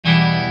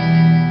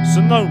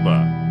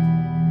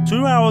Sonoma.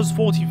 2 hours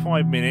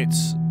 45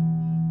 minutes.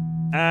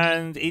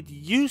 And it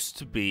used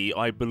to be,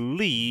 I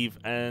believe,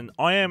 an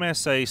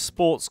IMSA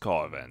sports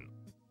car event.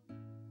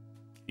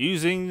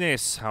 Using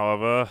this,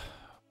 however,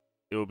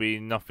 it will be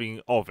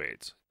nothing of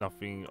it.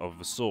 Nothing of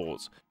the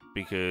sort.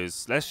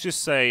 Because, let's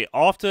just say,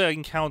 after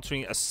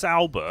encountering a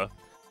Sauber,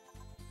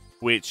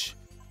 which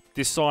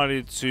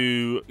decided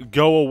to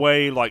go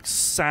away like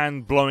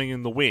sand blowing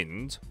in the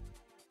wind,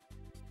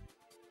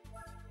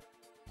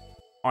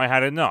 I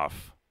had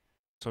enough.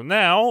 So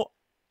now,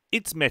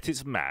 it's met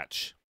its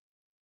match.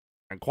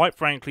 And quite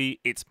frankly,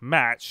 its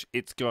match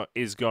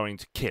is going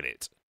to kill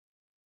it.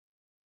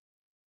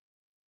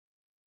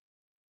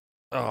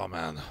 Oh,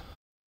 man.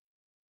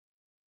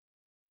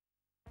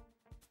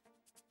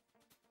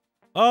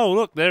 Oh,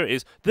 look, there it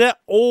is. They're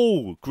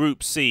all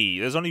Group C.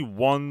 There's only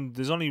one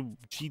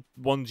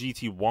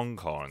GT1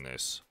 car in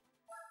this.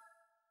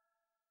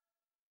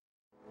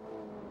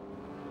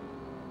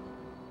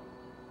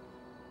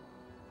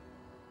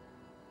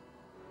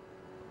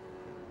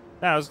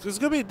 Now, there's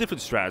going to be a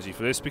different strategy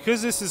for this.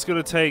 Because this is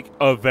going to take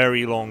a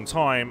very long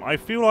time, I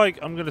feel like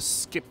I'm going to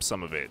skip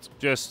some of it.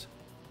 Just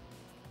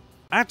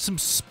add some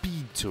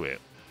speed to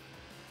it.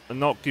 And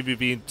not give you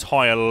the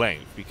entire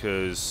length,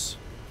 because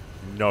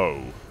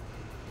no.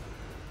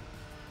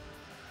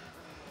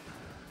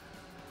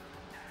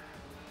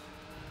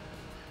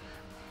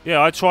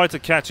 Yeah, I tried to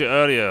catch it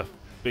earlier,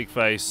 big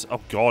face.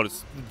 Oh god,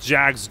 the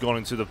Jag's gone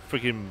into the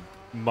freaking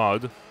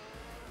mud.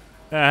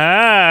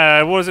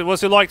 Ah,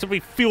 what's it like to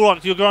feel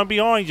like you're going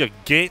behind, you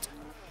git?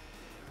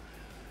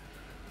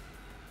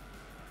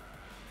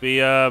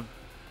 There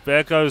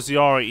goes the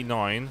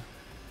R89,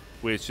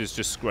 which has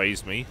just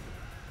grazed me.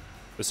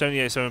 The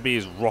 787B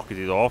is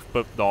rocketed off,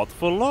 but not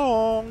for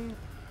long.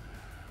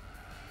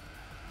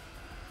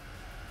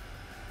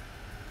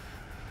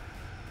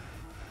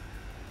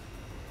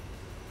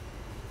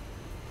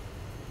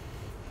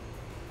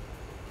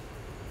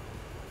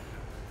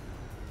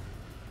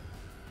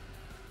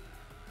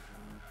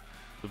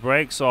 The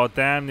brakes are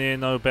damn near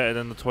no better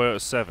than the Toyota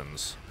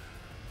 7s.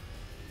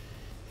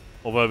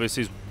 Although this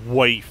is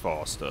way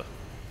faster.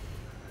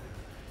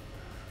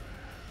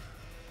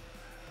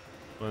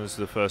 When is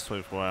the first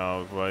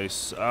 24-hour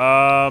race?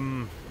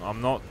 I'm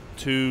not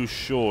too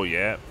sure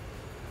yet.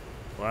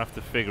 We'll have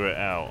to figure it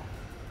out.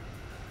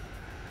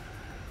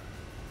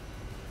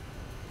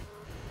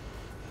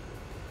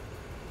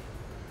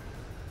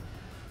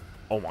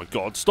 Oh my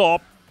god,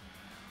 stop!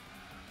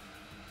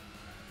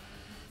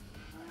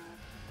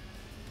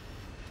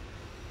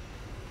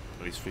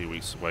 At least 3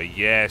 weeks away,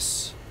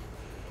 yes!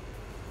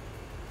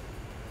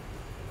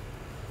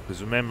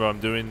 Because remember,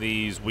 I'm doing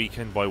these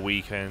weekend by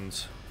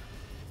weekend.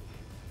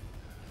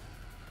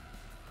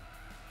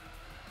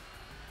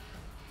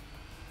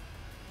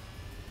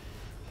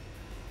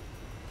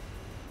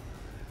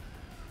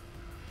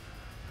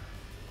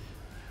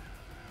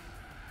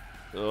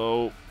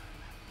 Oh.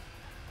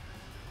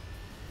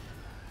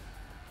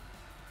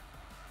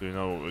 Do you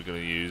know what we're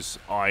going to use?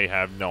 I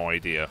have no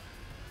idea.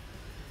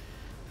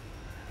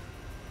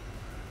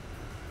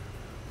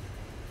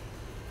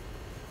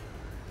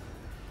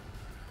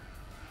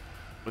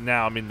 But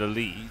now I'm in the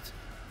lead,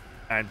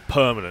 and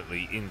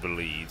permanently in the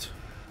lead,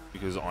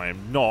 because I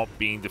am not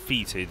being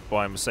defeated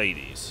by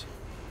Mercedes.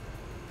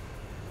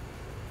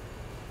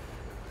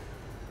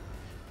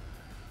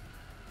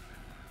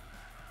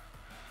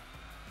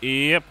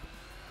 Yep.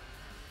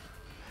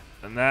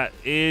 And that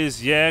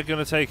is, yeah,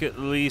 going to take at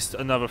least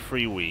another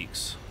 3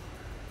 weeks.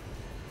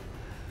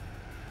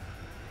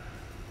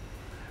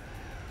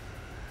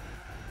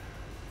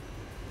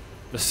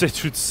 The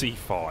Citroen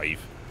C5.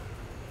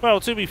 Well,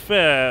 to be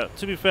fair,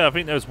 I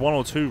think there's 1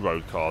 or 2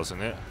 road cars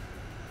in it.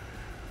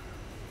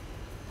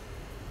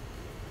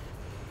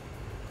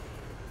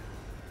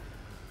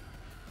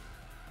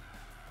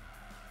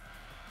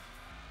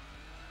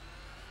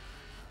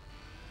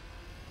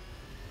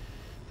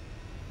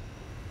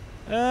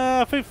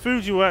 I think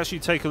Fuji will actually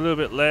take a little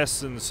bit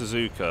less than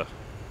Suzuka.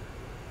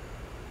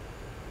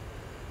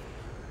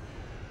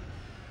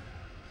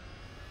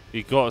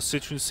 He got a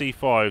Citroen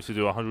C5 to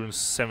do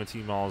 170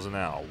 miles an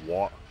hour.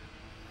 What?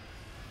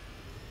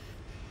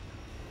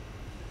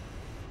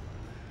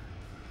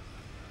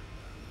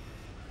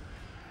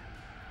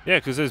 Yeah,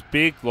 because there's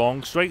big,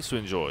 long straights to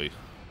enjoy.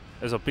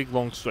 There's a big,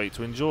 long straight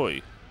to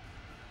enjoy.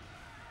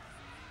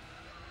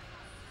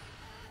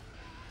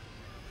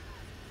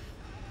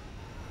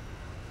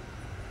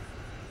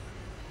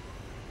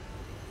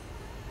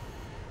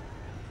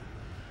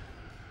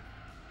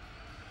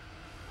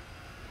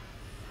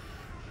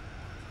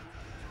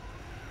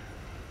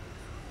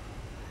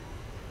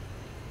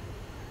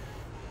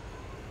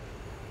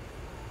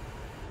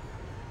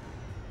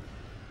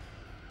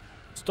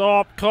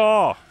 Stop,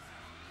 car!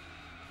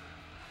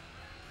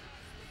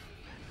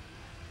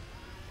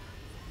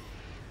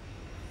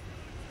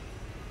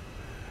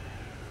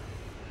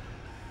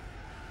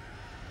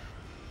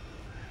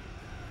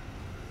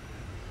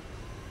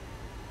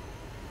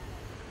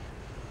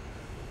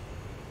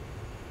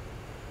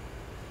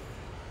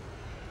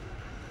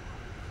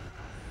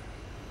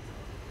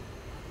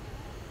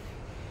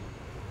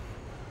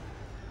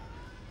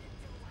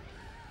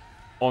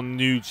 on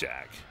New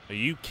Jack. Are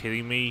you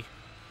kidding me?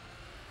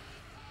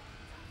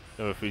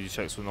 No, 3D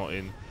checks were not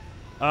in.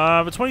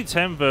 The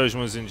 2010 version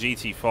was in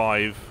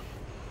GT5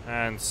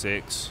 and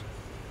 6.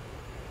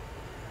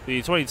 The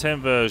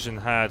 2010 version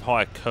had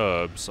higher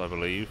curbs, I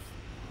believe.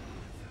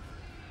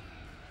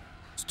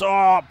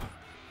 Stop!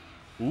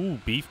 Ooh,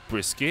 beef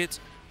brisket.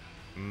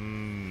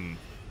 Mmm.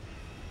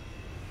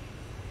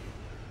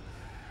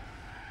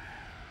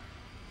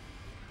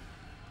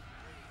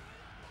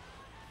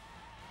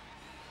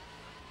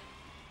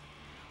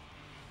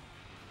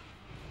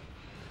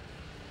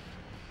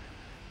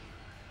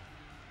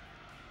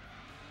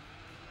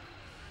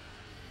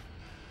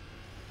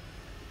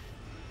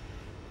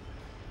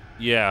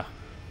 Yeah.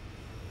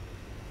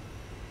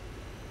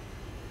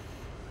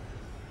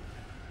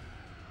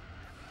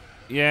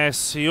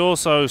 Yes, he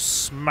also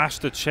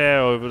smashed a chair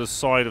over the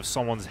side of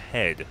someone's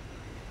head.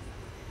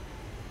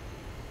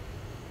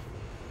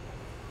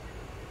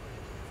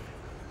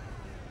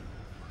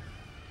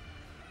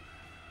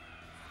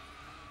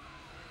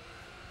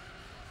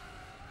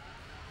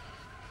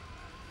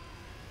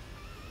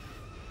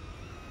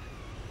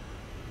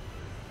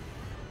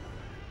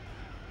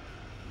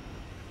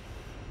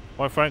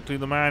 Quite frankly,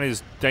 the man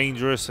is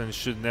dangerous and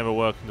should never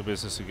work in the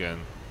business again.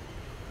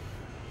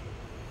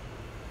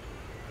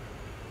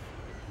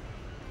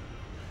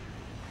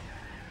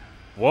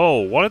 Whoa,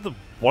 why did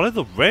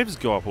the revs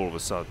go up all of a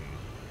sudden?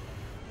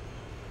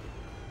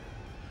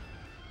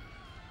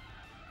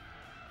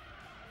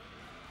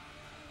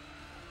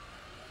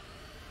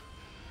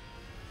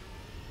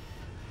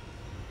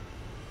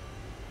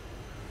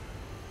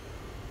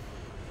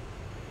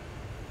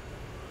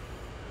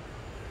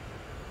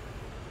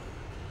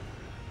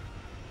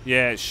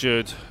 Yeah, it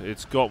should.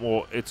 It's got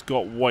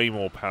way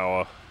more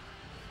power.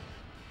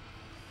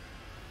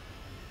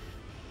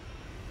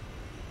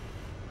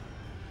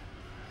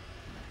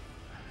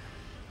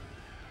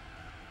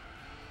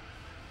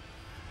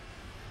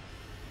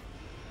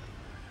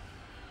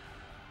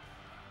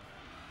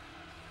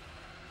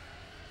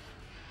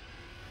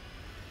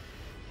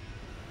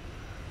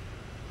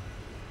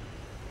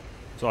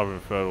 It's either in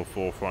third or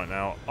fourth right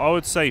now. I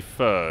would say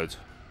third.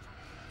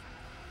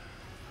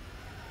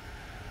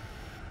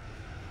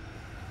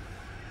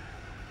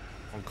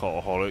 I'm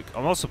cultaholic.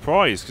 I'm not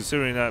surprised,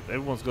 considering that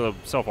everyone's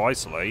got to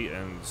self-isolate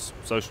and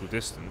social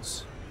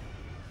distance.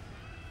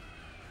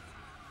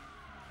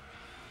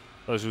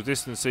 Social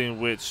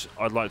distancing, which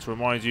I'd like to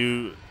remind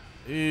you,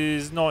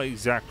 is not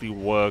exactly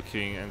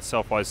working, and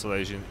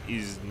self-isolation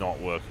is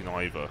not working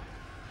either.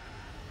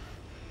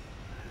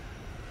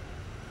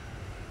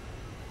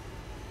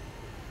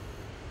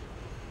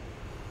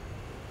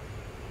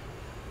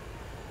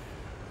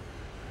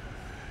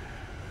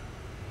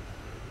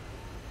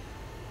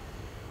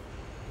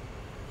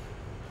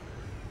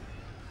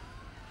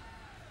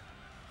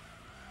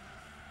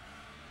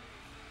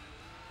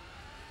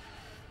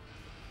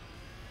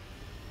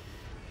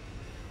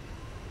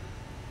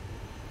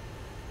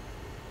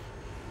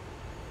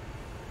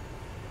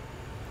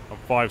 I'm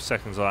 5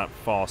 seconds of that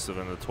faster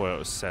than the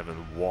Toyota 7.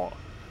 What?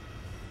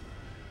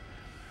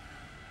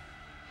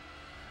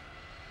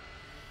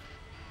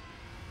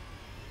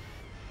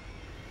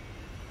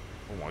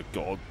 Oh my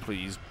god,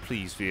 please,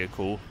 please,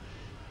 vehicle.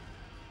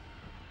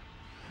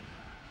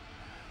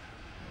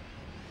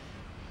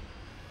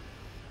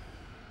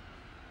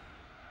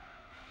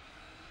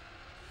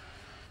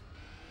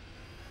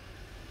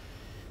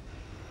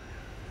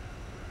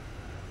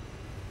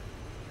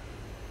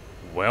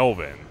 Well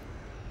then.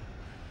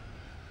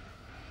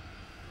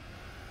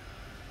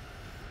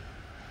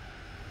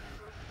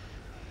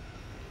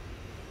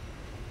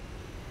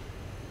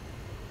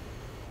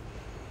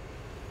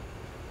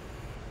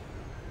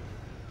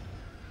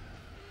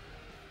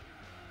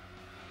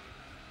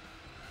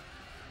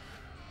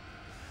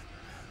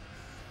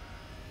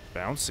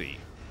 Bouncy.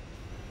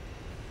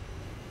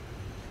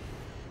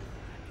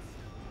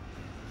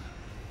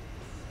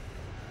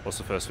 What's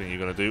the first thing you're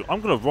going to do?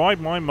 I'm going to ride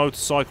my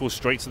motorcycle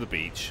straight to the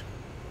beach.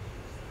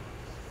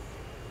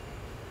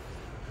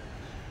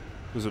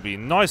 Because it'll be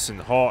nice and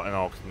hot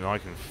and I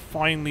can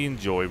finally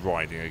enjoy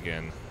riding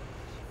again.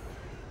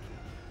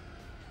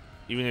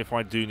 Even if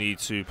I do need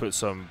to put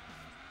some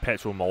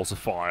petrol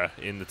emulsifier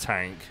in the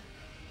tank.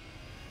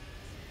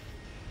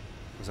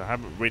 Because I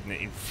haven't ridden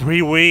it in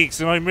 3 weeks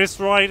and I miss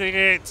riding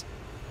it.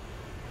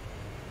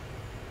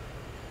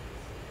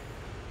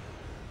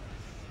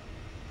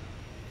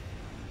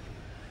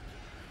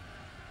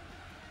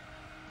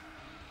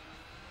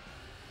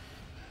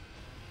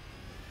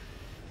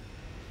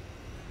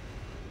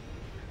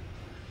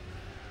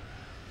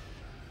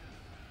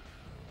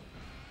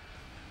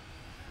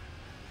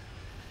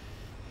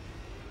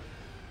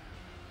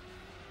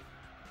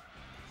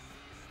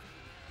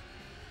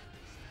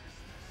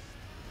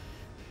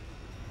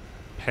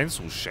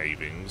 Pencil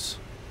shavings?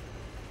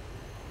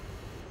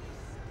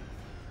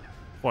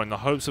 What, in the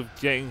hopes of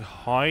getting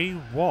high?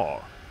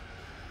 What?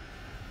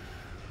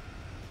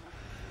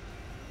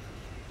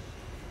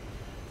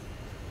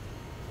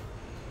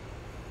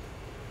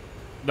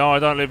 No, I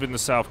don't live in the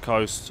south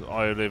coast.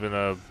 I live in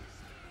a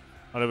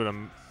I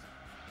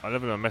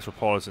live in a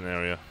metropolitan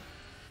area.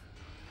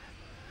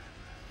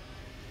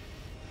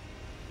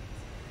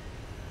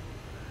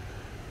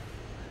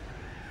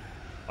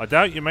 I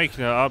doubt you're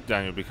making it up,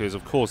 Daniel, because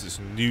of course it's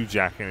New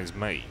Jack and his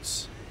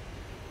mates.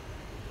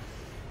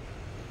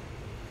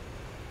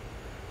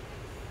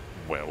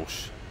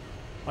 Welsh.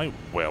 I ain't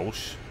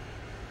Welsh.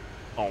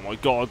 Oh my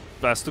god,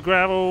 that's the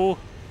gravel!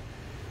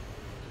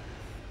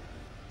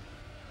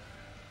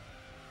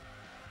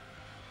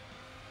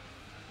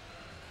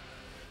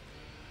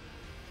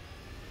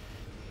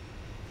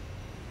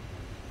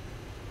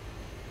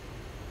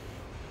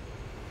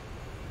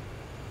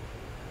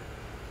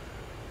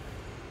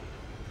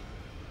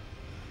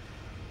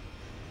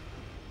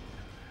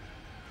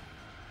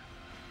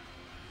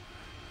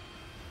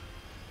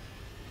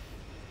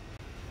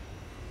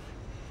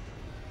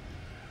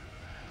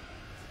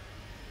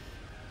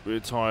 Rear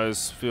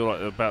tyres feel like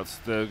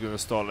they're going to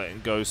start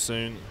letting go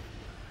soon.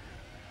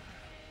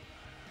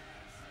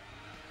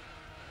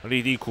 I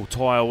need equal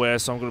tyre wear,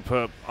 so I'm going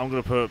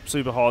to put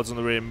super hards on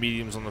the rear,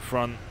 mediums on the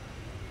front.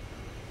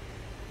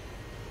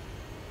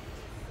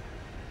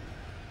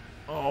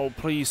 Oh,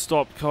 please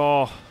stop,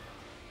 car.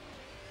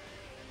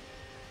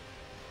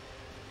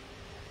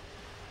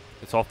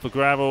 It's off the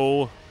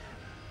gravel.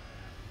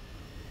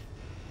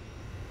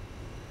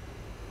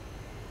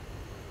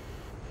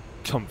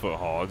 Comfort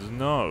hard,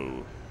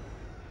 no.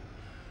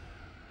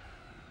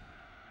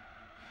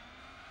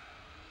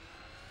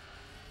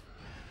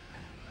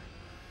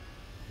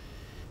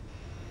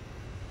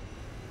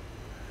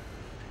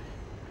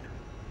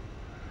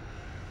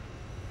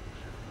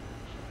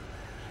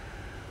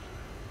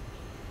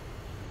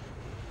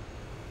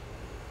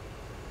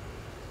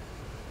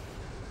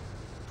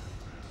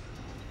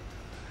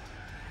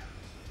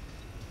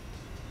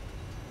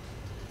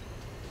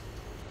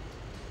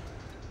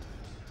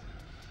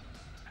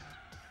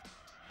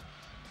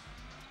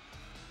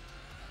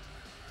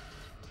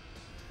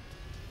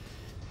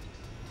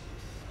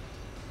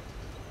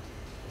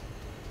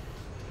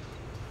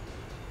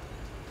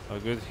 A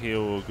good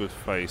heel or a good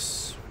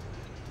face.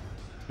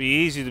 Be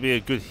easy to be a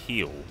good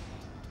heel.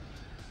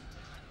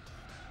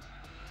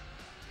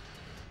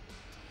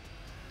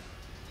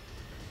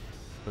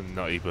 For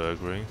nutty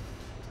burgering.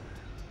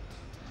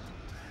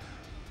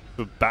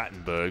 For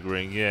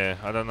Battenburgering, yeah,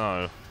 I don't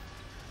know.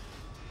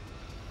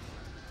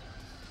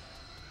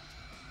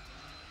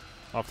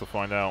 I'll have to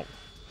find out.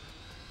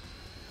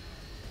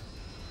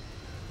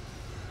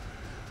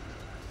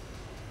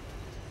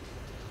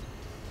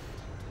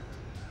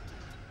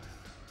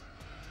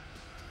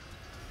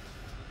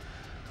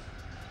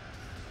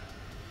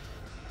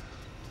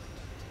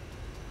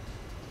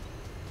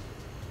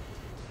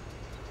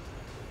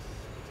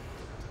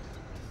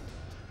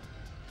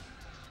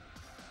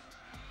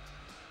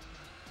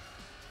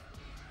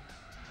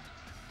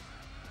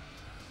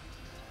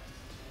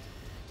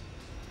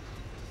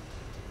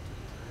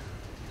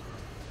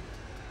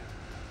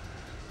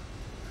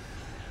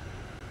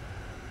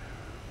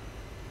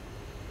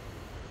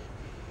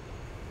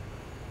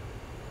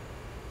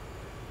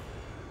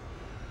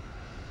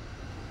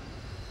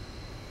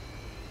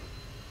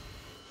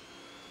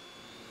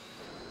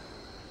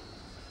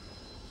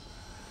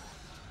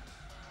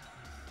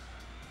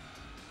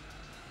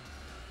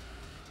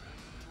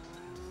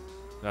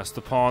 That's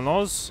the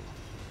Parnos.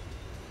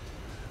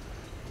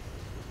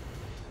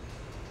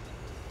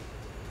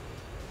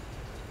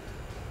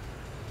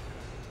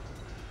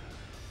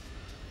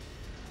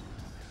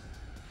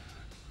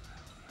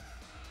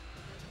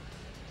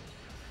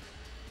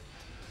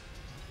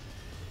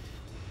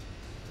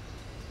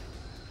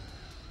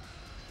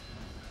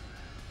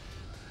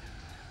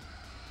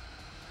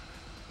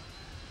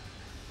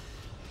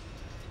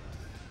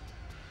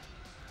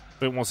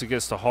 But once it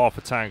gets to half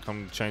a tank,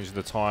 I'm changing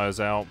the tyres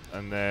out,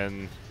 and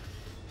then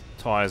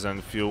tyres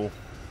and fuel.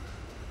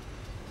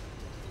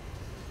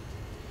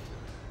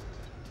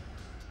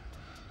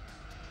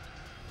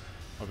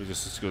 I'll be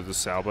just as good as the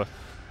Sauber.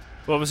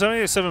 Well, the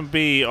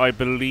 787B, I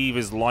believe,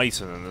 is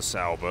lighter than the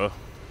Sauber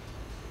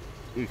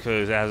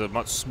because it has a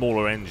much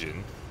smaller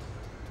engine.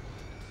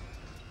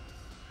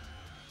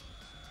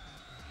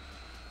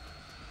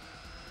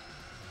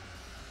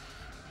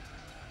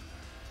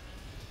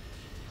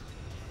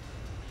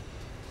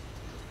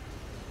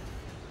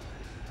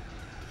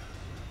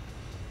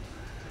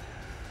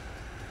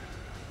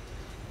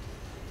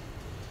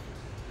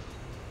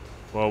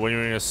 Well, when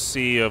you're in a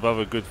sea of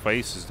other good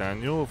faces,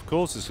 Daniel, of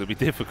course it's going to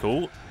be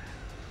difficult.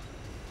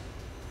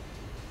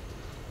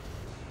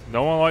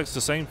 No one likes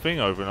the same thing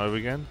over and over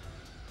again.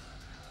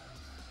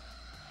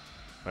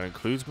 That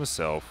includes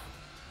myself.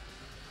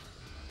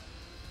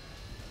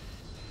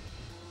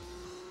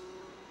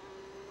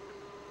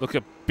 Look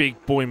at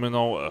big boy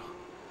Minolta.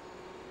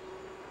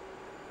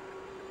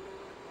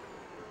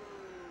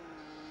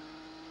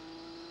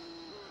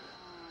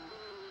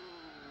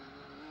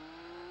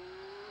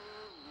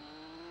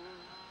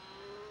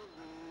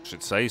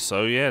 Should say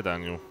so, yeah,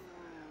 Daniel.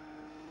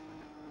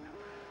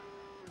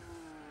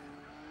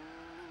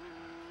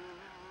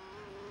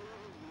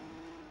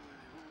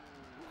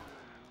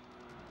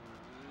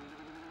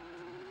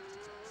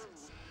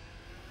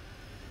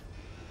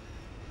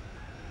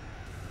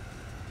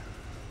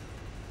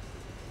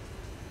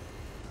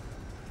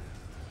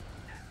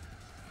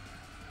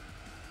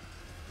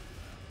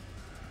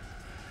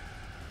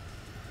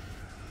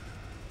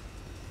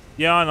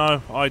 Yeah, I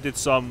know. I did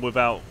some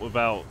without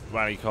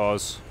rally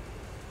cars.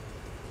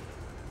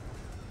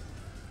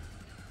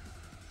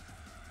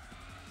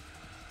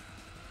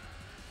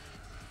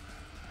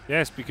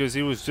 Yes, because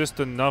he was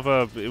just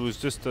another. It was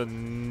just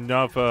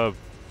another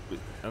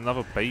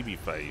baby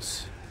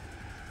face.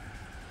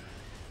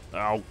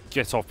 Oh,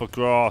 get off the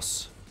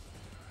grass!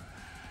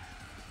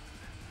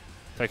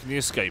 Taking the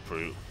escape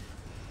route.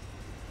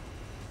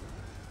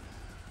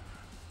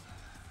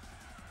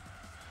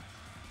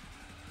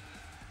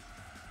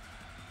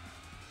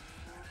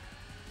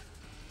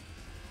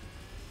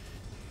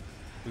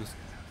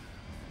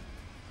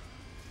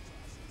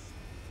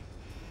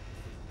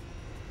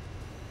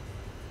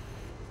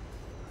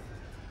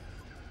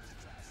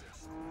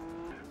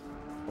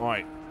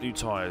 Right, new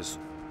tyres.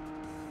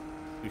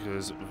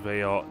 Because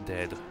they are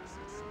dead.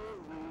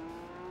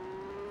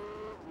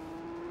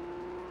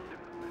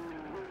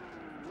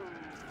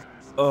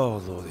 Oh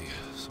lordy,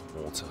 some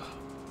water.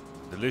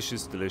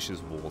 Delicious,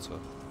 delicious water.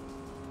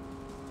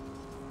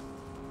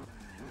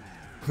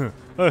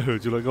 I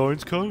heard you like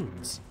orange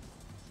cones.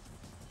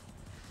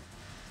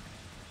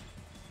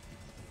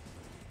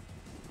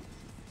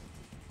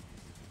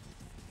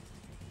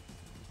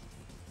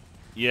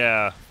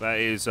 Yeah, that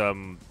is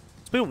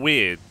it's a bit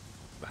weird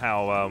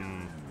how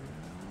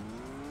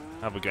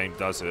the game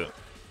does it.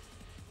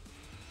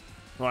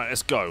 Right,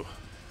 let's go.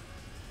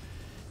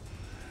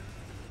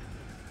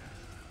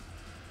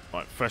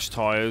 Right, fresh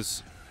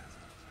tyres.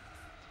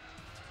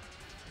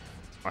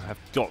 I have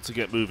got to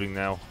get moving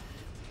now.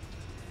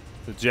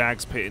 The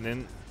Jag's pitting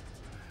in.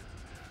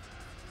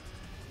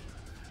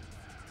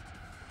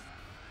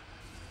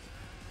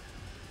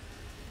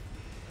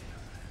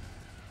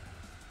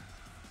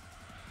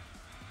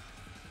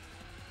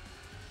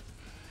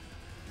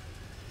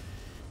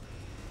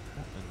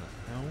 What in the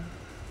hell?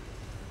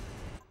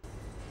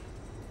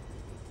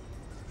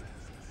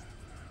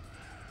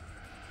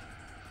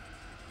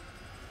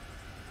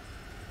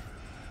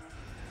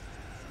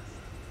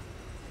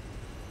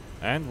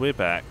 And we're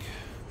back.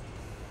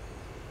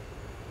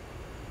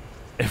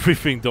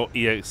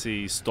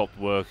 Everything.exe stopped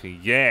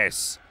working.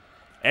 Yes!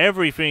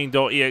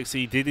 Everything.exe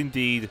did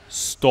indeed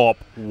stop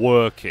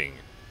working.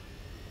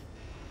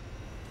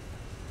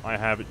 I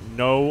have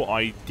no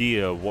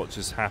idea what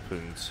just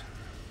happened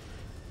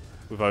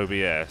with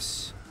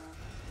OBS.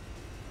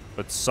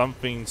 But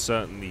something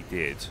certainly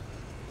did.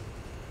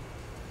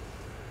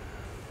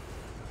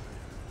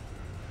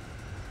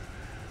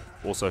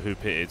 Also, who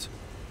pitted?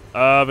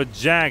 The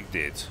Jag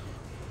did.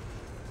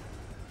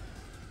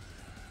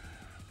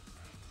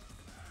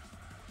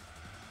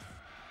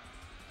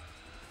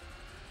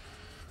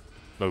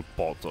 No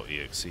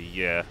bot.exe,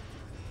 yeah.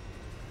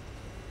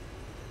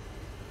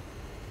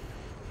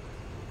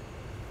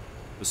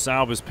 The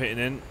Sauber's pitting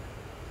in.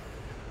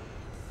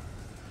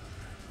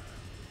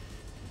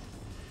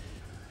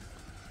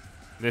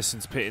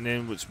 Nissan's pitting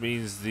in, which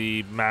means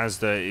the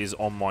Mazda is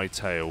on my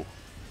tail.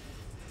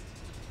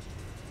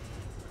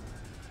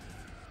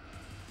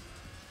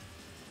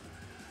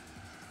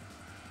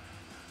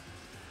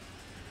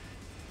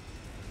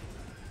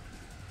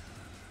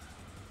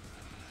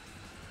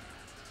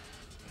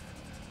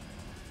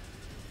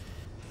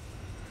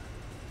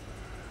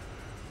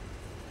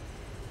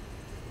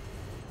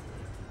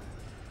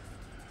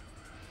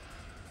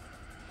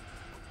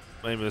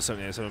 Maybe the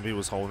 7870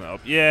 was holding it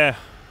up. Yeah.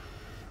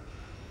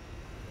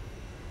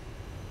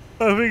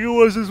 I think it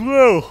was as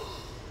well.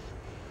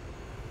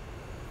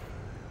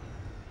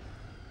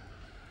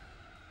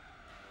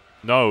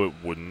 No, it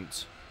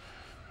wouldn't.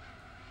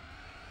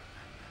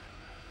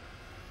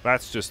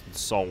 That's just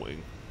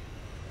insulting.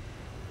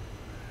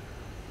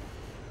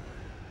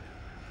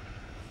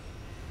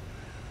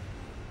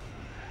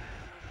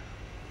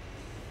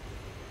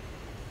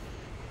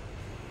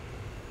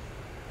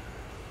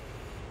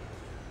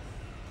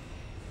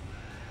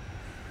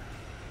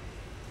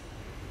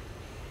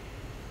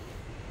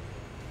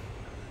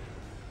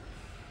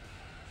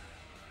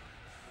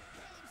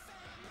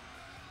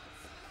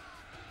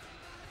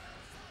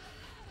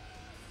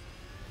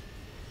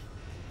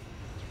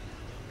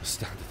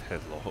 Standard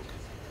headlock.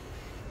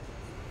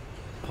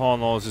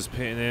 Parnaz is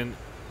pitting in.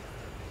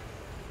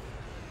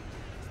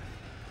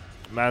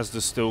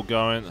 Mazda's still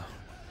going.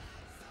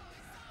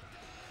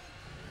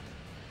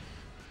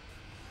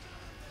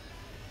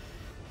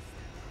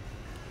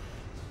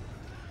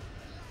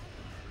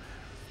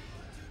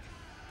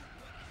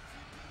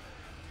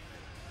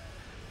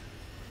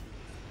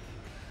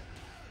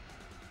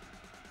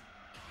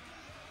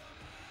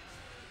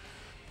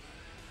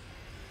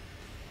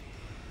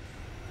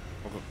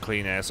 I've got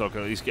clean air, so I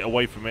can at least get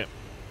away from it.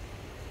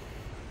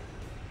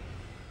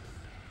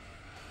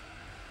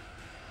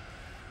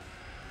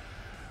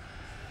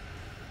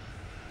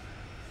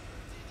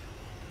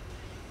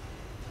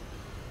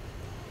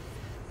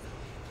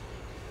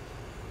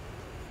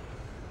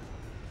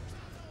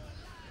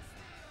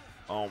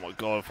 Oh my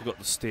god, I forgot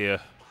to steer.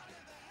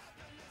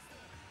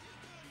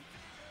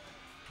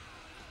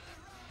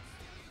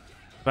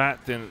 That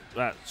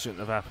shouldn't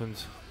have happened.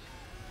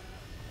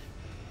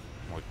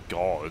 Oh my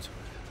god.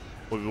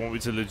 Or you want me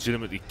to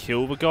legitimately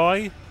kill the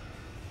guy?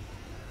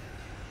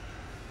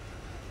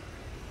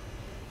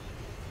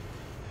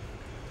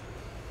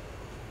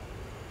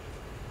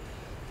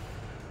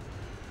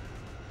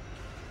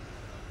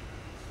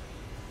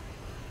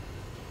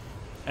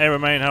 Hey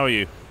Romain, how are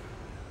you?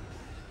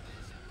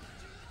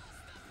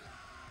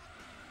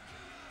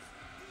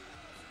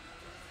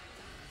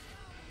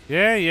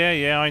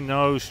 Yeah, I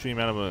know Stream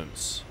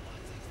Elements.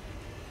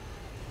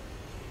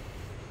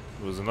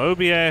 It was an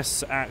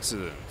OBS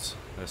accident.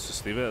 Let's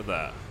just leave it at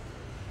that.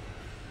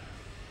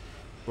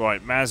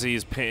 Right, Mazzy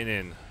is pitting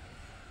in.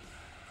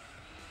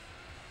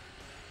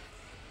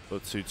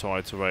 But too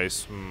tired to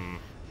race. I'm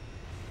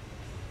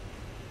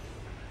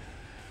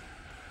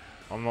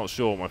not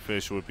sure what my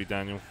finisher would be,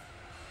 Daniel.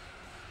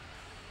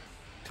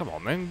 Come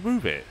on then,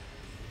 move it.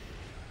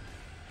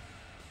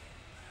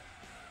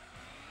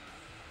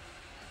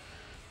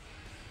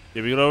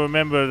 Yeah, we gotta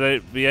remember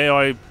that the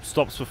AI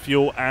stops for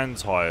fuel and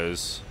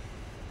tyres.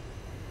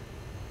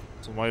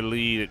 So my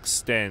lead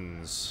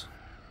extends.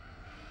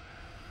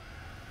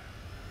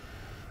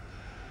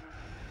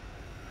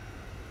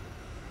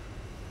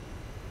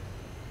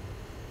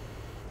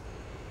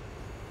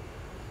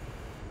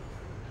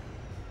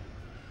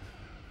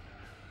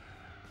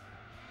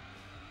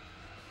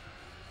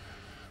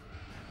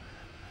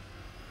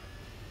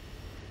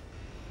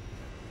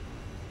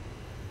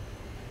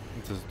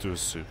 It doesn't do a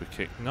super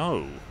kick.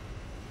 No.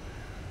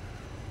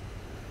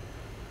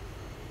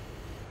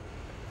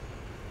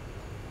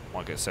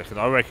 Might get second.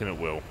 I reckon it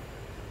will.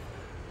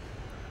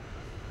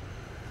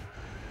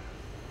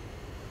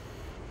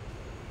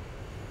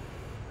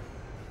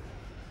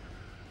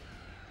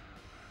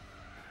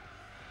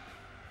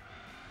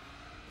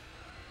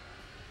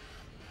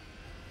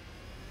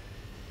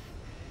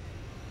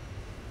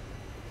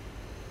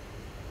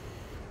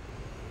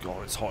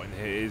 God, it's hot in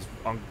here. It's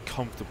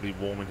uncomfortably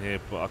warm in here,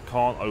 but I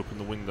can't open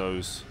the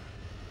windows.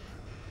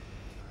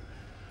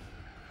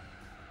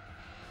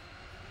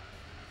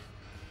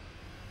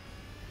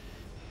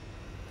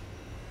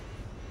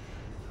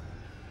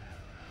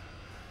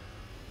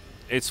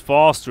 It's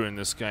faster in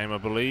this game, I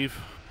believe.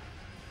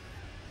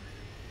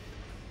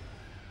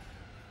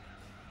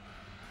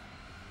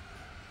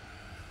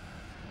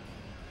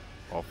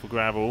 Off the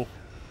gravel.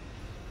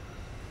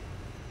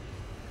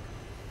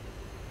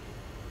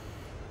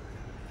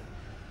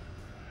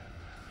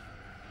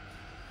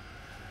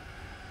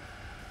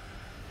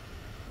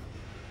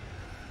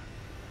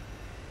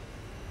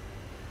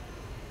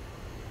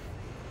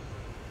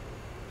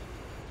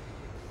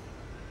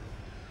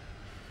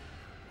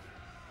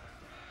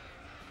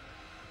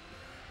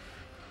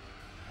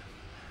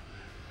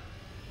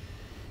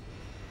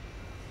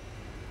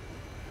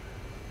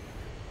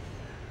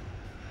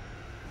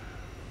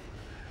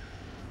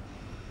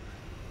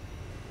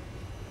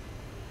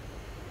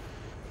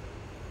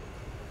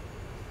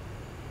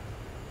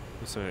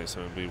 The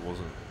 787B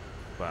wasn't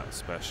that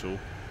special.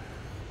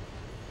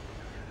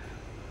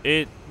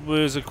 It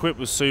was equipped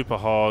with super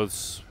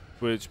hards,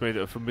 which made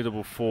it a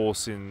formidable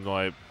force in,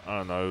 like, I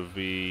don't know,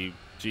 the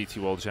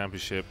GT World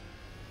Championship.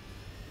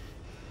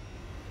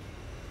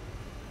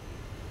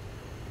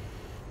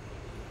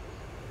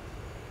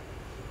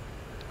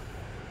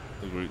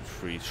 The Group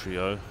 3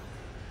 trio.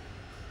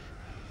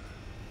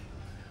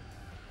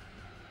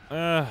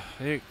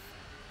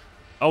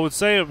 I would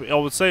say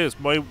it's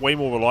way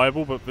more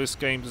reliable, but this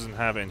game doesn't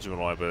have engine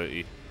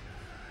reliability.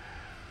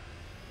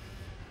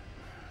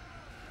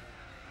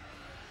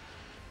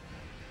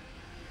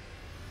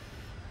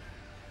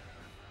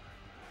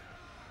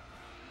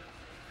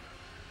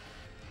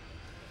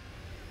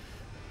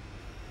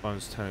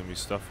 Phone's telling me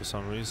stuff for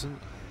some reason.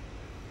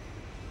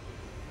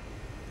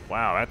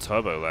 Wow, that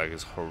turbo lag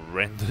is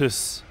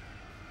horrendous.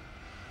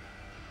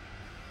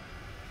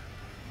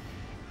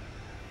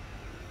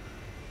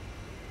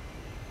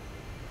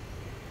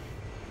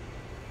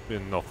 Be a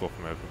knockoff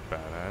American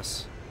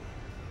badass.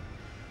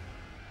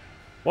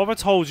 What have I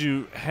told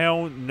you?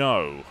 Hell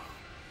no.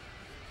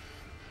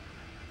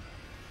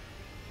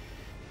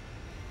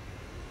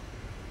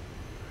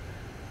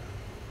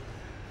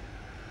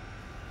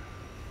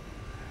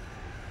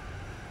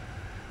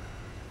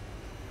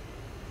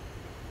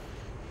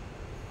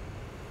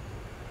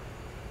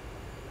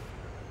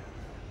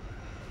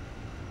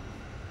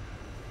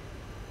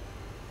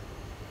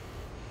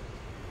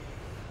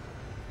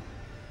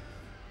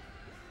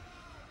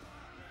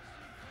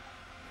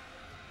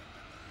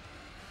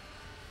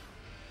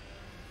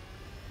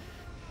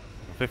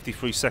 I'm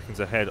 53 seconds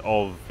ahead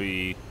of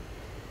this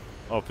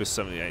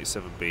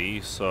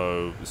 787B,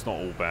 so it's not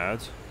all bad.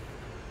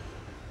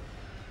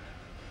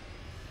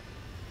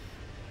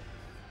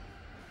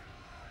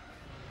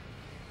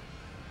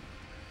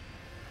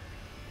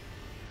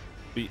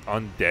 The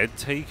Undead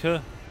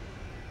Taker?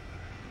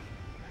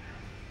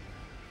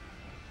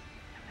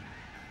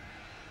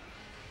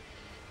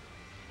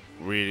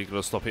 Really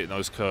gotta stop hitting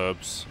those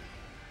curbs.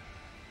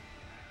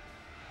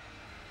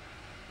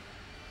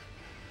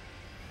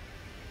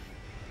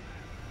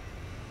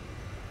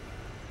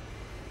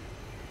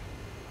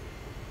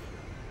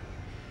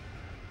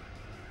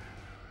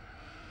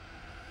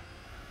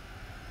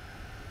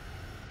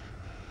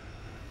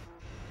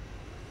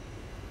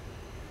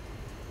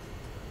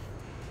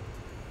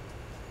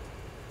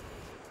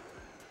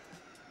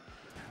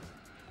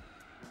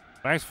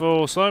 Thanks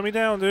for slowing me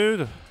down,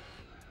 dude.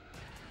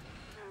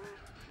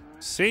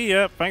 See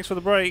ya. Thanks for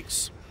the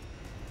brakes.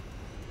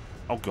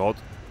 Oh, God.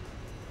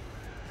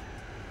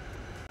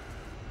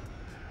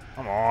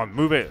 Come on,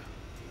 move it.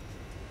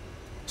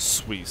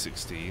 Sweet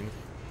 16.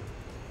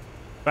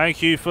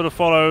 Thank you for the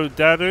follow,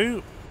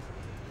 Dadu.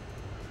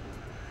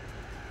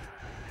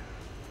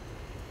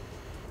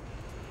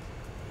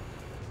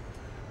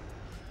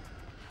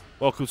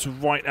 Welcome to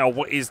right now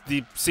what is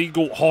the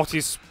single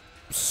hottest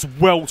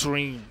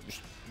sweltering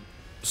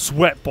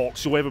sweat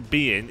box you'll ever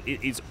be in.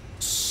 It is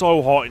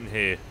so hot in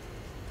here.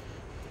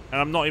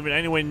 And I'm not even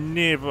anywhere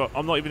near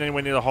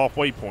the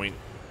halfway point.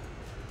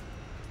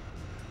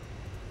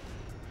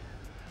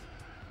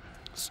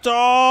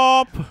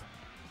 Stop!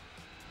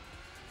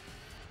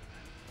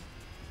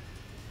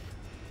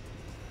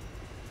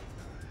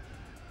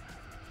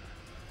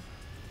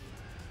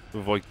 To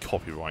avoid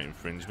copyright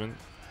infringement.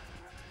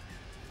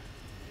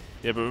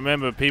 Yeah, but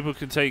remember, people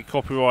can take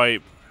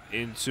copyright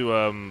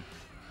into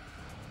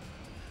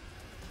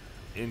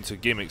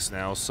gimmicks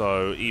now.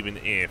 So even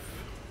if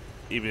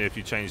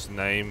you change the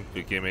name,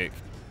 the gimmick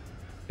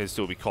can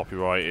still be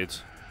copyrighted.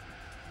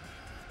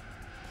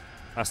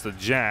 That's the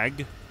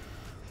Jag.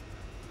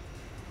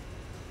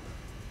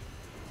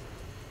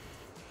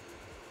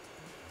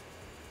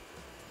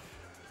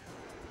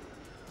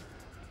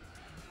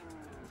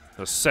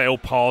 I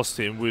sailed past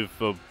him with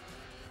the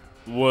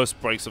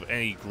worst brakes of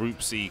any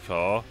Group C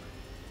car.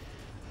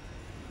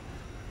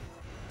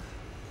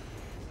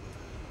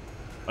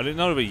 I didn't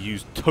know they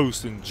used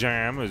toast and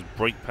jam as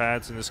brake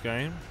pads in this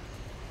game.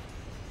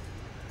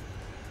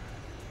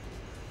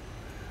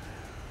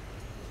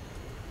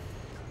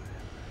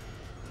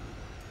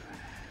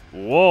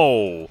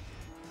 Whoa!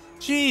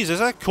 Jesus,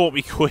 that caught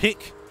me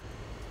quick.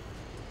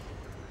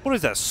 What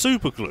is that,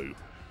 super glue?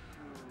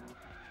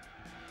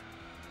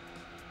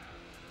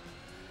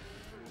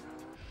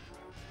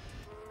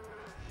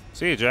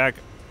 See you, Jag.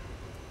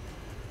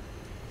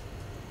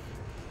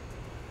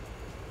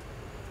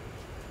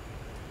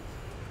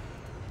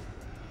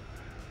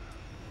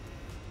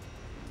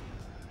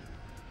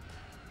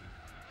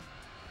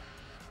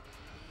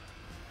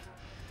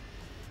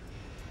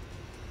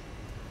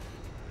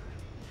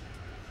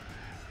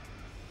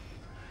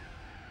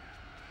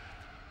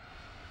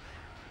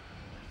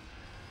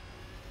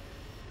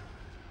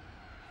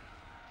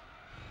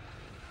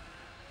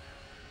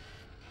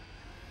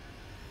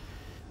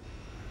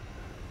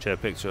 Share a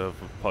picture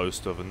of a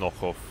post of a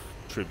knockoff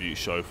tribute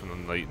show from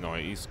the late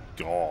 90s.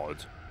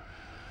 God.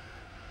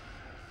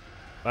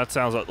 That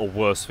sounds like the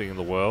worst thing in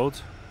the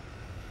world.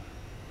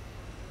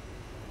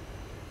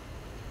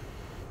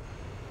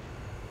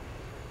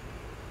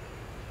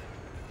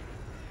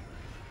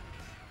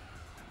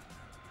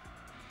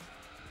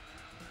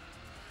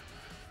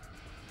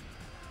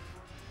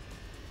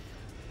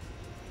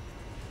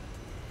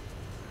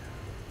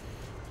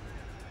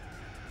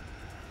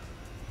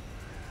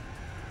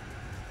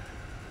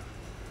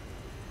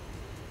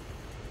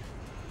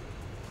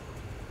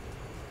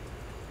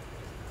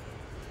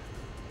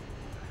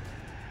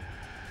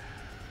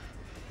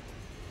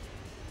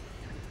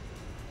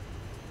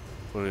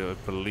 I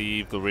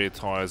believe the rear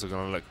tyres are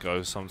going to let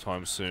go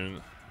sometime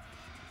soon.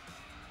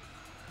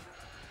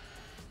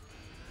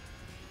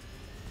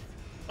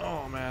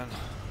 Oh, man.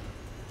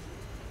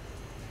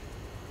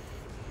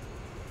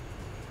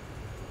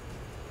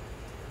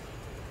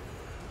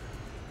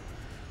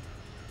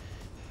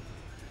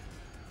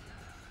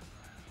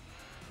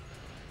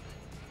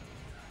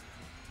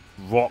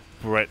 Rock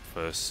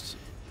breakfast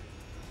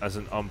as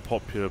an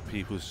unpopular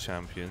people's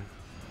champion.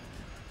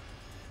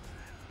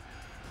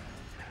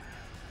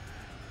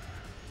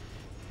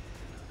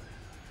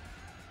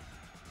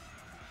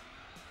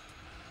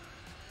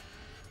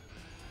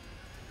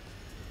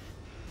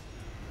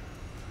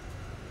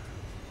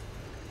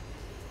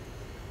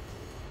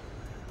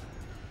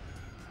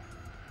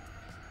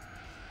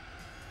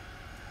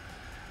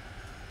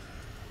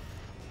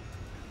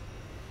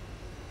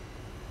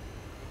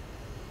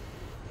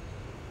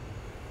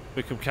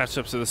 We can catch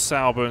up to the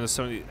Sauber and the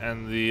 70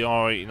 and the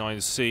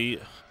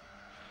R89C.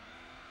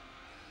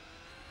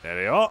 There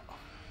they are.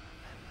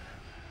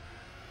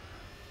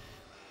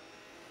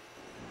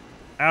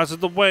 Out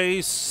of the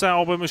way,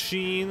 Sauber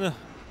machine.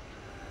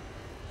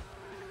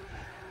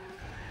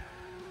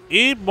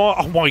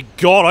 Oh my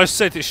god, I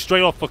sent it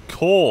straight off the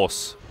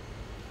course.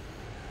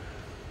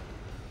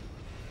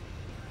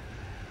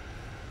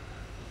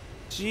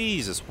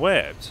 Jesus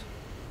wept.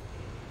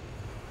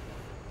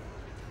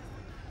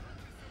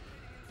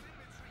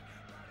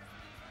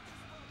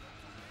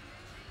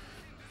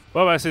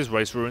 Well, that's his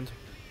race ruined.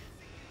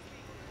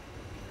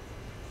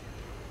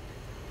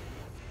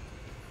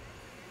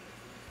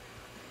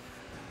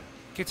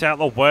 Get out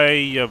of the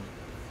way, you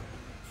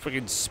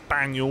friggin'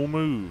 spaniel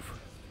move.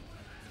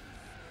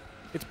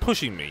 It's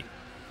pushing me.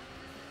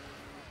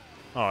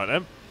 Alright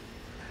then.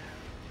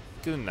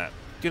 Get in that.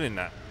 Get in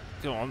that.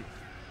 Come on.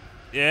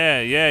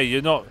 Yeah,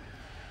 you're not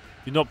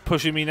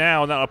pushing me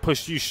now, and then I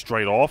pushed you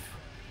straight off.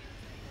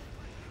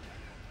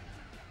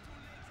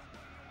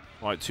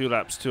 Right, 2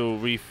 laps till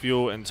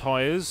refuel and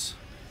tyres.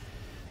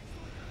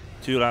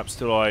 2 laps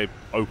till I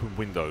open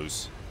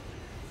windows.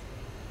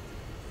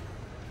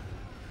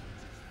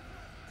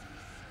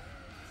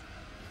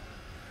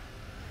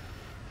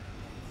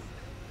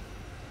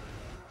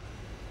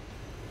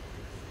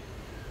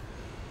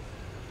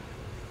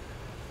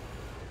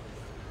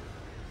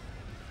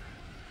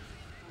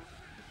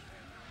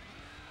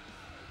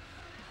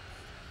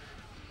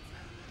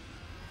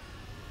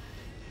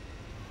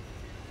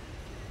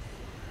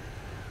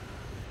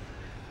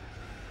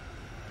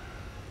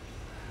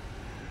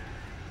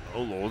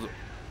 Oh Lord.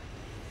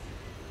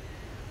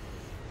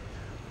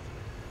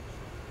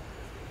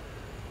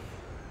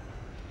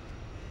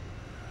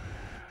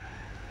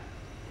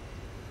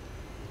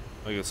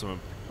 I get some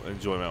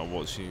enjoyment out of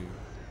watching,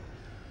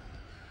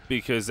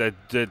 because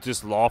they're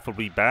just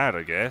laughably bad,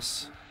 I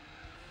guess.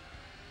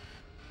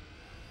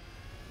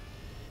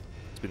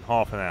 It's been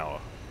half an hour.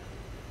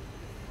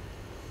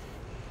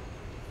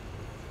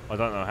 I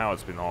don't know how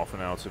it's been half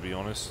an hour, to be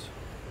honest.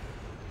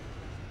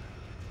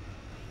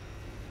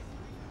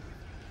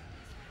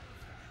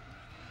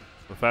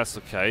 If that's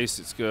the case,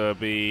 it's gonna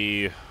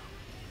be,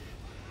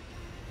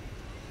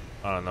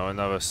 I don't know,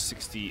 another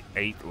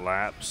 68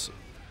 laps.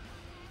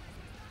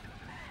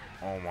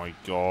 Oh my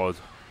god.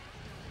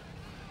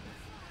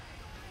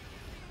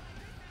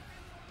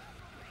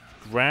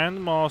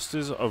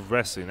 Grandmasters of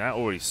Wrestling, that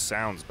already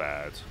sounds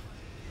bad.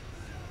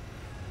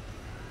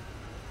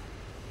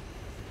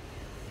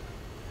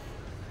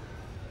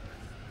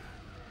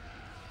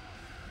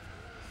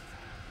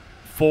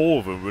 Four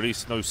of them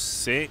released, no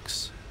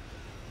 6.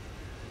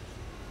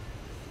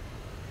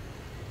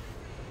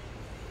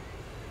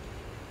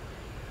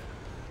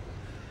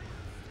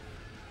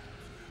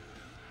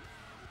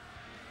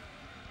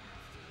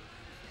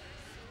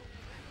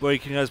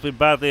 Braking has been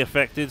badly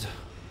affected.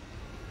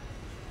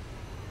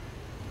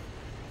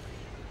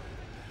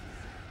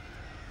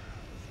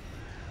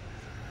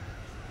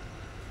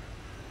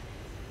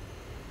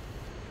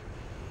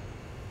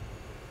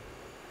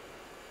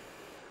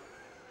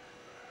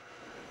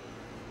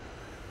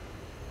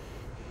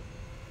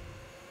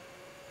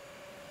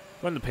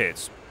 We're in the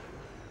pits.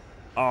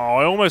 Oh,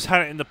 I almost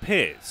had it in the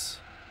pits.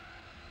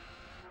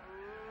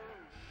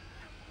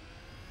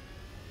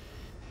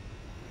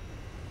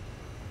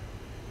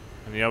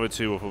 And the other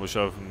two were from a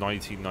show from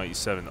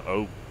 1997.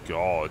 Oh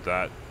god,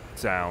 that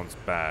sounds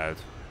bad.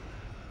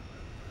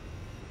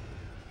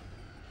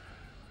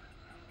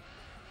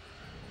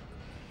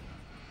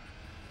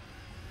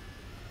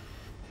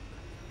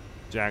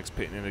 Jack's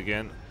pitting in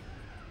again.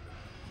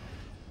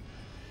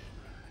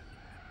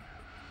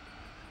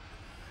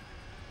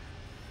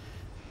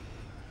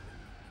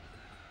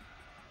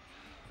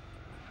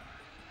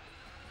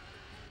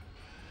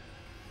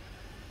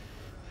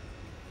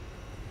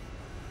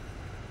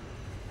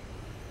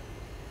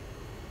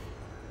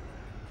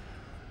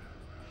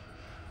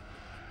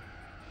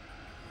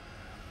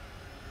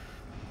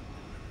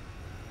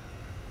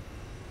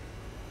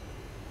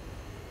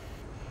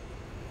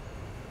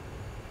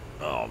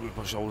 Oh, move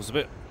my shoulders a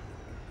bit.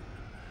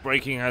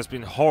 Braking has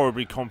been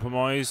horribly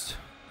compromised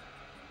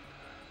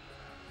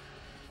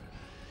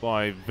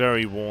by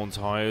very worn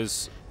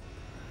tyres.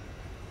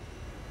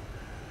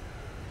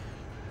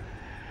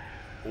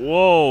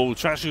 Whoa,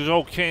 traction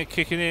control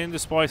kicking in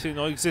despite it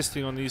not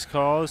existing on these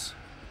cars.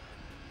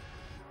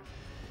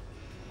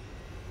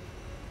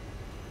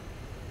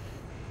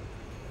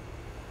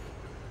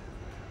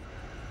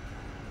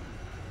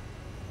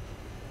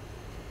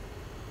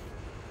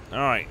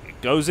 Alright, it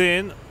goes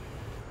in.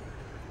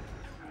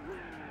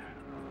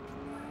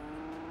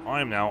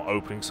 I'm now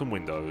opening some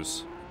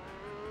windows.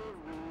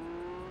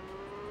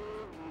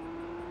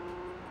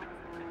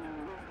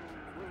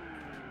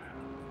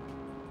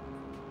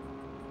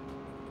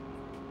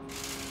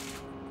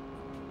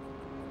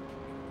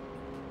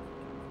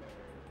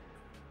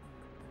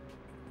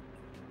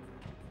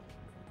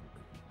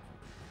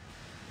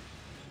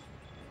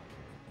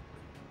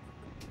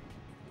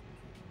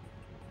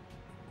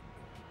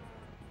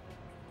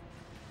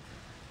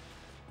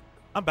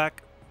 I'm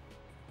back.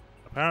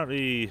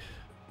 Apparently,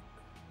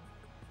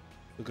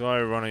 the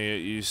guy running it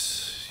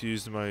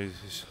used my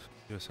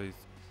USA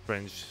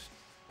French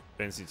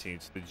fencing team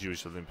to the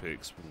Jewish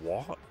Olympics.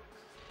 What?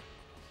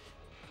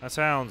 That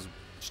sounds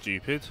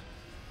stupid.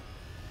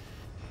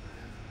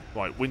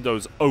 Right,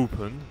 windows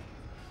open.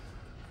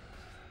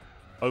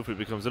 Hopefully it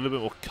becomes a little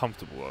bit more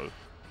comfortable though.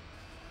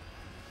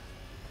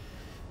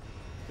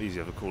 These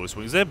have the coolest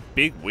wings. They're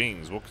big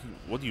wings.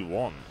 What do you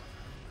want?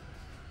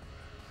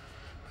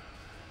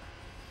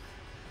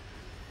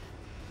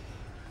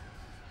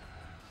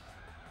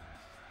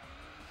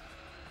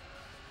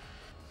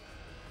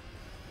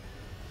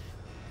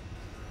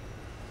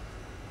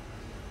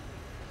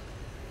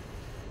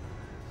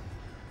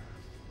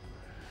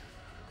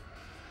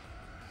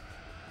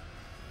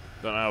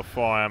 Don't know how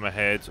far I am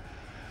ahead.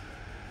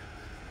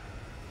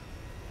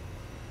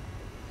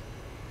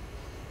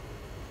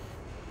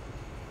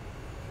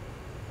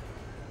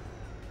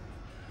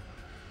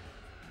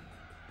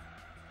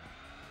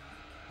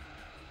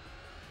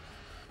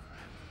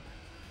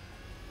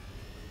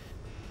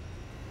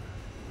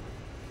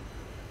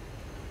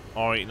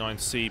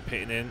 R89C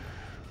pitting in.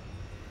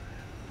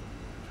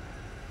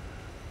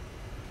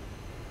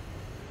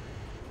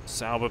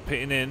 Sauber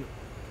pitting in.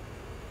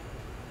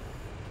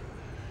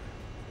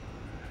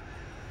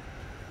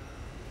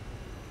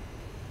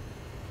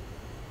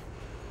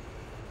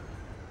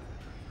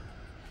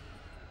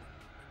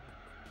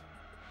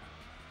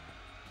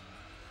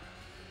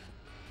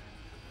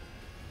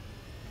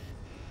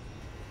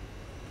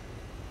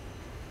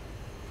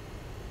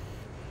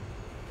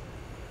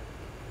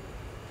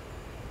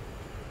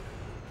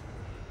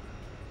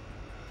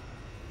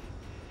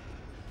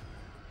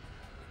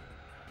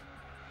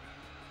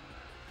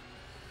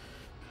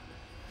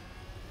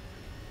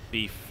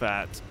 Be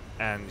fat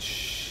and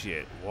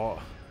shit. What?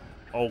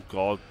 Oh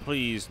god,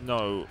 please,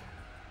 no.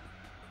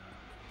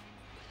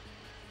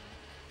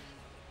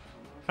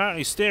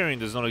 Apparently steering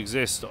does not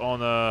exist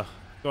on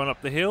going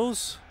up the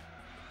hills.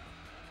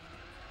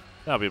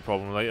 That'll be a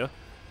problem later.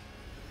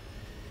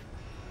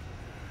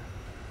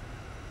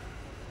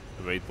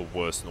 It made the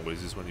worst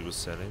noises when he was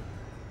selling.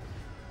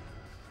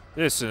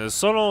 Listen,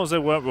 as long as they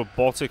weren't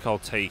robotic, I'll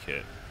take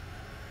it.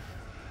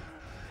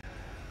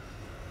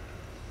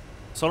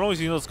 So long as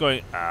he's not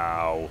going,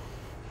 ow,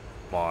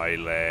 my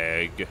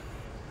leg.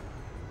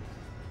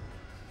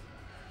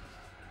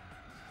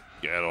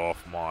 Get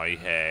off my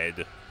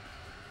head.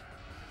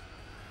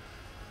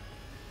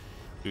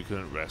 You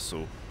couldn't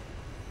wrestle.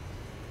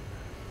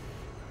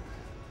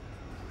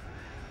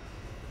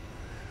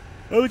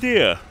 Oh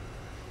dear.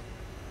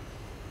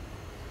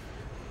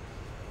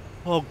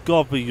 Oh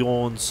god, the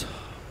yawns.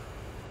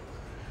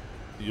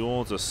 The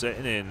yawns are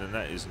setting in and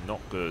that is not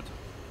good.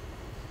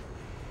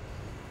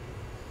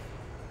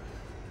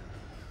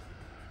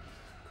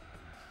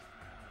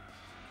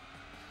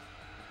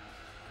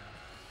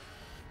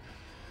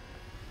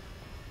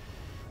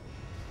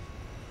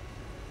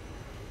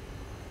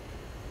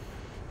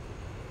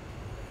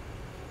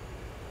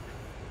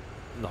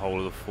 The whole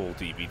of the 4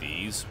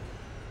 DVDs.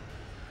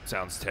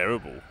 Sounds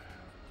terrible.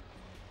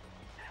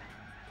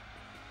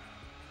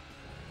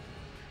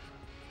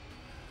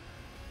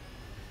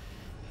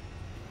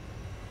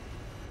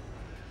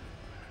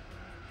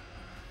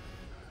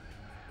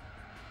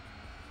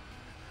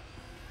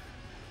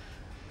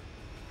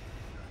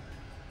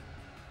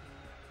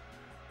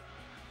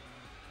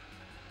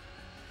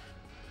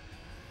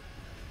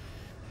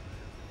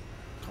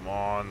 Come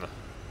on.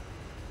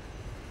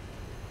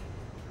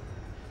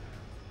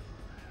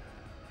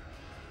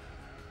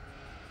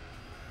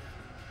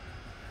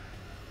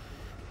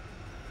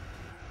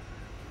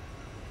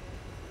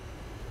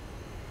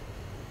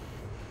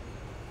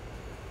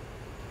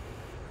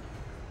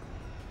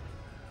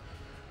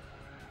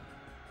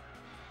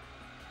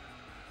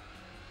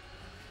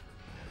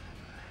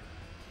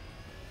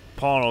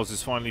 Parnos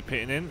is finally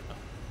pitting in.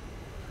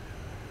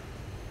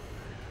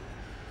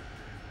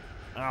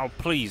 Oh,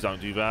 please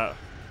don't do that.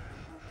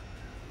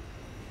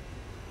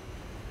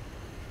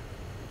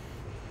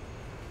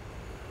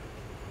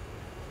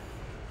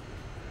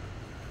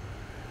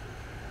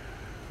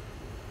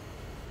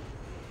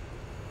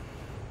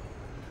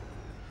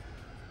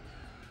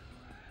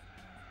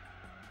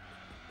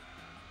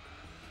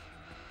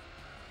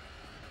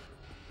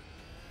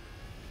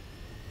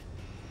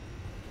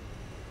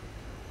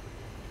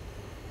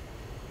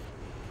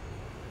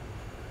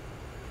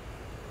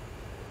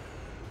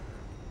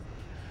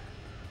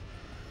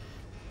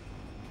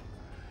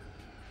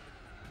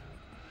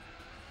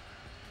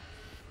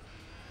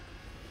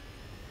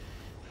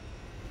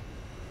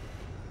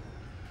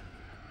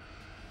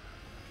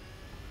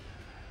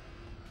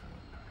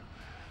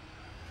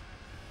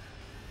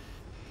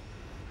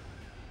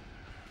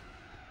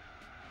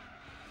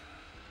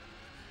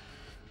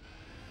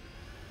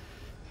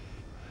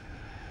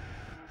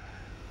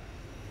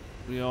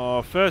 We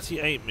are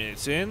 38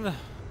 minutes in.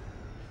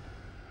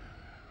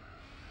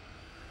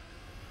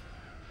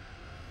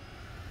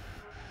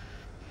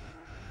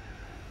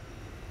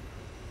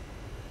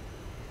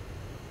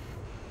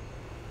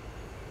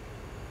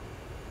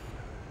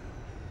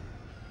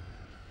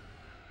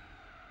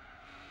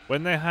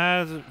 When they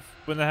had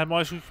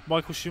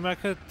Michael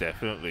Schumacher,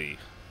 definitely.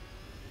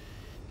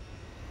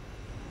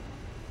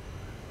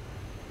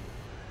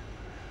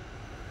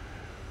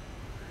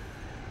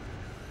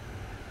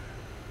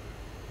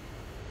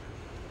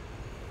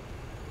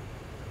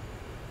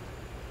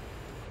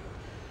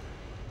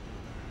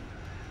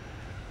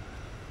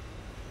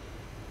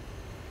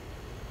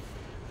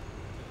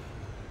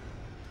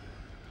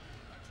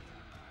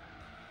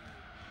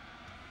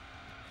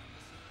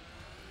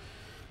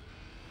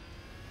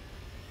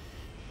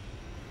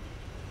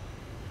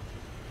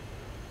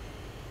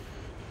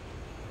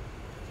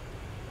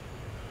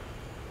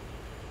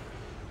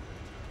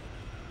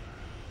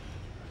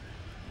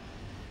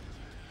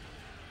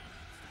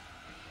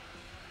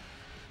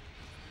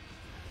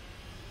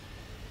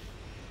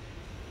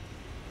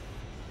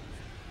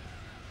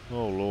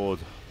 Oh Lord.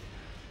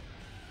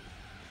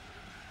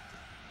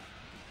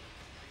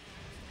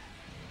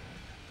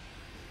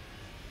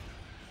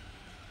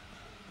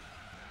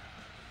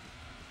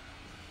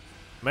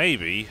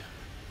 Maybe.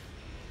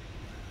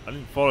 I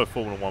didn't follow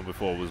Formula 1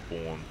 before I was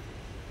born.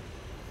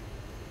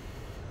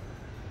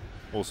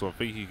 Also, I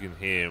think you can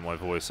hear in my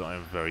voice that I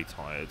am very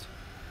tired.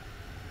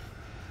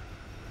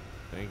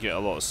 I didn't get a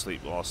lot of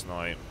sleep last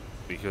night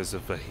because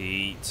of the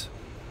heat.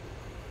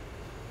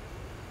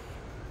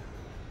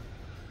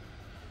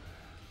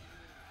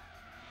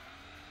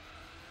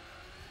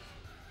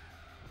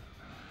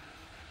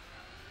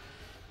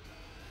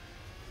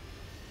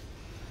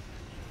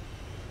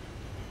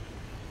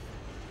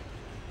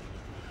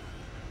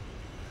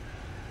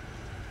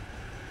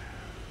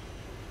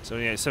 So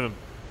yeah, 7.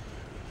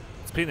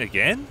 It's been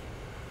again?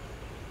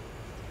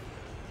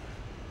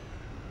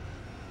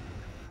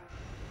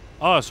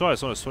 Oh, that's right,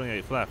 it's on a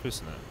 28 flap,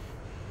 isn't it?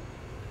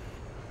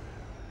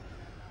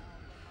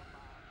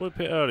 We're a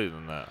bit earlier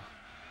than that.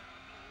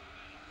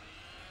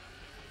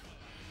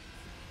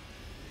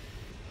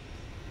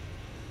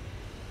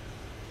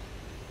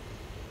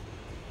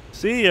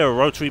 See ya,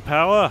 rotary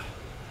power.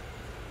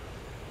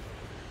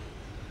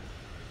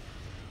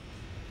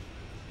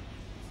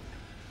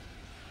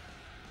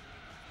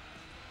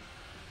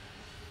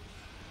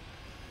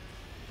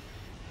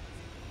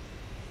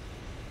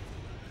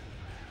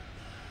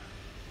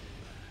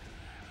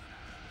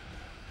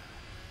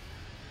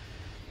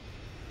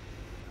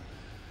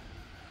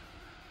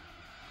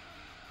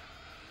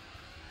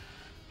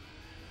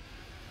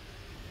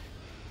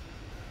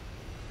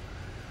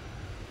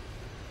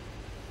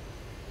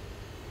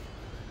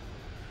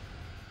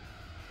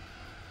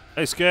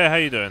 Hey Scare, how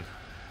you doing?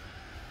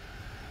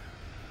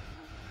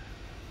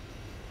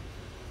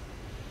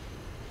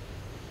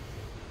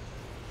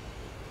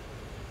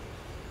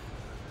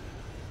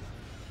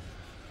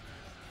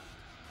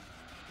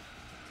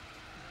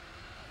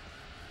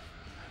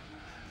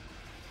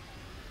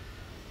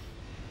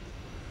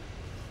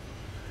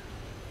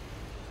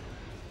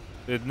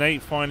 Did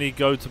Nate finally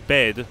go to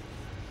bed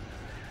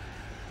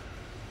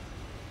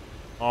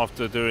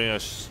after doing a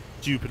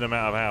stupid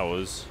amount of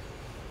hours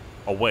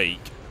awake?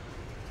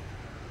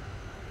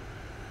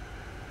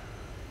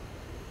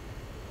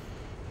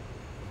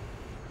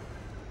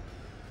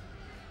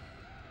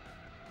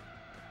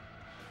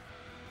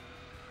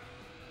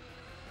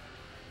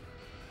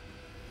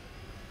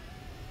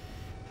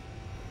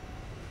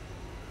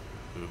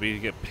 It would be to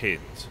get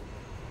pinned.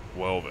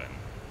 Well then.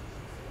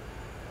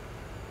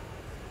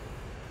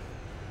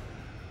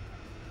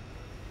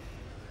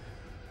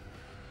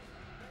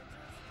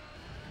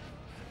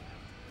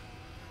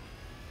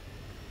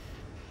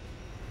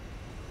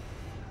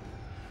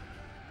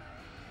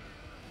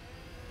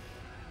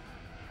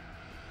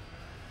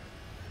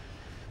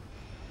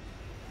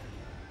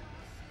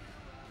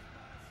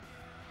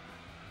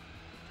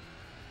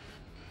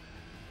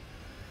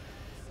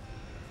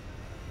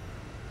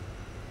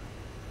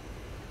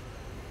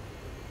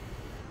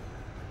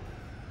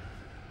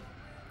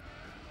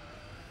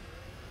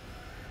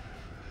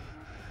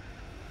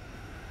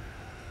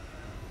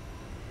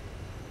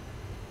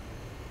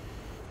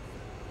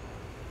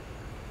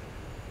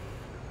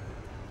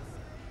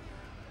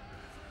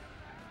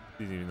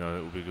 Didn't even know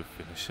it would be a good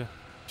finisher.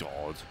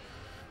 God.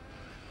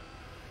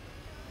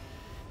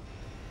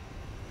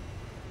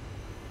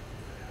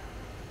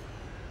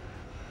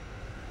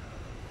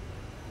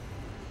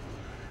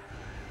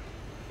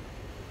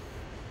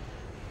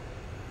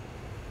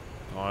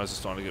 Tires are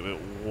starting to get a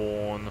bit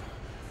worn.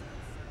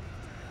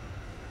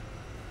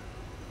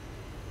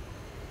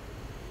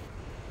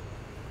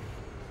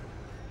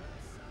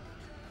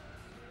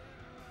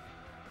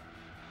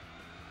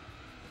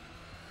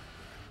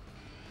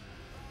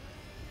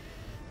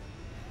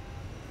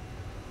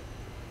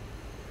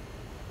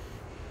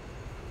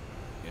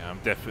 I'm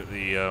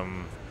definitely, I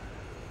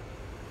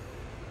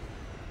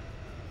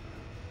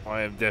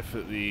am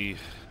definitely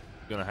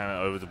going to hand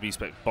it over to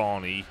B-Spec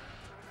Barney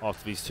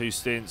after these 2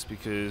 stints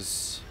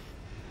because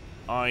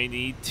I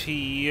need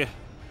tea.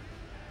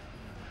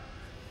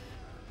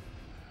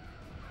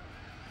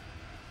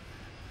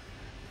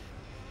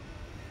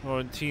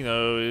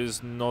 Florentino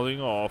is nodding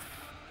off.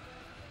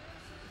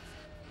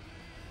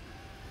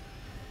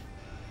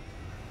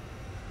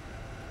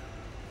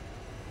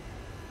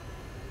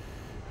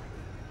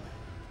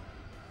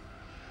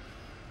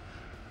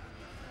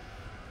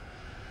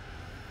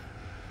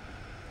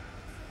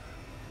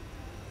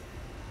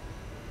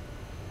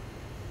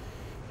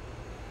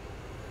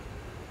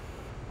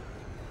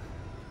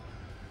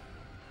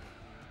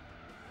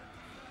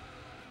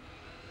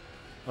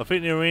 I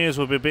think the arenas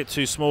will be a bit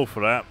too small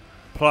for that.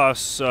 Plus,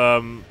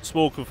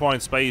 small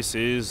confined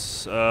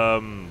spaces,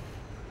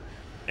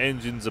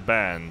 engines are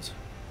banned.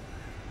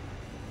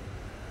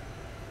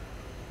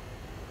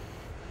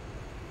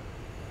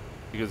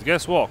 Because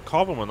guess what?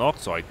 Carbon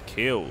monoxide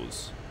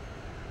kills.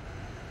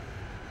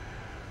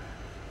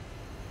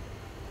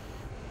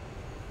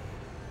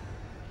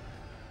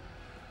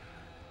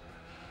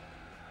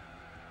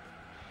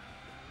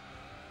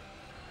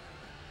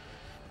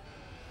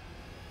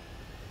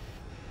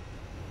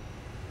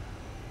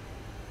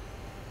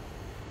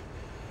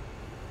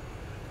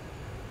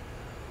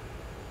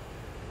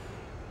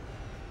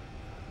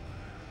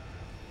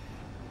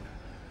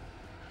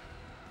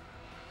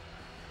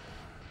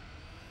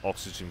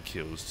 oxygen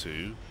kills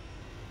too.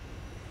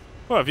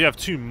 Well, if you have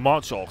too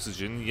much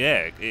oxygen,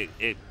 yeah,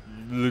 it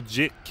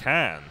legit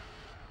can.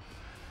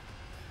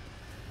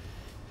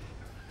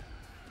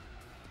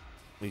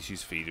 At least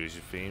use feeder as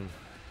your theme.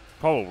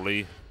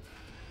 Probably.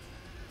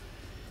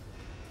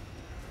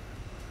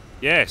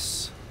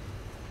 Yes.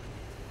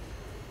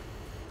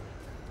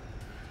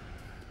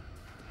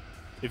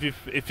 If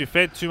you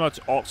fed too much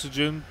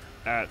oxygen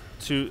in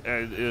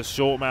a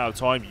short amount of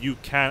time, you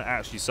can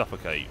actually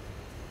suffocate.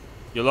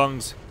 Your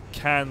lungs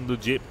can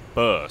legit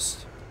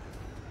burst.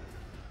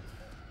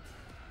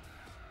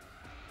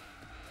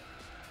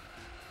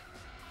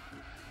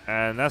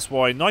 And that's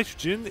why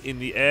nitrogen in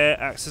the air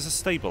acts as a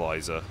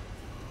stabilizer.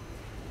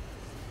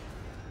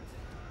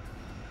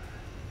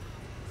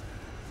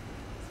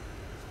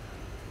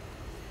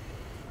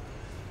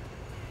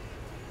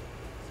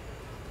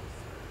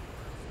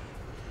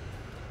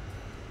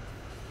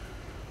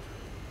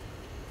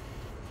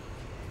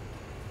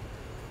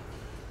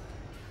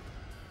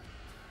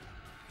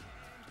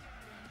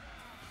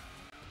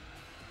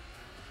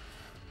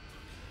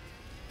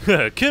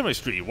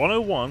 Chemistry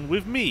 101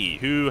 with me,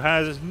 who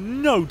has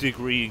no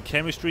degree in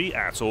chemistry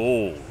at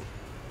all.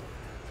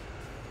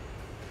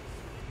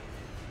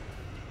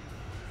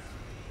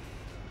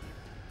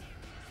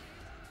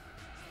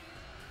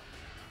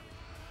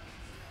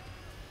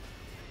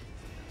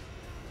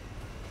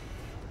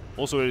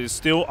 Also, it is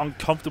still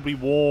uncomfortably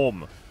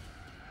warm.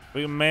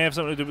 It may have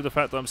something to do with the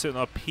fact that I'm sitting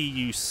on a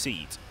PU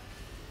seat.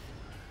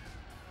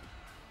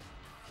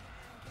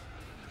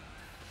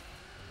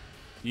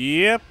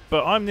 Yep,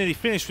 but I'm nearly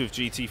finished with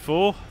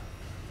GT4.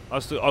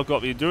 I've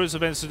got the endurance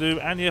events to do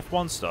and the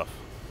F1 stuff.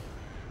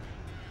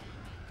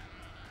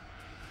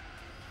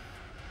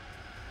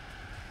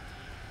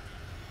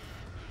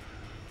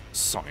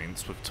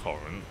 Science with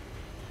Torrent.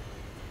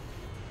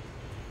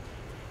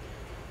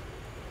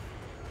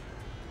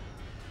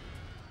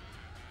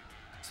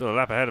 Still a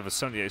lap ahead of a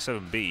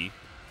 787B.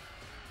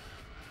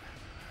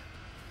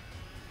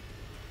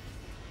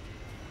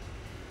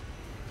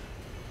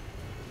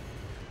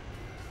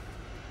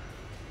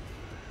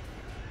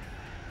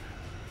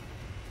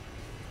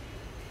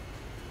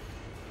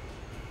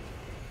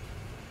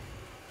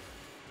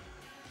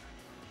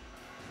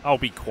 I'll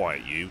be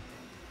quiet, you.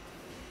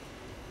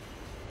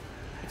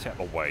 Get out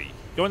of the way.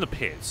 Go in the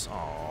pits.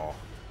 Aww.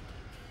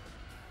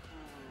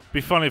 Be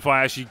funny if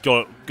I actually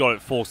got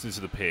it forced into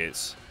the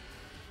pits.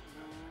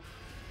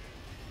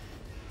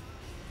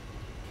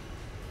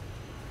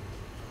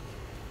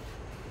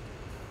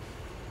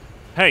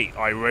 Hey,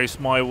 I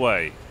raced my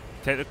way.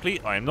 Technically,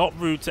 I am not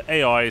rude to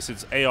AI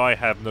since AI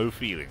have no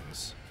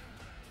feelings.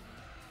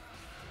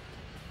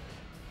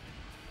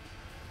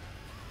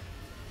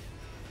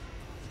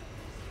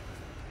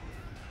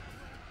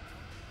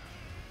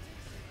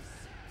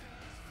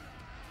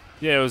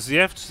 Yeah, it was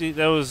the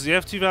there was the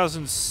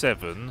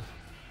F2007.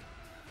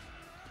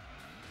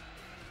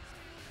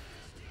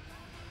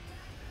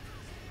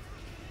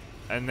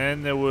 And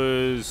then there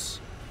was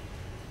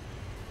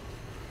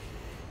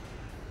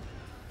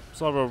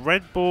it's either a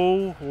Red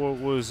Bull or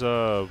it was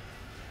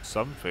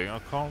something, I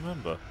can't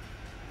remember.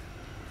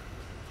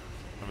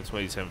 I'm a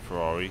 2010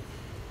 Ferrari.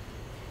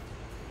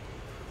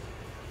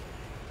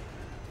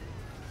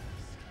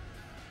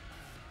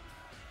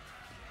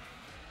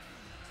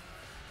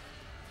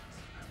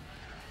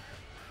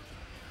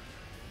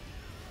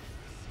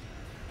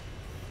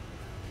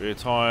 Rear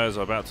tyres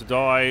are about to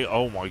die.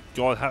 Oh my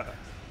god,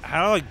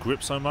 how do I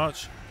grip so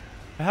much?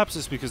 Perhaps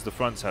it's because the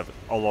fronts have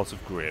a lot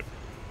of grip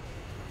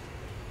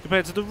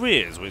compared to the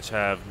rears, which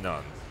have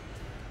none.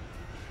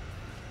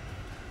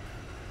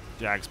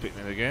 Jag's picking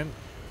it again.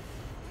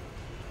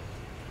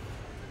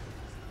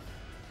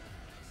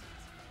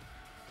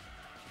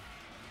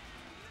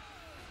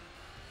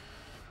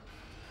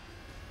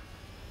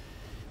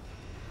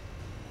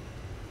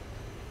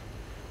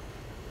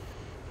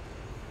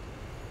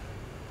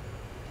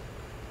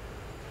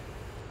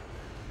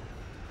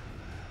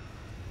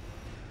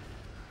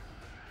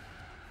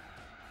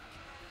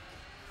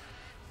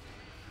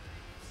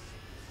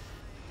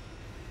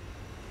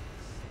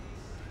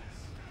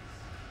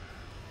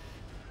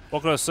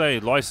 What can I say?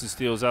 License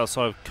deals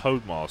outside of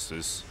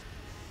Codemasters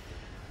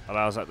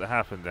allows that to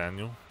happen,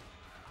 Daniel.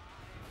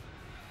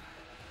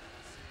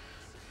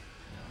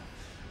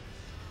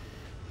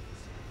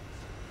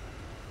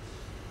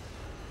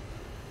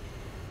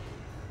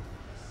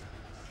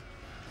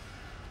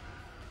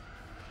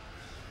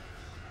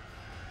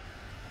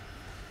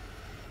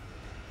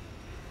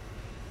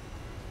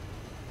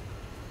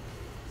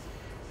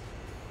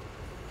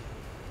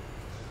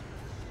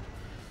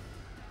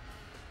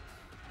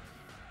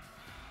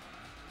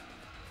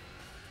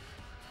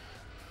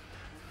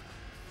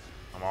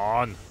 Come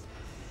on.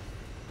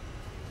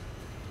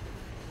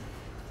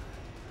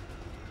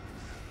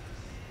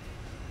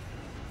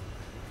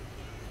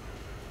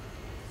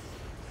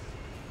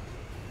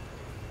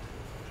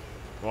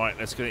 Right,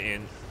 let's get it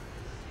in.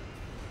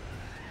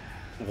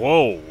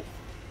 Whoa.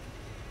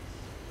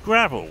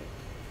 Gravel.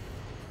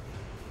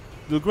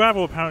 The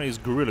gravel apparently is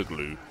Gorilla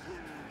Glue.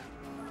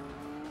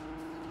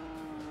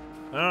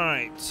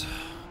 Alright.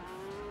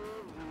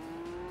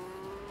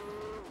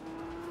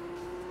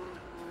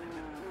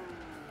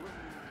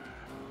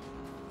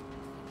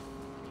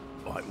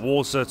 Right,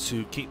 water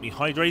to keep me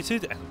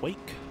hydrated and awake.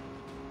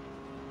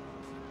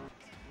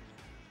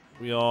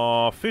 We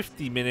are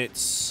 50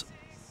 minutes,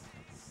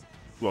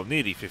 well,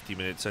 nearly 50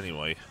 minutes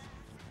anyway,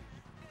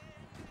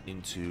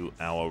 into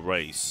our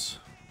race.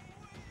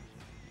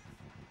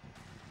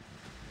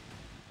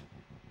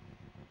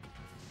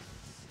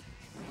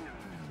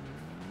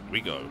 Here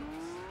we go.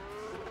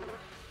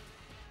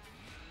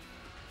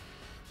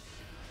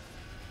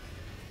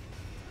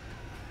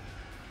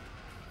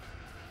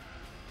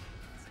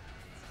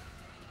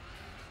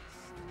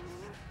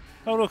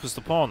 Oh look, it's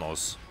the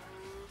Parnos.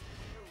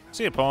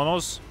 See you,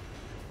 Parnos.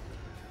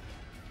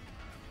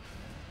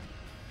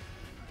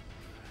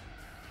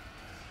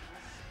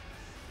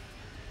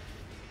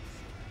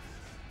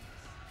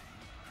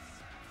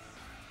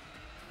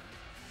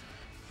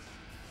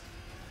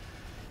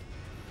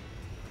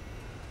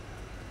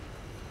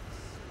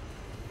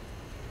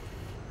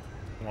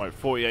 Right,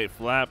 48th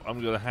lap.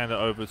 I'm going to hand it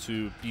over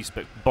to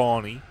B-Spec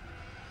Barney.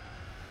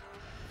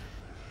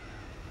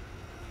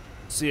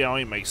 See how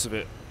he makes of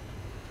it.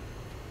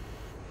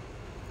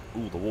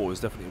 Ooh, the water's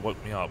definitely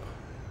woke me up.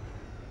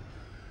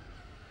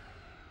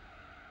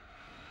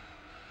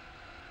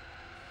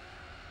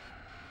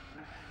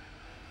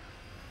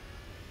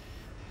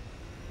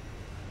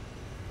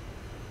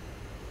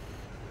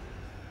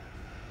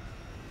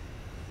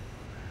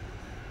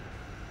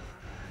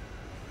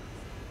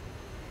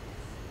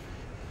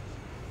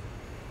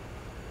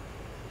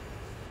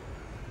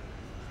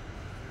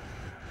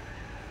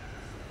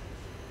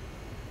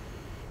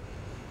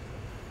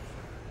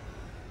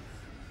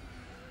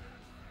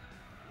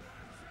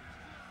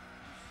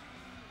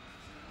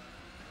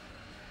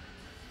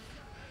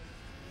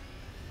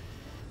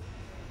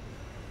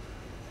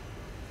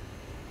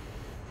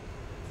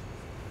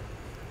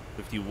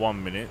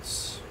 .51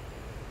 minutes.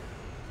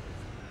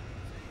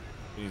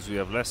 Means we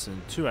have less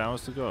than 2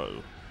 hours to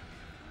go.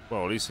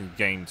 Well, at least in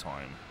game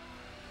time.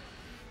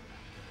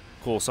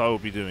 Of course, I will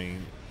be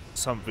doing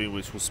something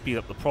which will speed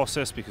up the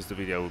process because the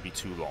video will be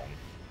too long.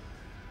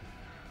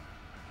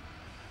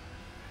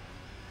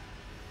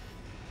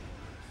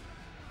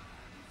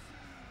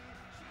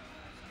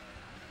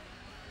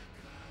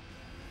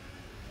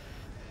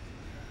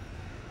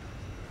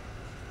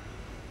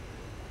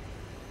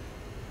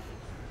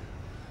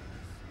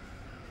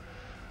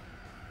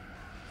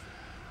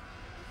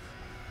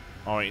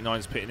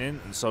 R89's pitting in,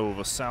 and so will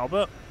the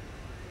Sauber.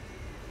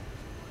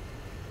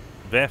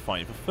 They're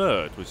fighting for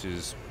third, which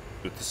is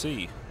good to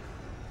see.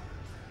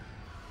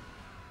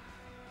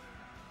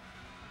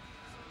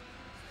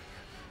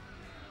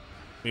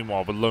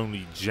 Meanwhile, the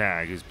lonely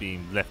Jag is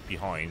being left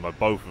behind by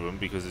both of them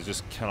because it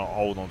just cannot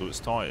hold onto its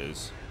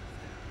tyres.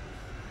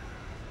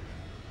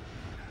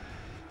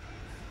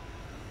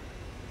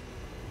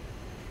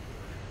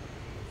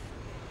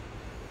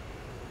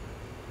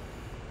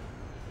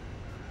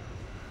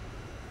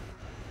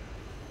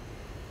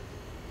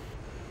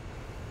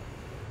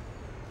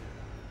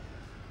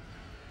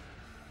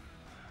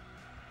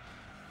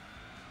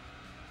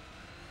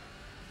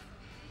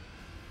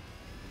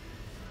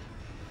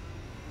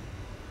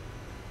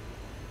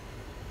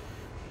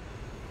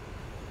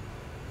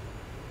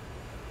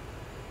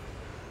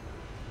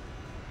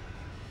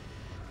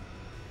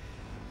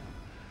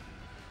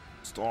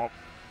 Stop.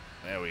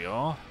 There we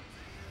are.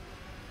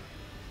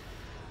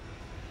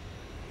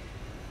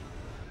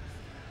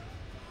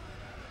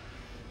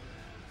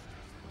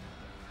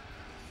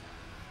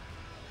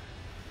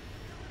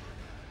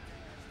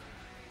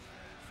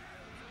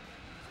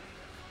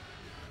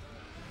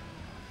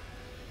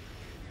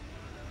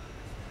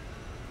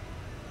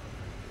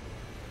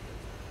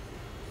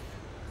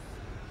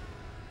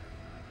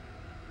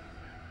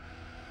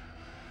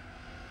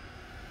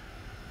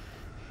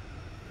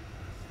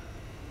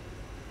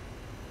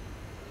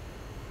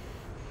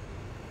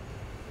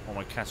 What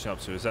am I catching up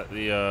to? Is that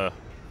the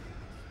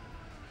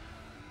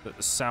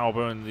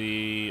Sauber and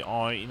the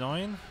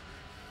R89?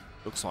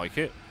 Looks like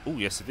it. Oh,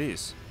 yes it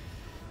is.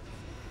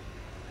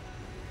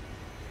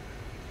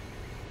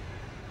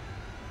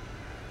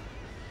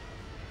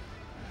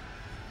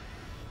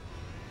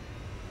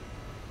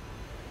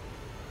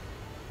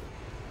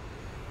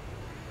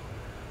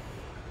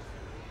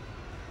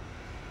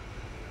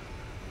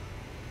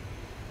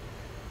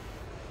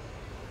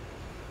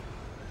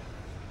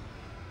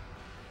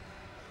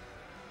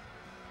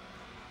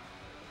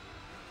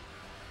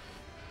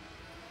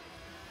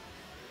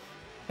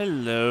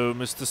 Hello,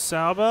 Mr.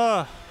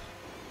 Sauber.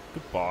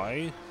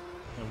 Goodbye.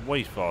 I'm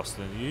way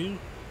faster than you.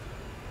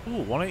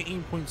 Ooh,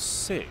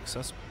 118.6.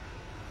 That's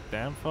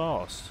damn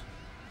fast.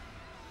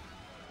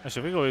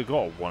 Actually, I think I already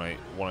got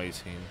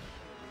 118.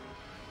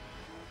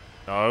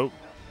 No,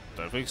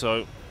 don't think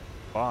so.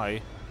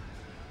 Bye.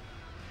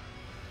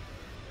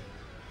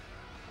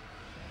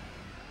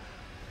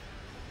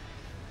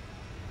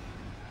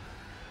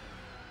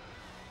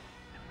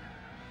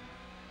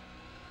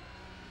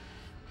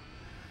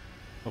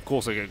 Of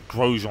course, they get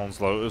Grosjean's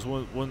Lotus,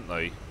 wouldn't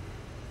they?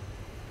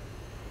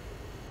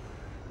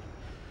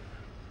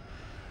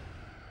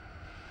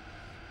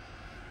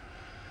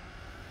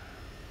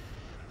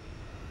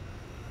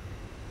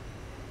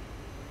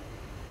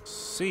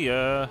 See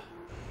ya.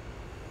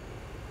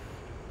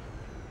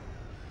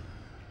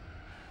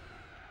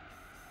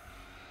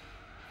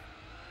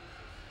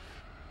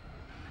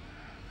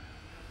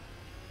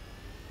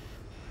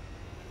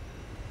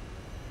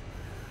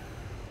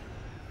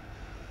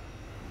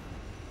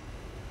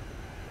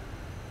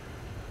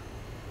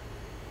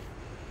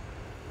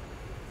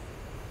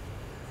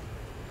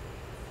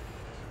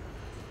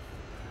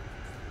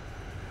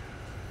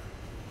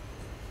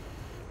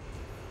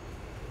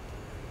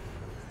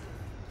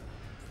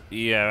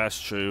 Yeah, that's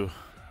true.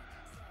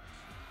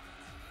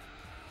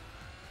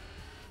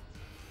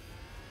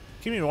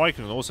 Kimi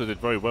Raikkonen also did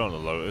very well on the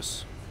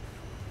Lotus.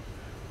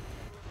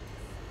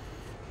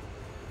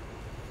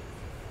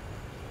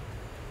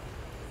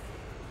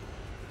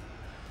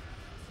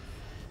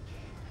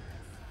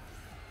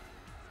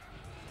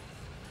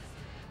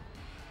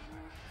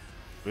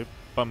 We're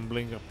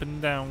bumbling up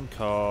and down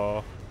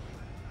car.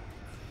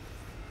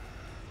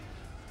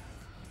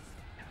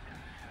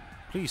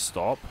 Please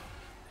stop.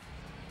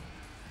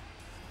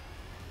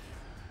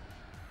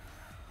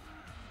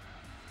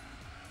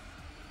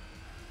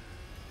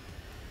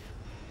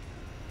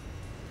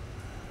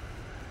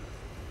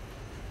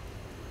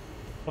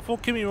 I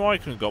thought Kimi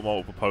Raikkonen got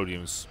multiple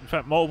podiums. In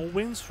fact, multiple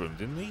wins for him,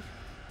 didn't he?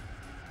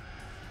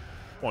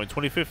 What, in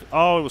 2015?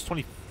 Oh, it was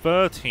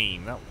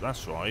 2013.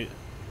 That's right.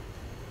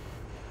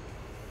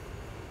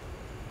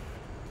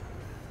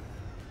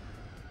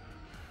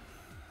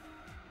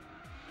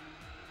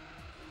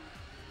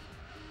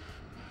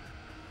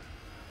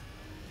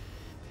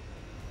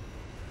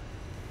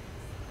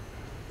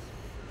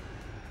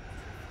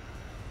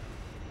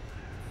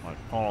 Right,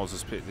 Parnell's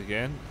just picked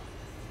again.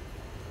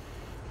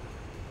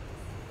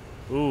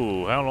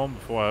 Ooh, how long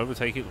before I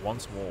overtake it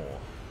once more?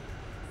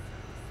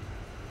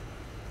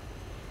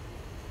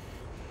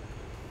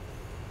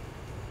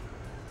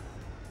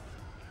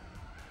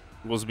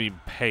 Wasn't being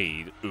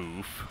paid,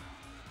 oof.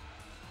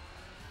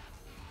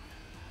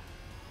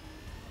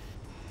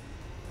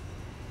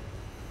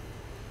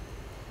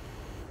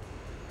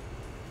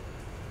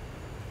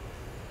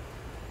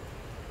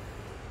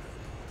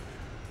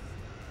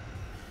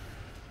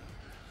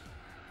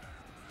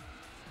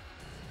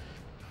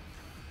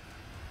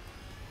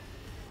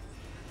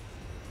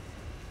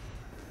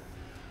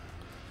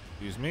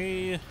 Excuse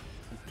me.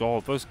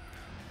 God, those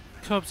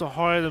curbs are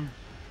higher than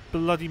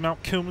bloody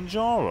Mount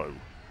Kilimanjaro.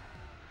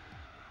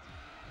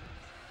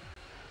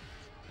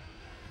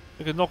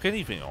 They could knock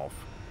anything off.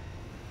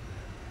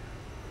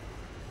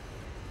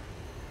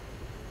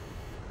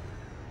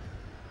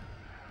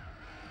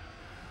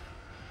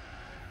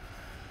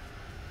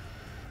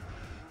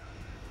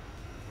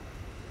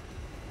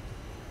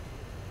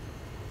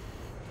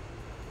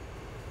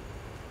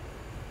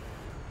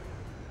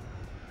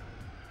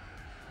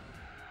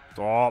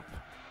 Stop.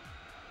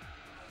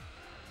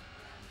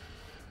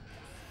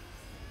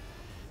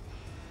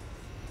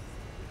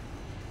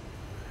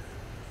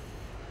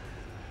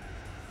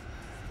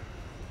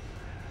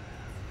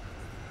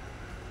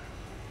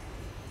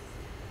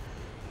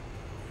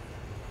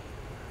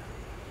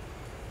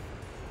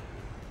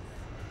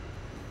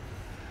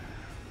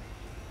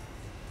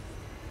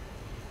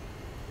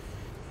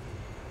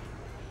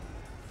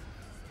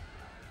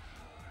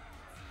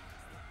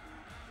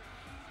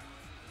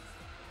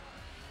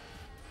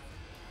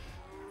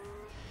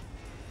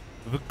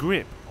 The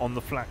grip on the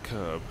flat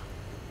curb.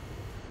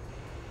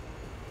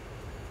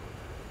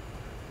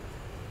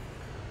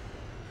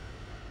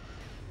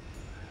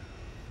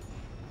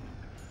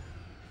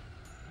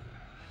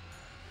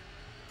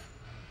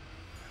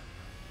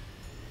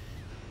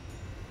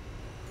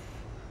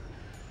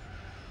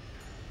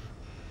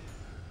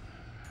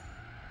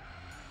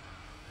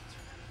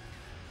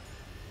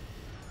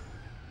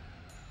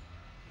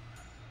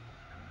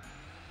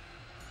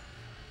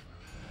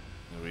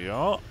 There we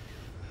are.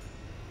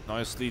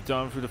 Nicely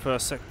done through the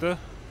first sector.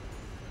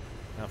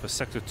 Now for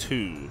sector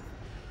 2.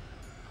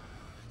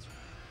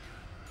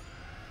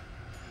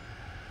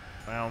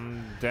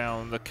 Round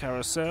down the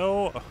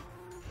carousel.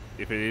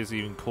 If it is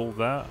even called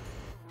that.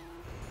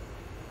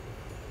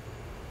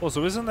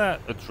 Also, isn't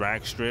that a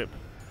drag strip?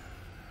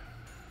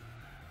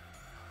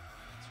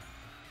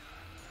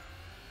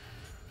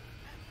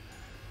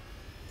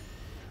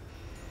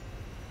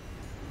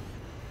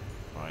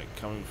 Right,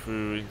 coming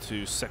through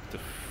into sector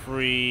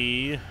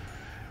 3.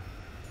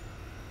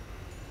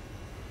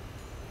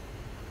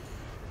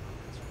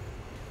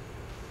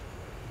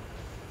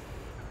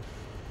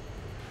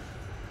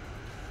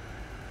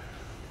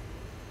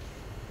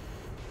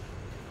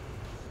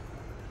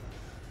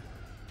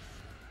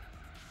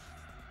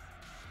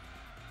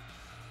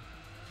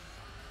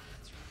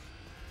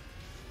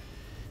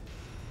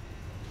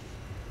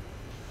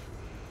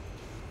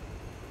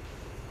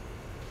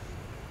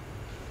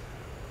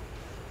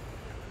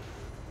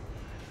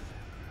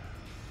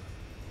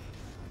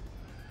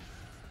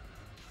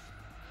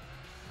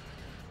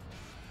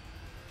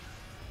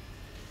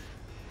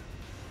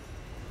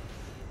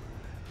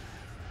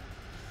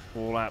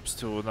 Four laps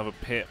to another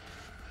pit.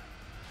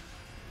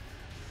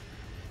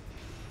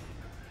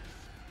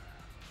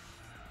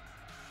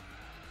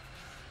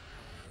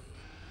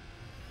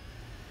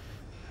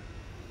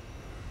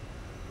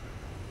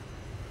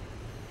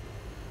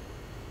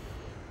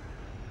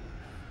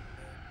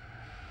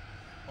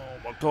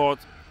 my god.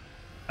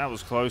 That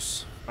was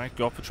close. Thank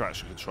God for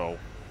traction control.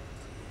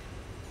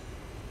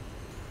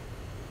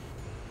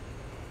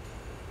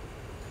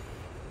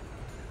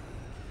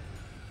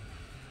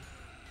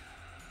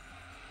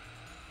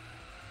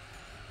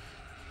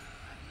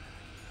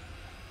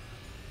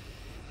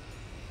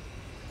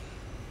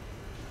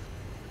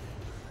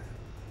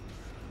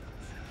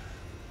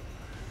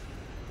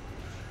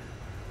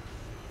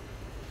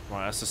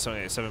 Right, that's the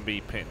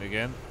 787B pitting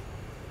again.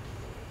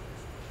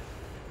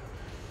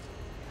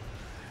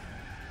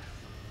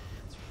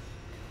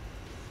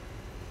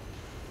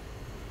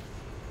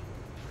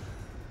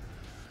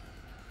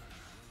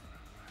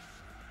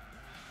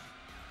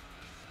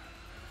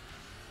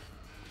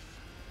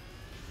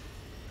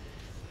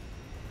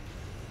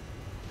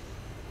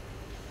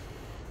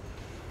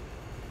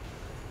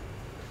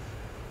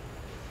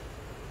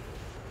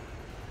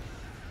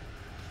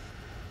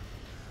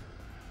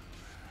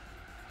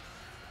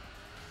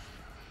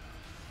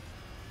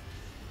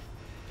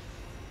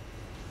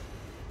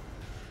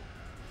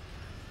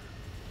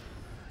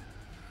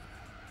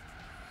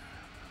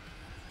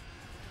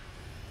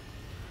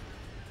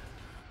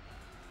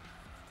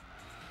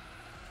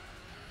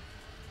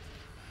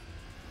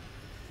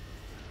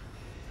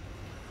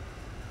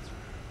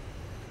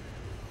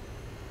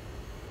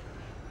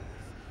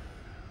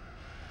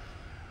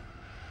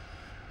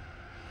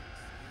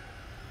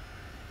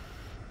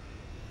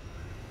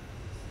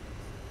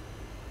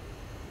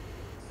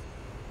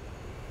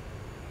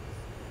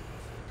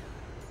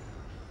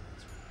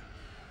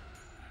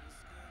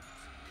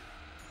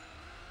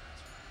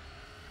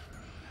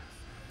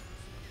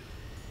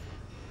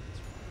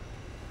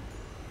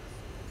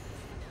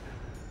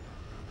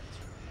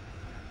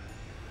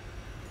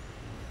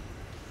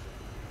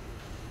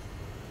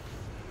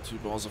 Two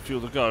bars of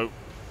fuel to go.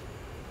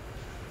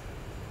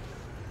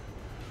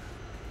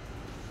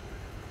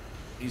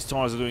 These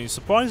tyres are doing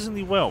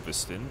surprisingly well this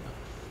stint.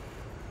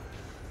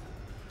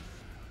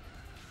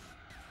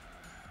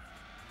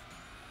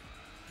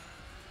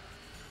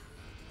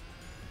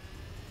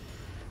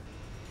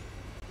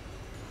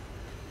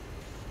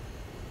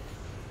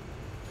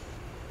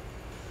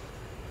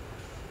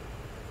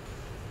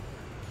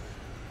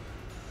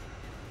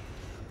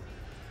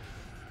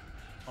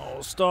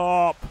 Oh,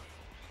 stop!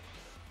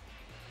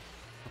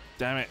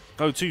 Damn it.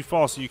 Go too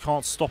fast so you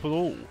can't stop at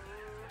all.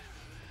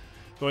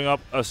 Going up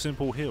a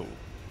simple hill.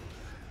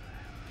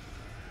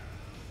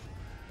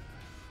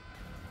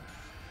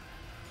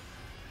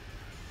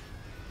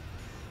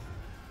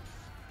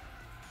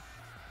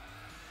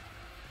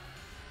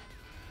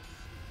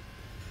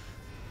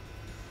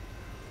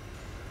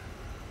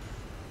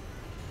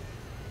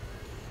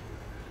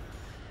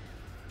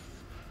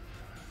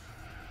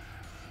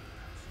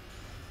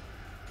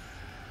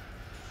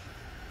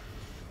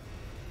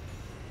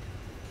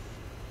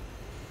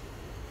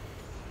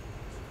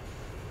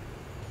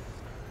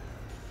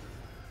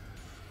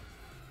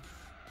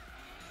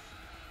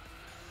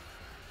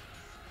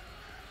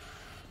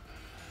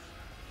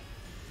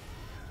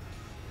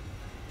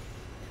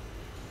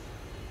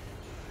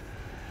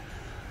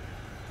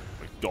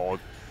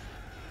 God.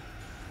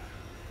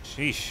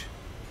 Sheesh.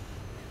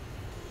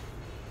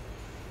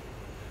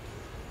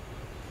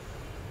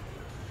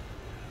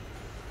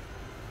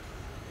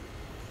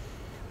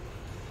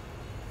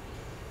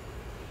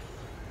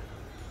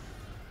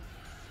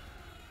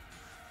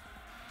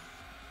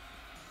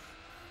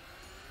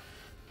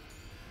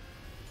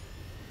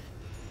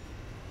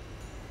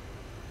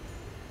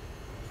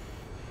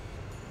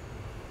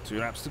 Two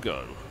laps to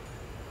go.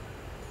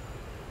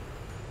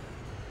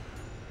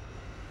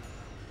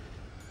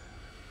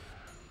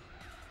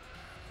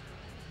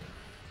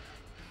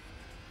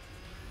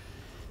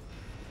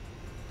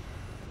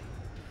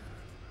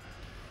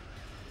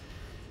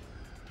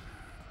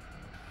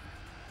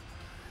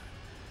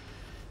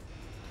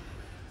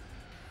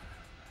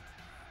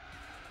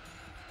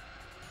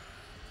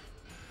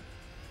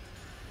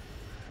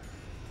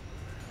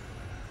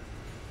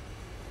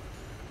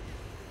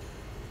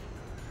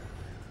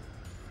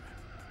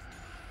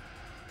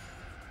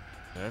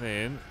 Turn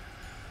in.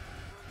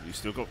 You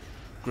still got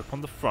grip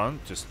on the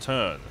front, just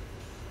turn.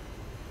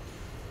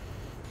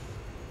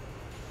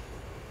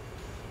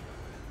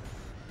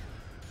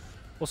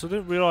 Also, I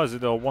didn't realise that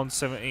they were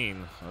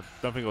 117. I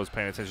don't think I was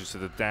paying attention to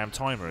the damn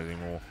timer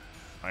anymore.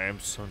 I am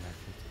so naked.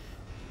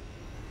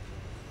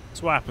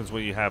 That's what happens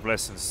when you have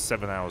less than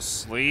 7 hours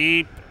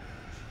sleep.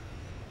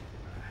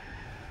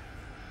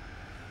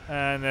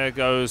 And there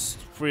goes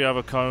 3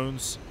 other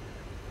cones.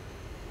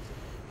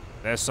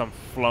 There's some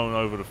flown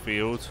over the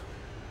field.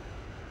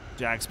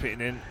 Jack's pitting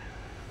in.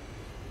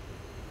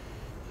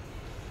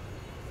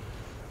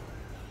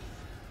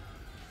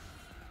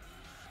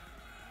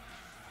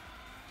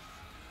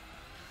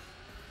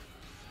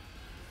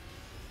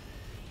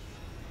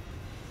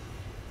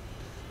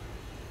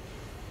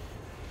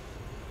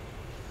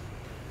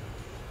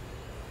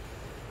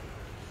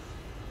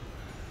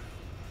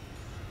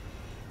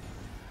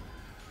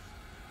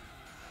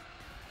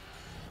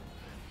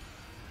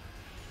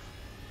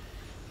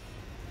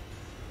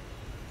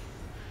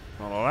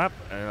 Another lap,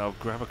 and I'll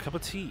grab a cup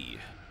of tea.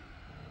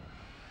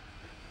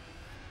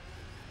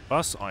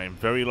 Plus, I am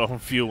very low on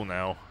fuel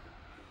now.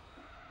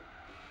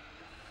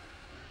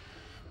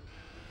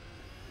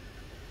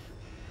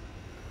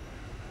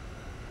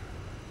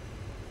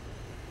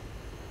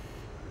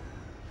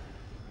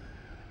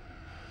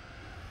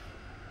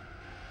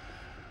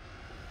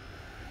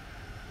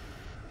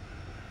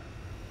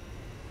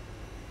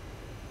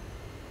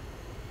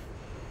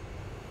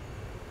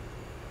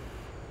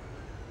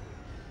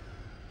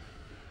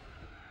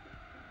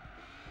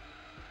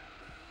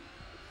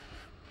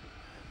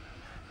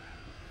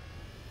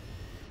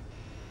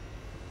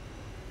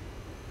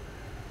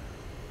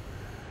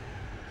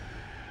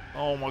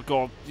 Oh my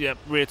god, yep,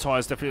 rear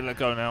tyres definitely let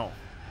go now.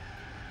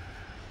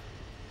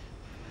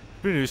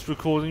 Finished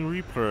recording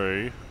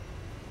replay.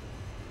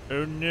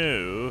 Oh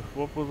no,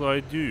 what will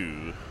I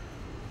do?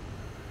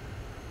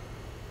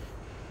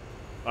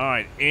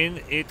 Alright,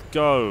 in it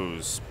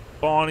goes.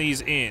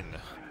 Barney's in.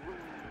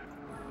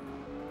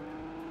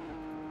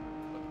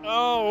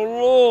 Oh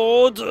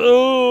lord!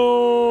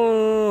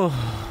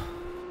 Oh.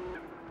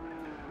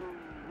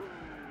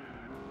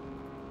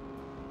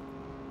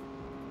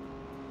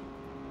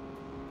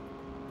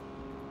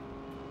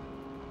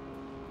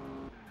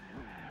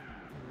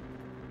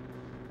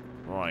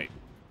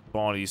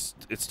 Right,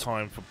 it's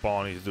time for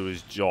Barney to do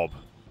his job.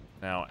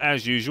 Now,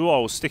 as usual,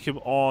 I'll stick him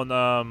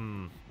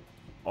on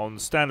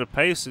standard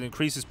pace and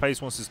increase his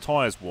pace once his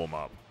tyres warm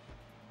up.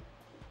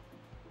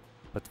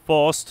 But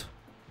first,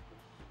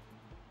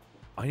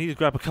 I need to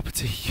grab a cup of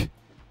tea.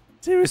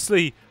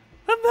 Seriously,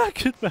 I'm that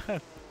good,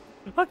 man.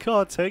 I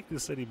can't take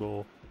this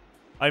anymore.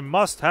 I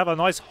must have a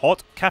nice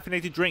hot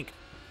caffeinated drink.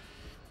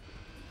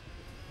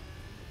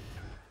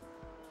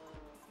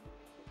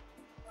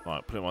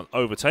 Right, put him on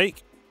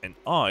overtake. And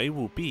I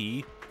will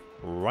be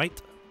right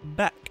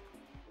back.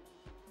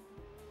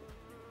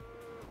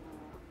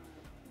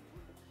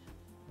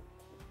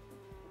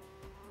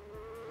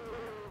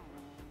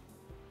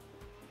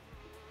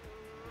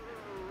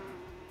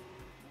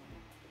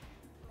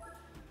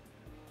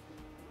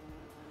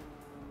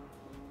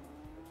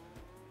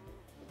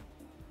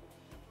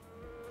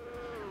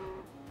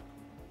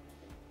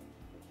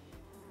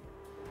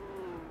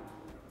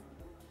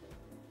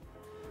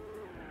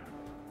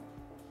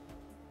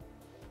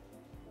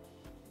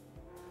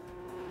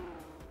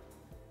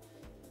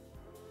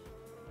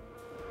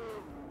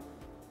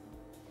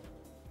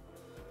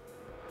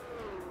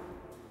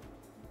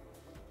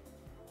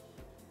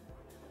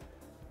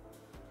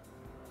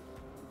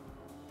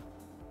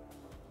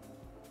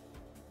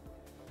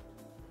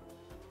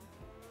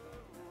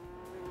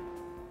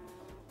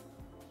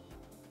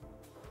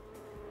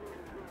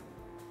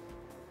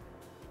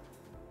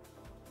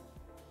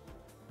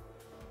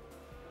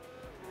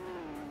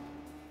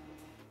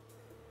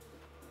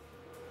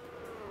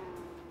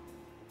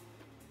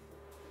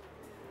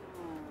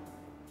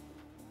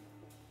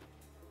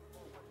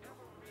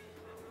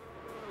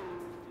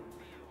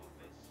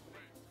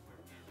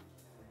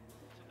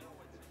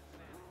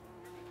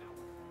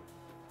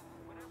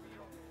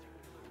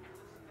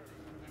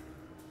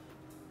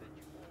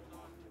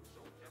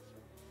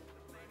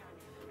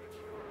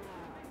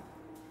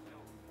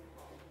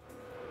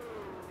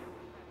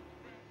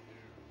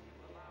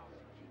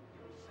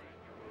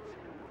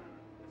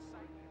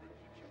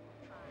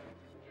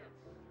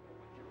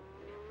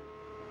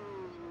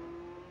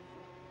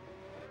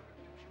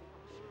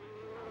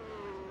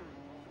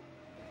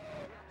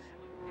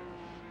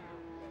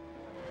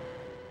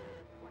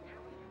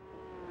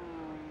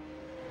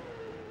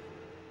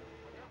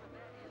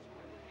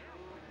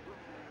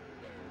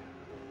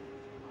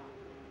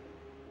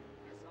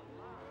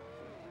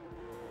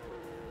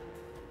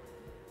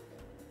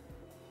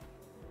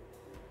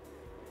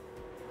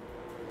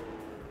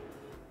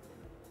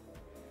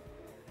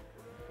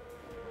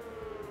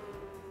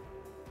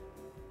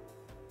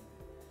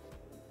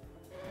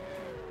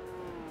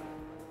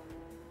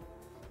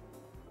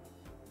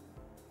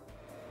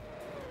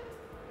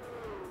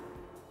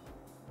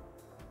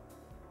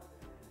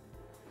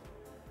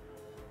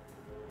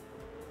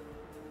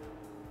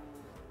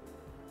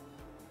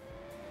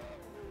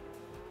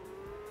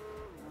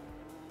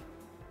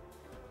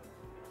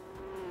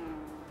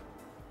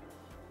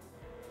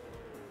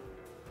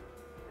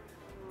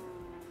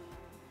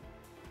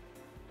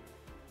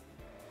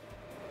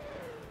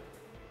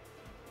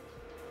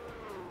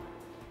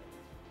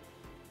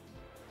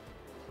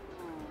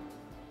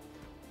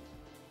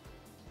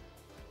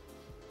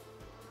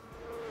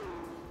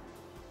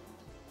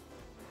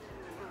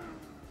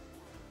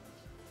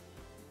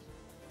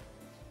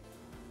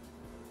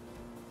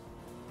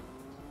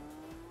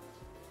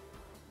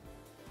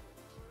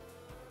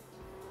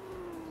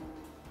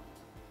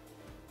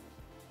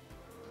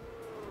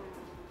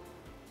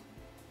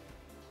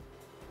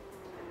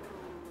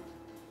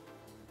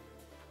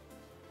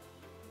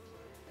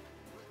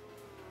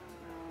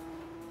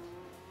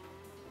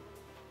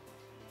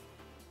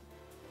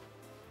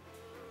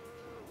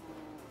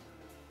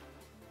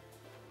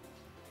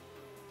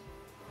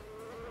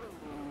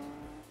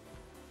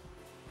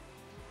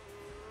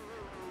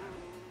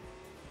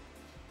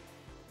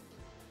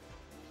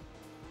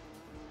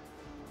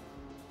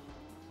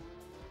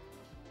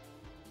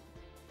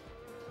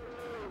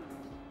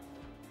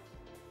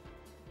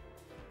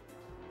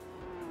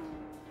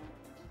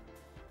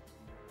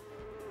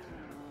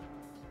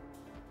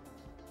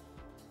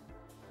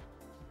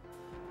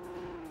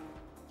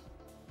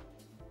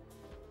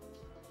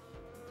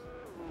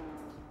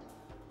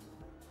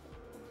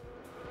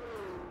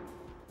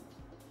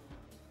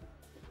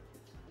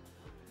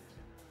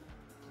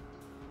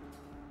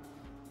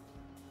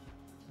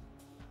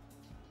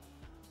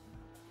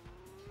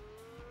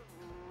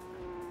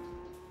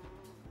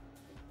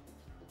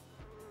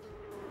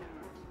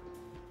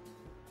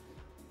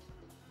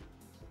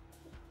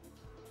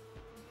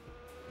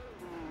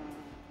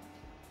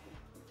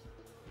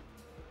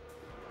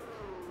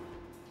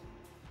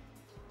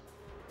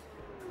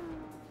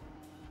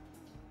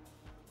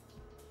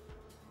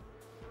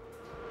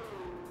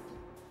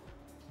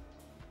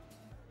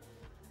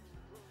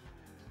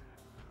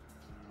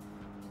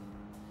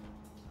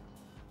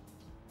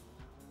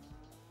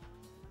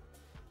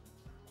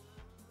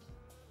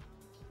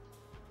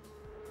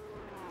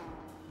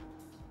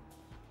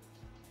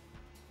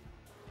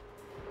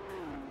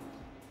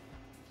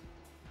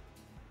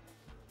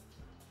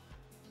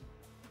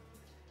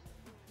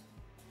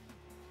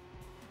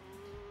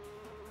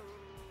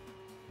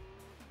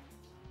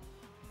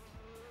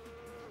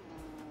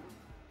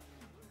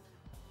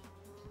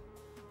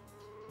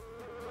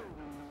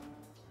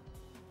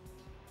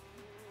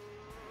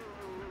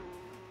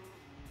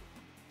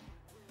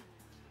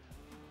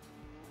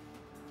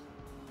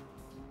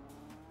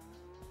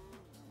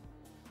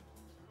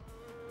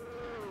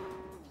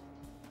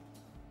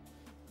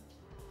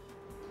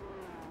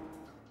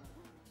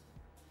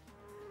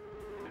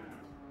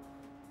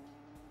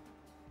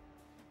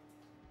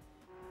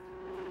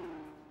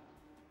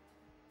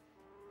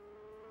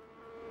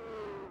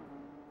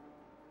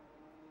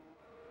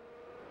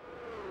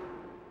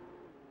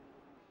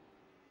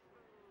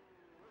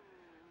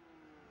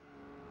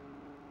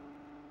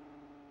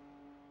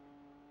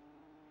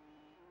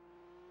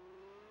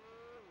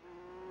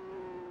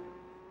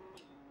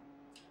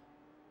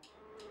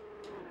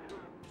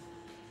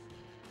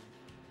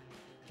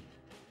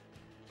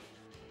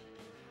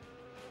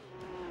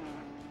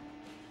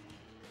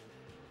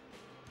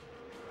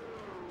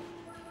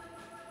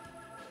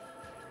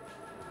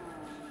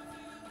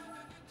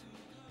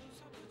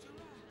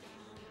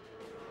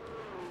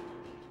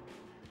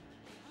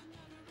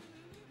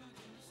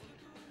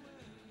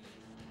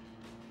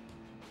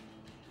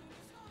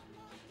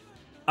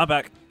 I'm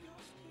back.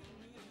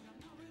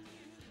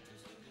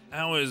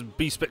 How is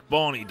B-Spec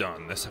Barney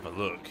done? Let's have a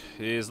look.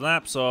 His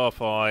laps are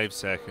 5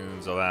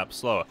 seconds a lap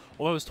slower.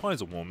 Although his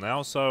tyres are warm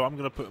now, so I'm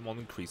going to put him on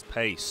increased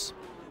pace.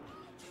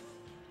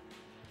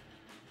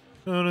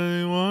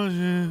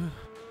 And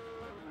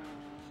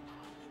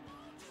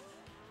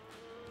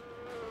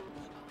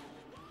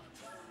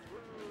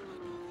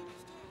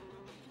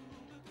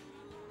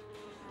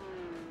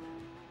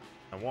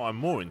what I'm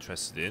more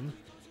interested in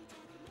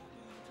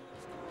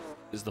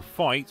is the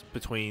fight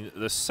between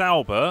the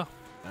Sauber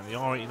and the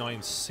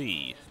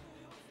R89C.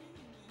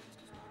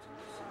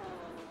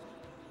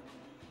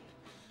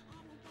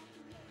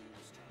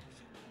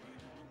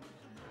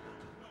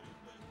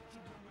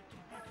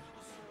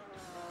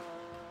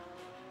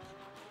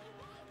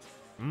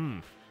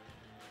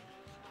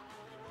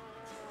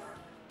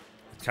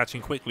 It's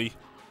catching quickly.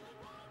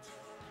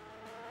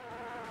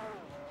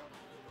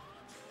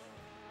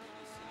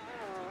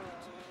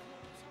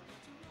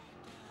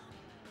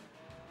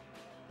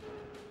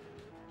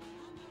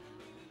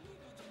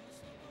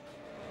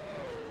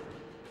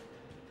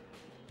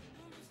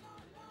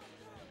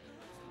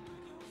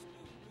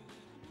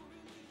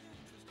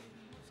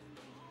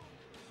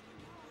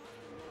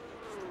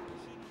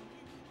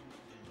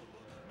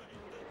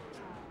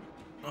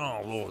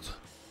 Oh, Lord.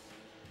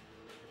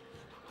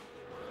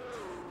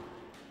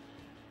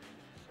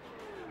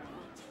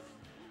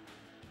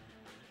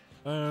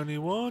 I only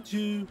want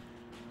you.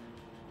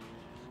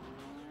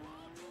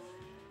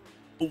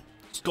 Oh,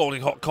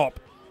 scalding hot cup.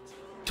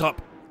 I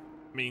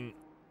mean,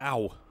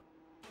 ow.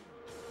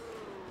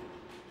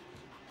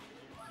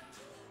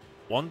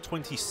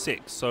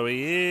 126, so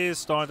he is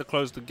starting to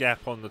close the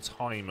gap on the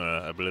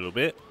timer a little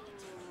bit.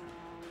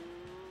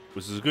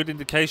 Which is a good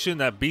indication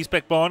that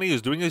B-Spec Barney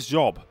is doing his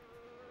job.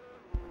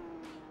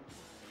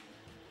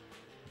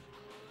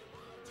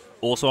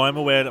 Also, I'm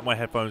aware that my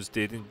headphones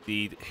did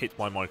indeed hit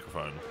my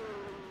microphone.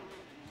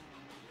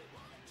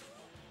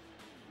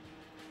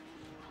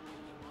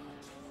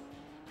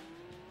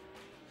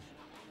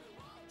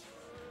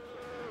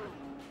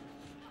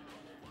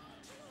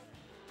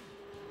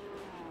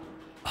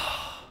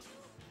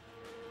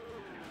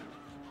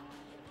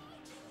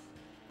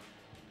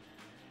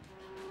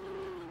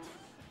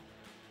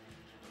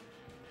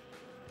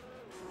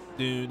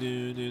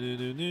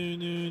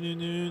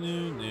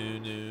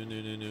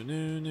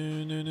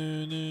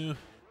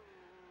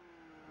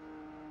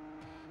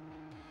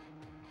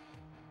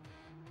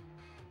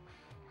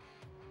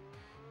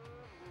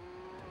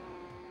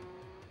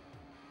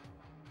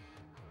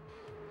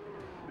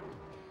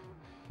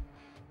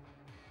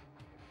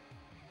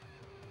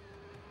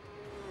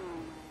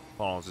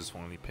 Barnes is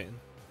finally pitting.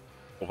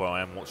 Although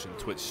I am watching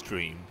Twitch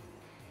stream.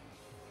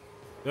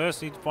 I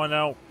just need to find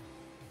out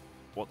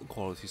what the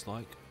quality's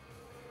like.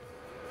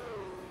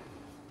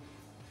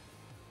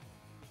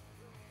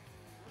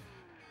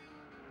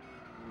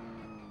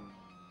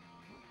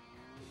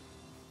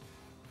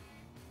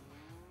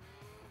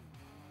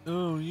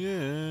 Oh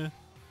yeah.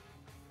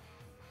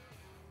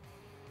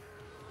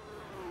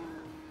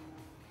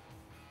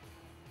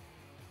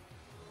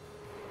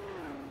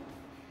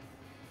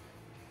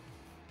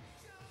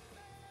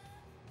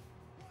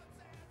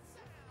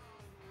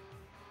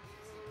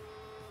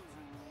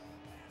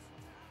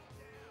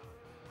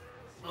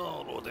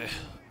 Oh lordy.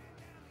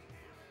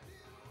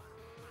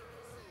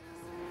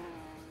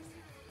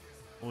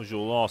 What was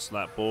your last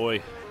lap,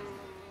 boy?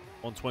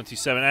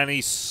 127, and he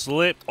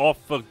slipped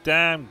off the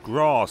damn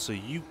grass. Are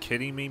you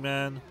kidding me,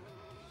 man?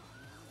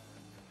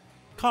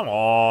 Come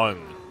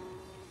on.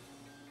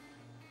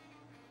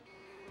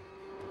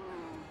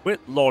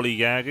 Quit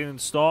lollygagging and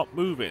start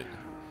moving.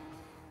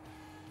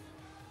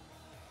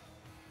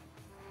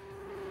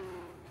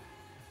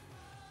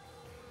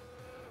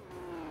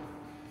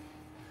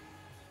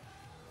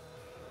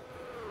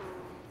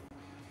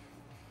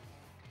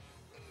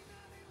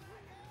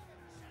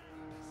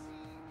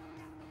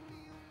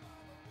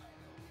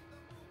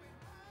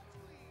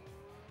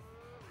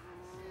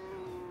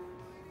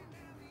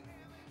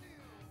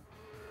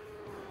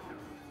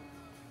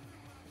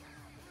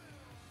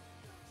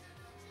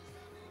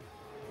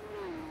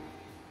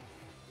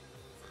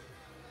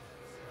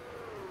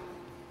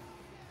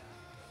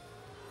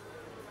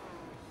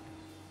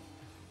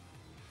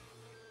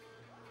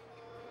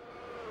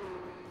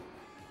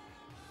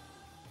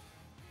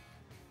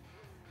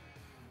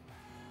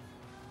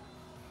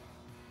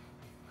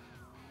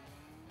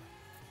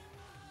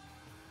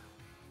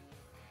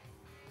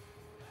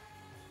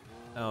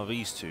 How are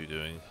these two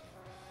doing?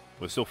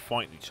 We're still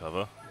fighting each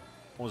other.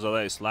 What was our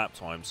latest lap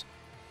times?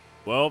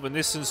 Well, the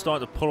Nissan's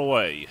starting to pull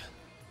away.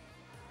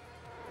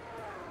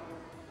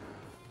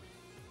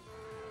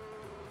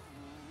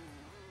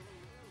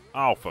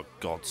 Oh, for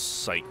God's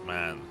sake,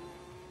 man.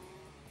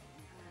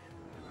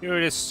 You're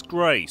a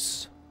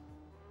disgrace.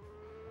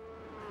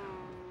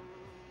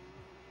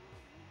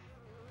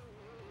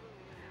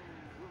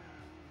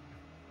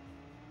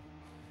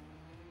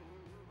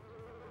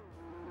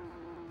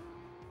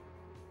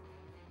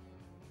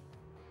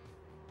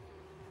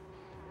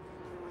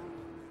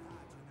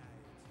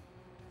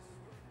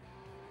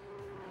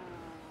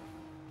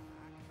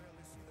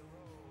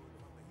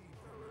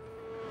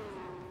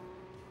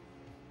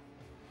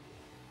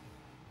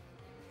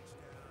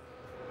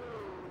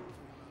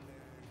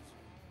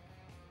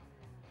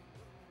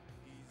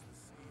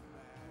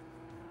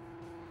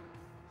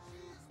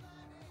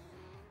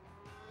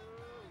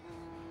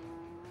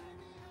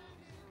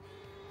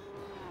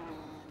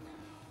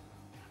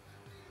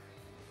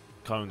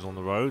 cones on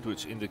the road,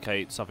 which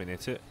indicate something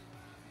hit it.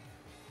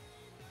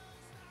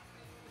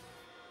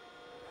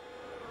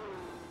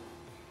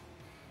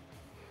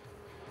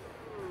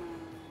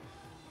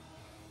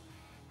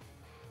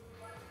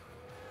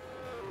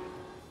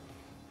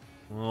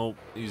 Well,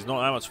 he's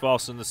not that much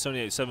faster than the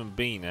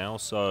 787B now,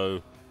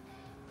 so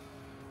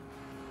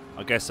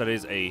I guess that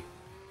is a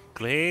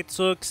great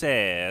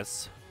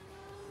success.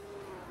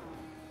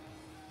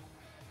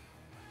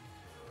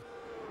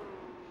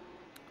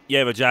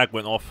 Yeah, the Jag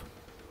went off.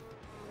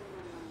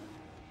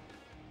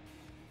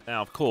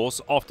 Now, of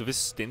course, after this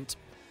stint,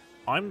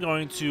 I'm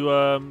going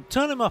to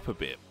turn him up a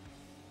bit.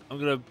 I'm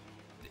going to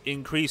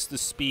increase the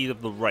speed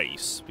of the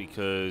race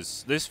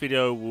because this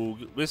video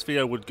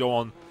would go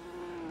on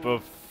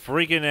for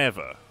friggin'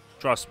 ever.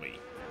 Trust me.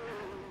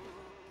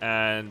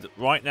 And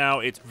right now,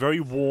 it's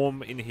very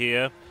warm in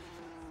here,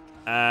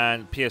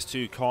 and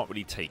PS2 can't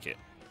really take it.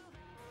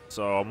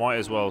 So I might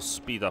as well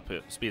speed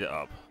it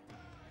up.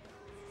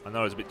 I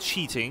know it's a bit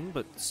cheating,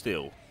 but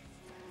still.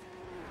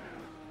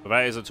 But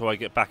that is until I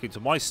get back into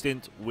my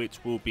stint, which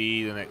will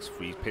be the next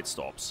 3 pit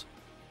stops.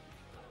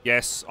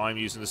 Yes, I'm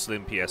using the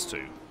slim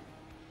PS2.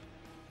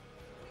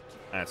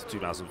 And it's a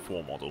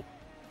 2004 model.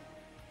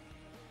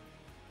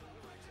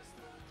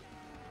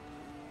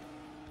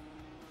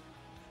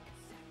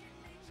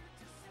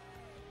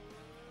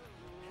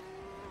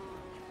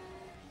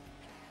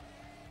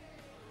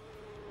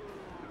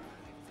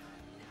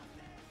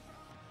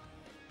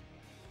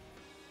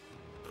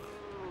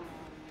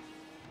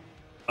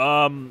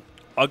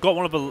 I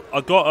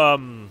got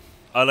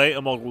a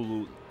later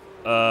model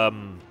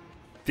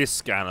disc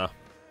scanner,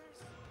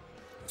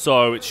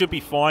 so it should be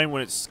fine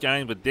when it's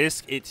scanning the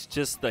disc. It's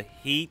just the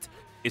heat,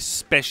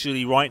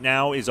 especially right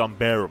now, is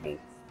unbearable.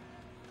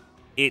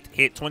 It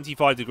hit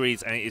 25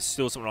 degrees and it is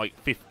still something like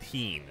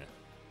 15.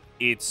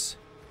 It's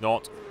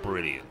not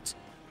brilliant.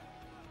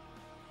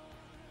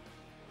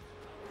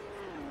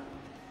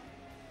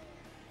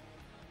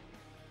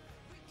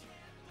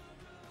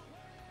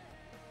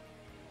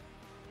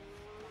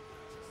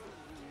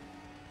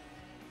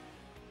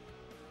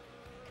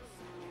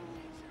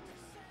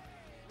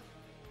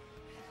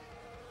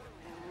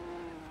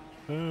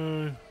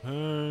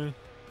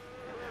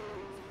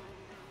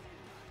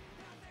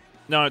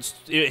 No,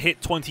 it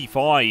hit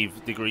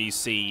 25 degrees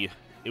C.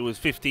 It was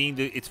 15.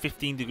 It's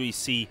 15 degrees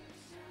C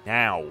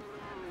now.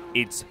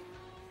 It's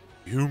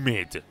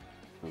humid,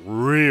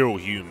 real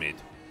humid.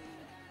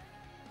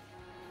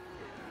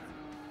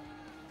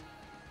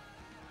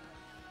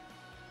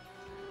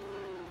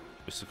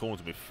 Just according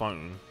to my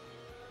phone.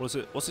 What's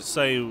it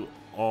say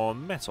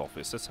on Met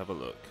Office? Let's have a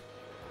look.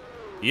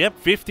 Yep,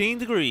 15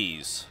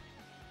 degrees.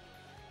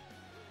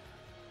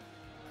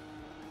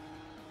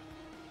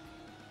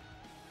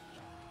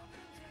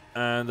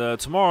 And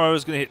tomorrow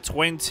is going to hit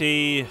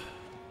 20,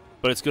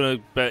 but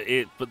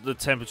the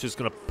temperature is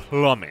going to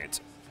plummet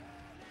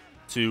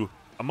to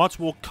a much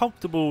more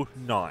comfortable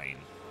 9.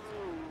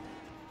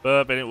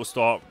 But then it will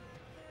start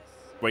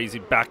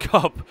raising back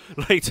up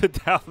later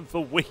down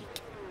the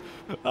week.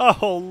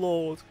 Oh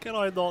Lord, can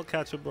I not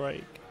catch a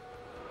break?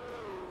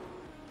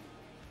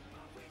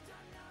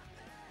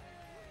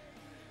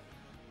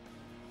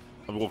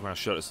 I'm walking around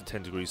shirtless at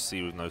 10 degrees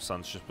C with no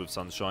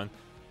sunshine.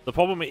 The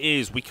problem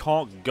is we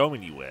can't go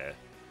anywhere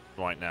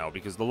right now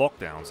because the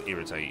lockdown's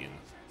irritating.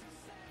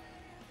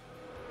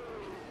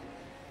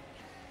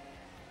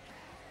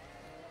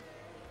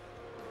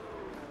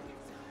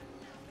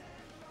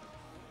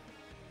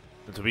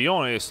 And to be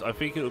honest, I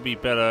think it would be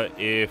better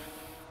if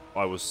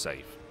I was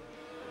safe.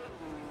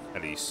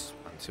 At least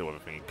until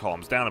everything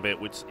calms down a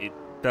bit, which it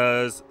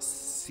does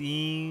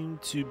seem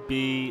to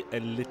be a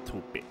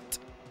little bit.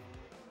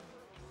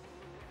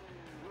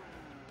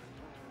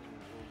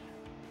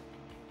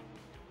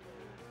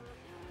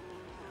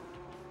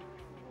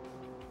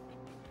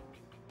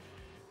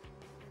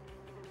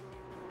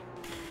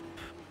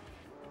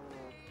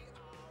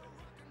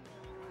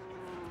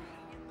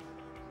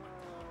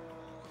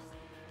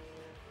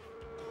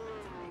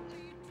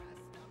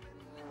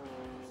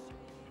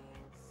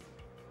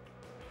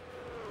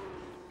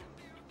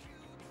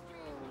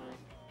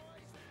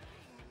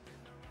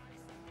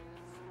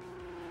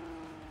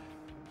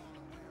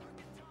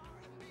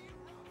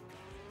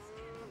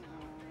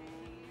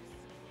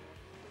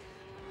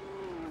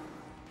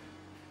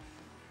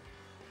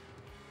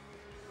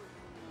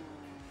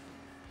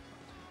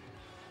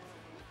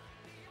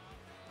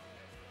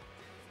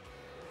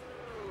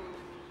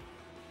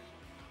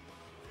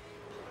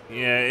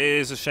 Yeah, it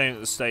is a shame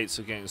that the States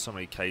are getting so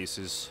many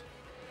cases.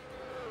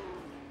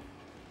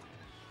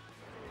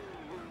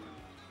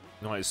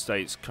 The United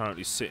States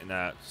currently sitting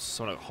at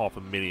something like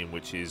 500,000,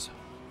 which is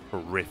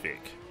horrific.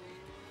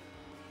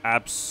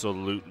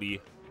 Absolutely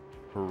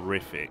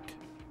horrific.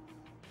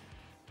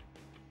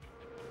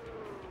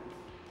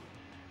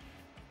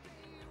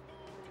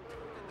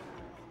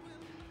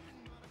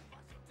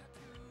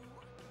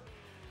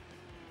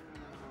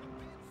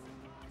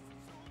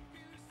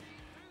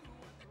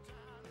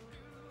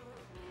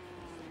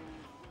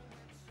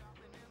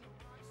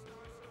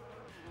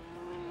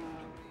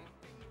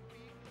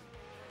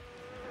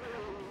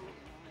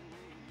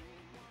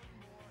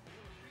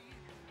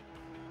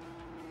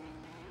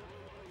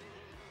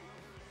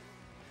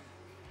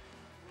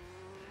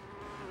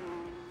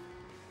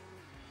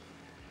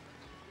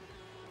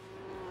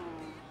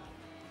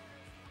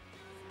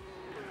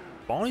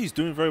 Barney's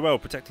doing very well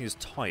protecting his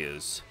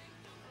tyres.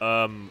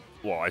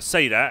 Well, I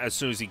say that as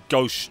soon as he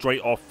goes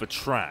straight off the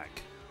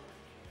track.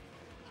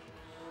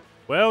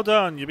 Well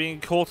done, you're being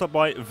caught up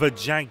by the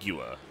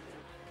Jaguar.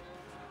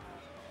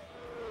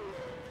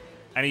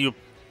 And you...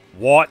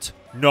 What?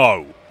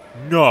 No.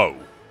 No.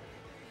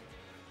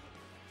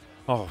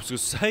 Oh, I was going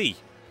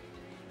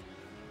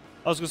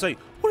to say,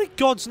 what in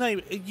God's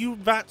name are you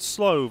that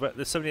slow that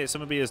the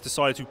 787B has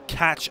decided to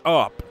catch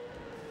up?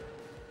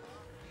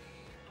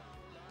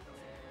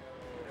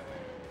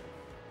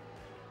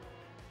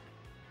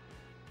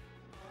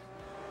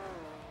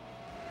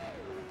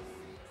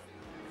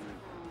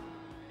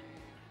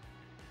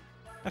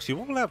 Actually,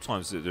 what lap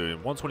times is it doing?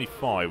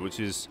 125, which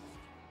is...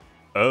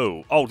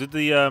 Oh. Oh, did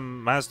the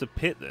Mazda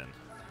pit then?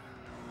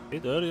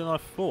 Pit earlier than I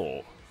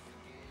thought.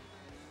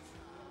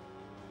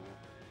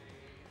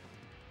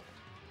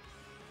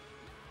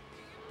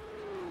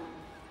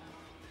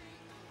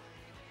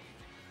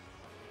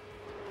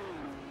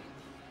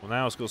 Well,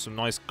 now it's got some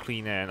nice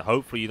clean air, and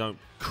hopefully you don't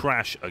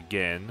crash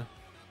again.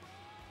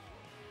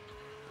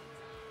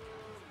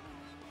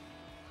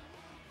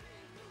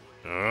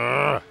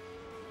 Ugh.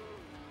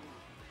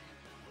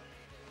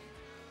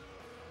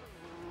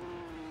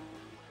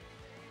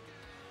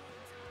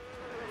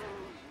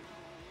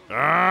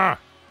 Ah!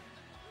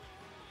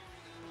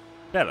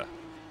 Better.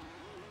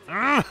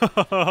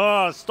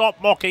 Ah!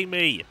 Stop mocking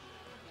me!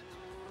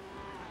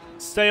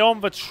 Stay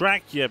on the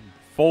track, you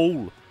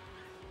fool!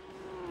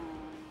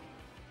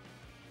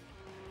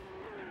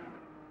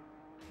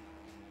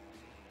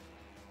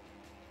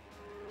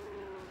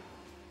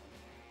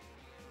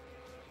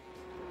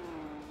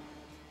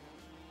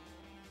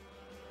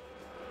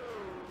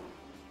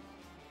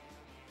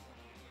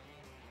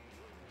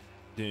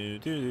 Do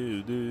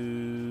do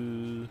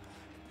do.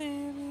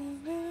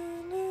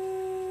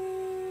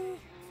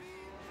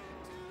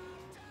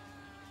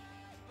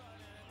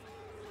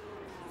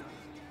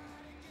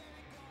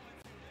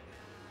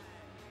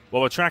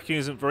 Well, the tracking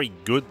isn't very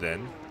good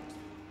then.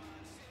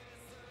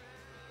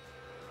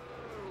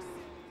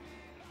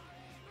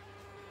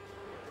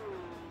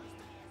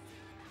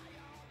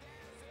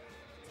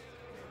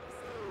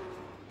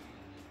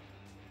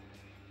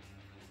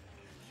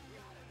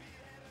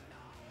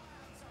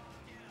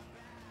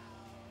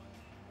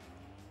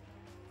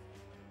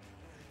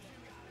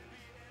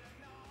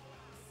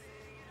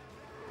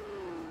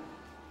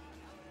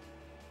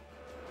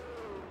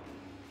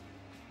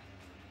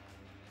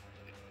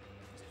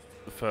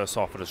 First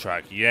half of the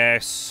track,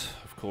 yes,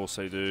 of course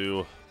they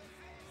do,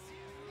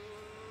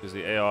 because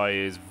the AI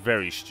is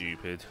very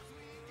stupid.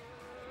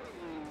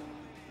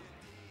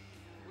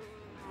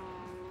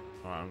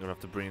 Alright, I'm gonna have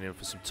to bring it in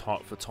for some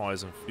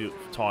tyres and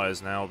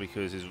tyres now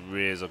because his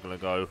rears are gonna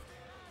go.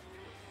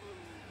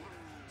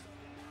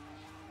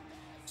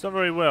 He's done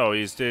very well.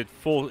 He's did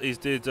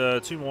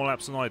 2 more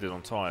laps than I did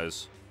on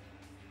tyres.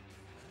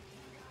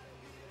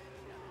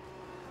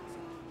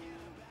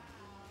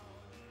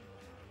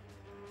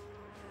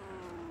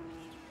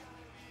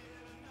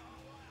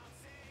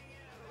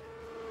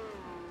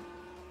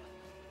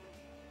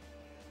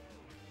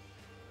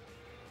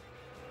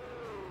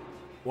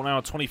 Well,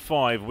 now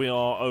 25, we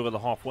are over the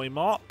halfway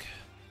mark.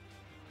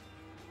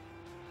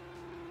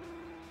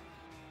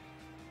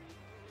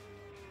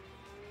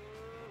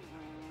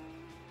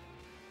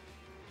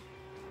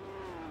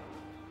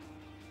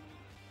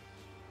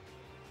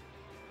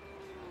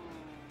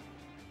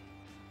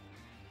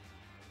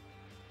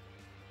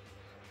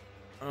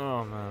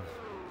 Oh, man.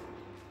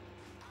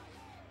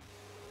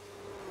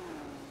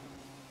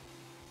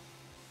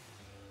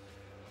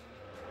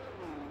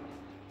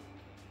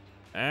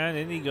 And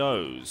in he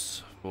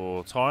goes.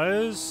 For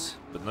tyres,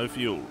 but no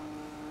fuel.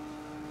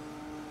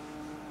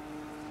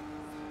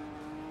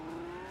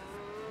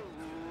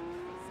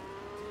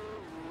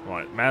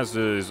 Right, Mazda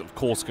is of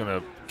course going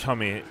to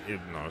come in.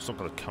 No, it's not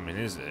going to come in,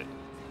 is it?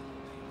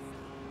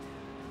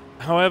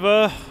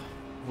 However,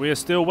 we are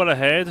still well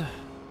ahead.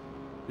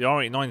 The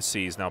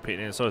R89C is now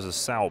pitting in, so is a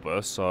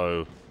Sauber,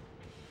 so I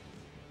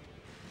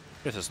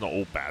guess it's not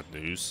all bad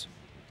news.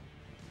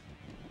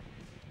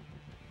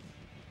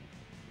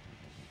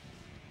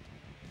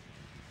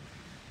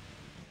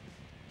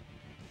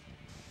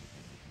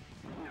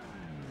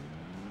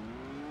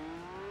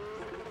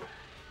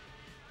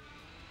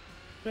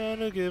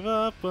 Better give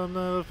up, I'll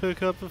never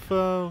pick up the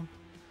phone.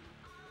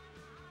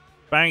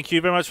 Thank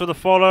you very much for the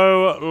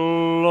follow.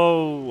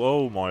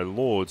 Oh my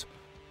lord.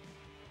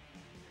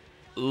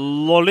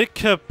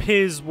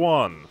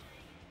 Lolikapiz1.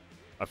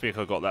 I think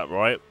I got that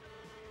right.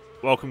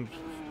 Welcome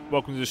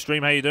to the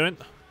stream, how you doing?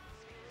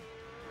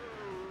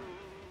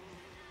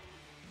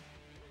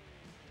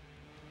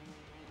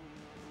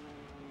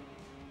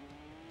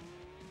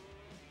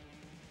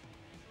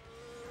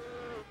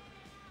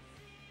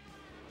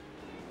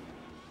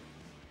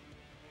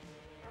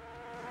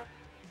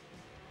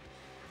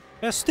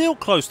 They're still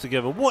close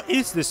together. What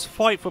is this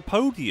fight for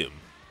podium?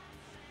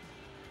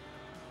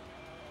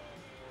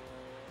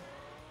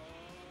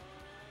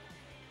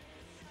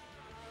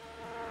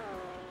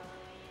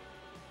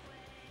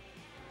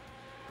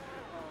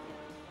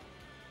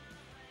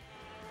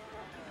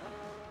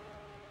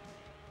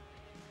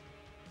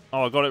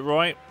 Oh, I got it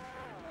right.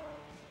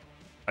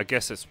 I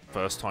guess it's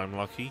first time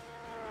lucky.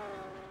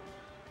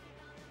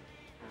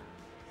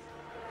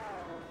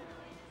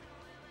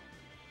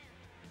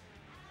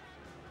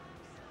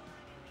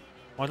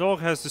 My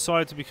dog has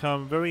decided to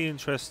become very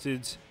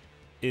interested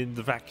in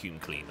the vacuum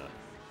cleaner.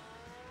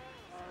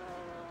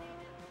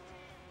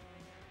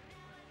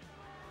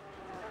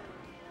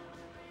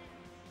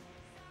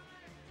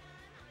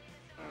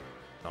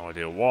 No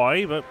idea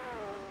why, but,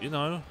 you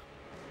know.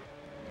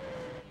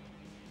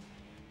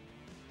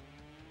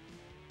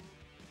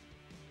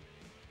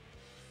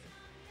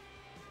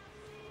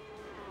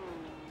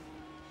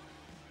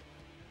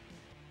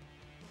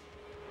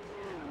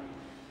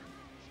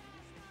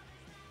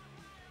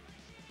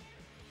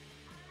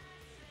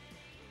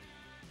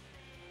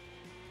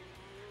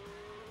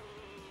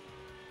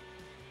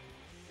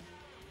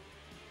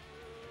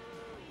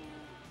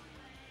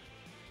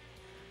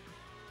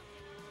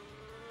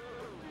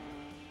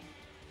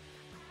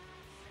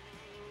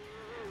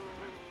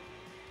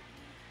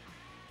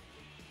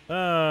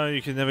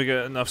 You can never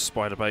get enough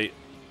spider bait.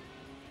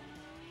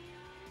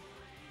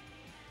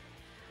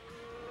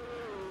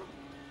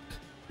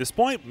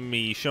 Despite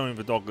me showing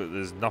the dog that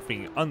there's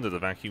nothing under the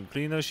vacuum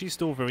cleaner, she's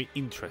still very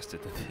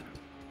interested in it.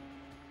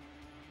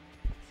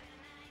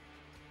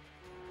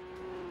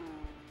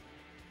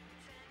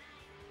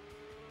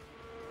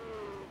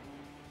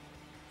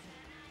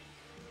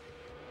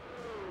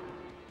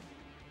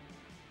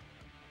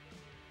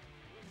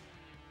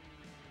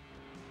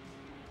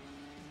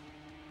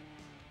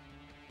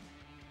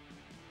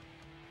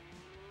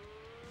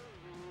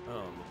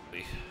 Oh,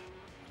 lovely.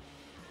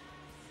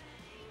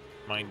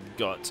 My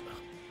gut.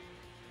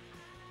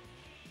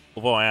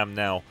 Although I am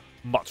now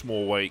much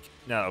more awake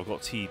now that I've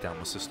got tea down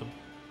the system.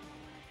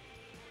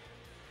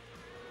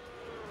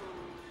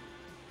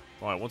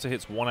 Right, once it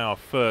hits 1 hour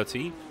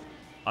 30,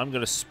 I'm going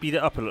to speed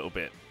it up a little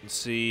bit and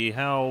see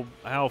how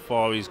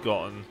far he's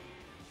gotten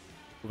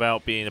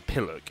without being a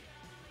pillock.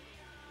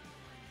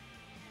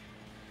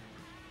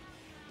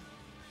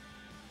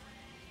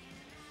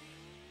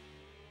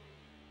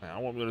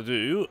 Now what I'm going to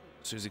do,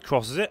 as soon as he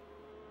crosses it,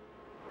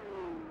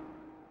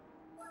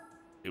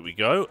 here we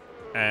go.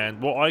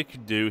 And what I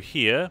can do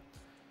here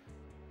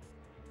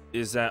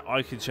is that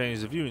I can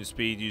change the viewing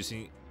speed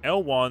using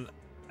L1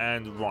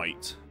 and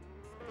right.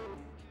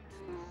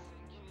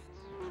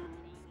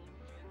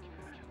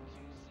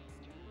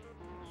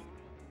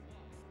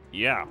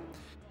 Yeah,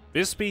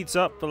 this speeds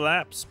up the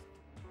laps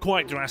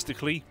quite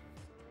drastically.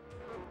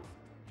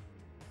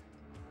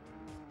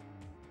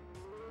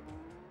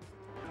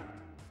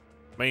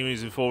 Main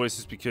reason for this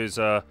is because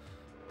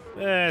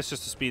it's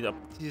just to speed up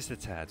just a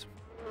tad.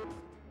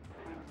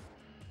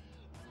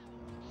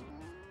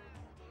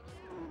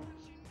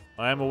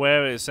 I am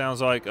aware it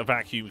sounds like a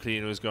vacuum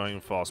cleaner is going in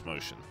fast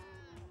motion.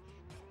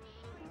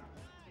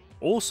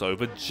 Also,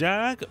 the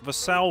Jag, the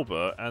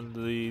Sauber, and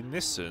the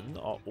Nissan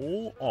are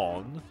all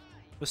on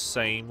the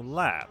same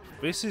lap.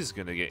 This is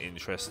going to get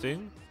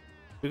interesting.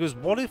 Because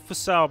what if the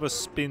Sauber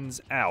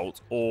spins out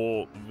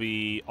or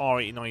the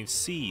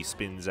R89C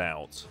spins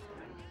out?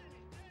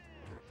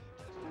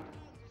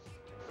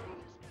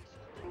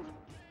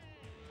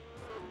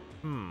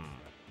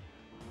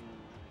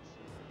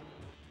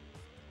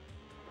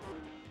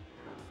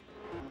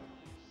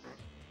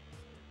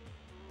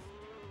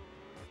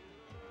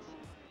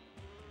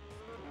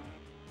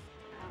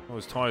 Well,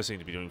 his tyres seem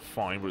to be doing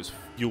fine, but his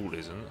fuel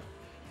isn't.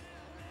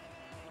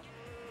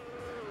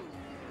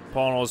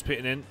 Parnell's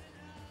pitting in.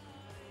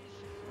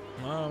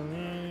 I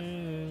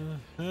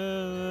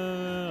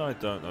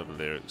don't know the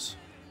lyrics.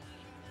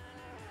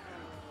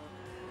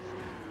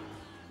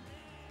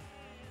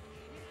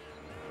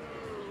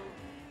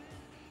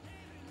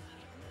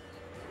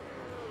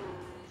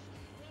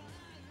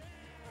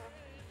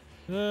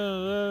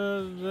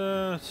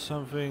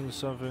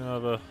 Something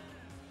other.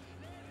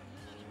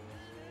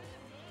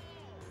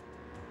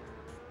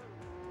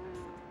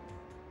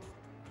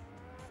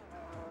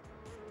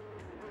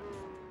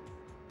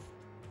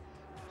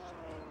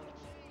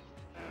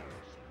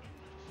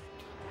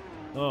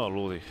 Oh,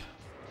 lordy.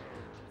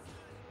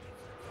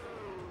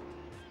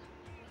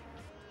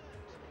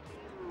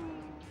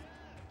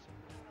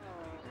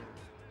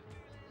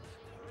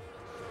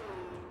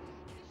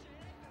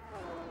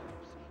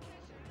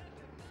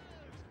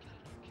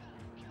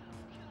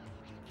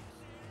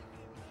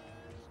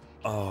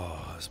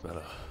 Oh, that's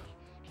better.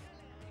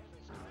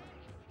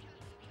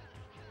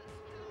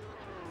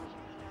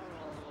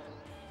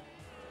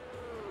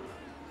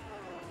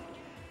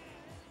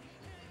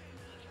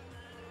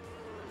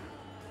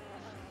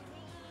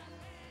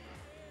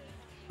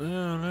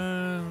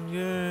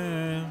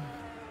 Yeah,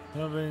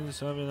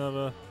 something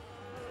other.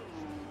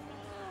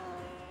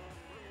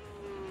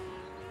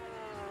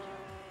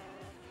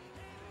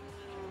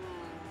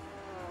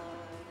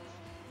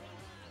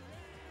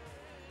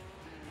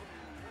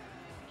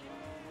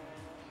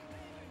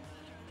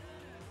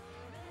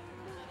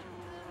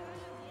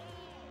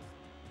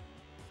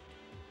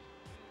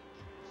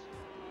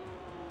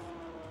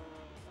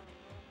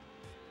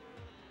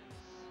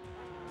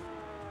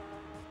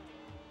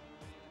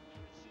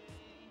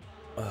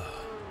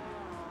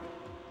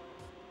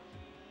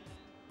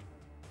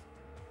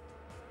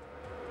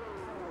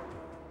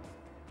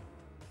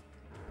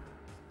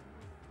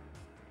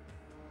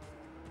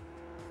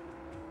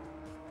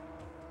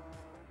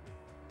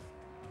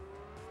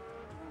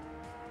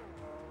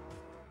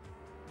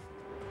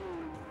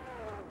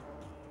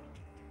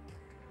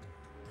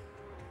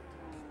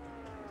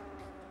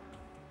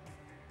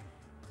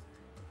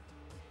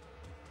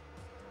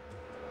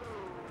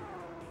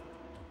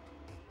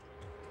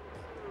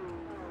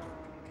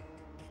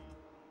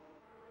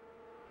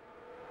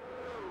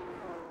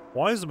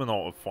 Why is the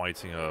Minota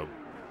fighting a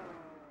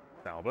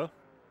Sauber?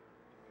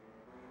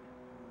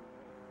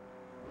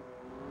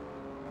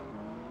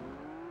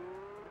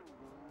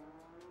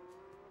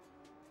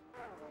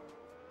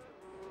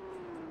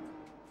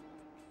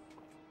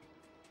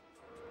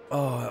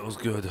 Oh, that was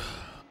good.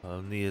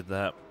 I needed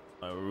that.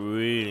 I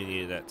really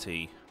needed that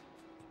tea.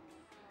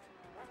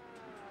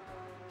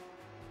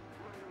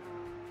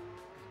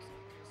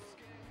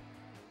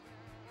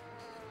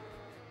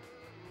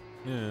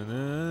 Yeah,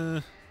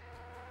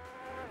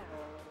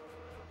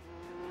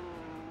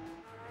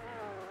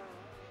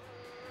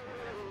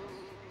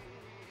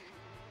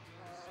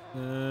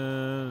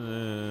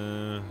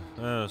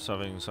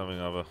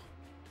 something other.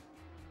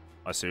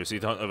 I seriously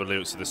don't know the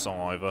lyrics to this song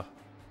either.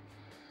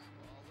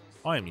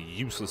 I am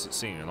useless at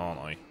singing, aren't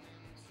I?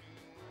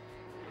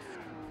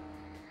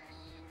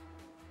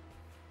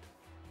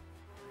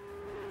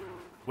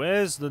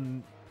 Where's the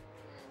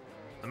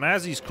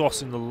Mazzy's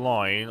crossing the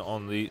line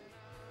on the...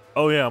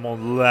 Oh yeah, I'm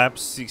on lap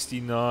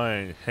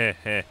 69. Heh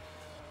heh.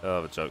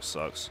 Oh, the joke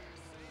sucks.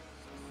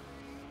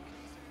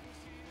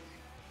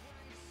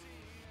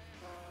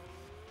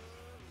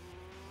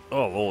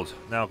 Oh lord,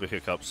 now I've got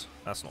hiccups.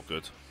 That's not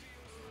good.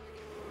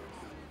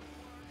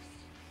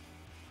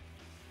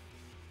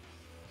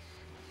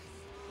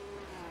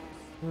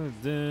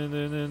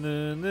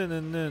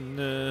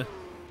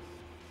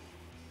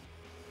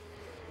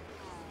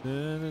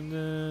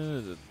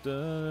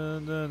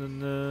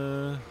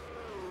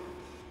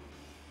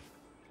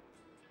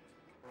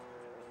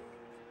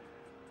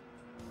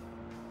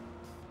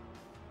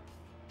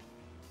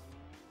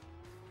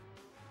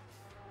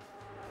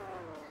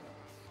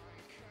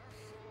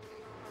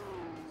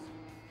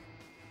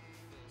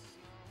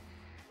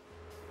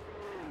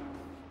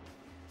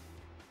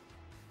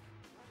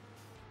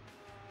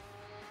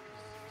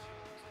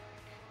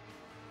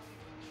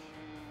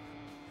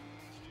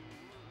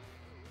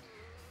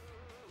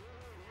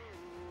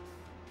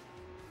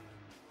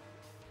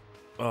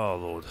 Oh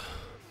lord.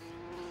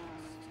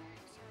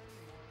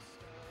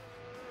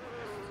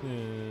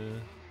 Yeah.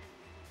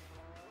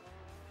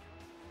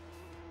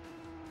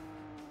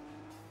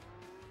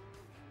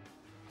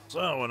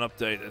 So, an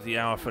update at the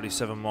hour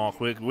 37 mark.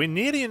 We're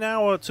nearly an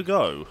hour to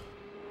go.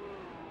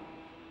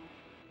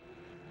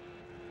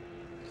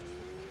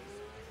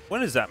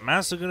 When is that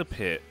Mazda going to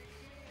pit?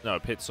 No,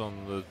 it pits on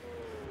the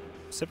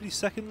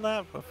 72nd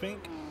lap, I think.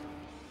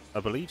 I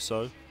believe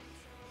so.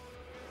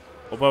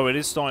 Although it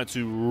is starting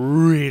to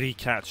really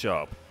catch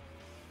up.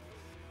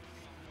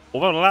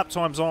 Although the lap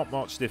times aren't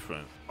much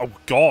different. Oh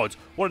god,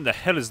 what in the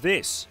hell is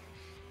this?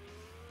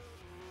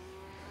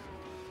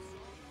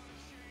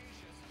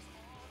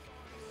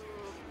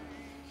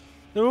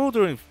 They're all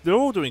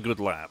doing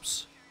good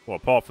laps. Well,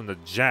 apart from the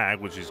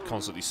Jag, which is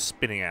constantly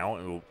spinning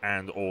out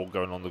and or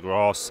going on the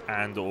grass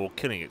and or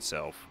killing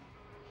itself.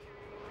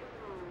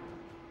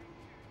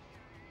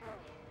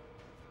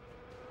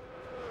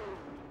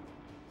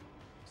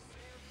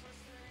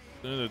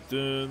 Oh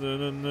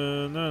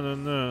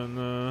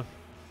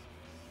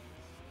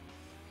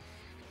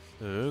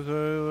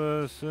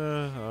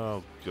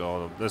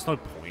god, there's no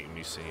point in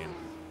me singing.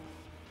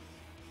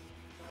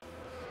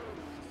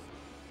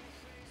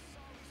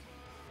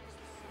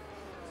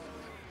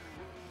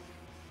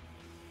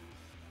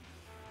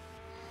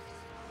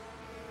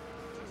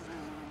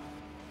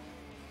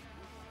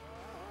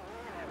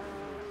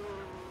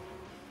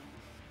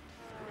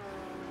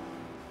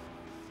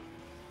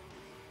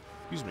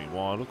 Excuse me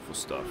while I look for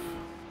stuff.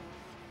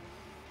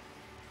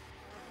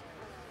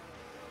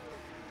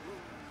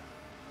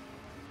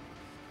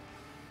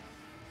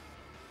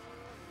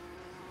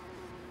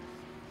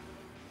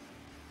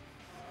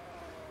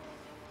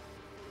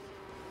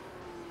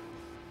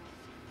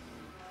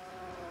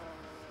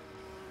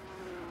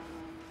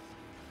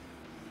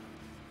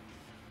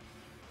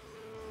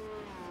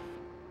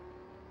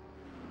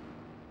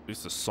 At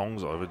least the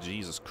song's over,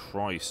 Jesus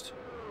Christ.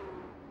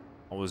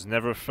 I was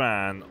never a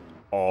fan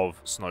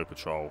of Snow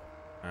Patrol,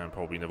 and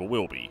probably never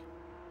will be,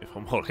 if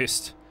I'm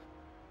honest.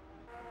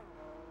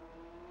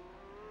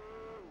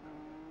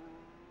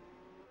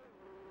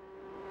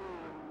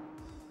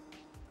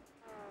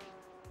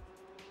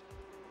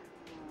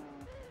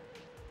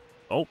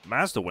 Oh,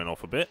 Mazda went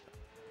off a bit.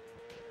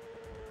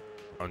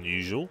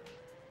 Unusual.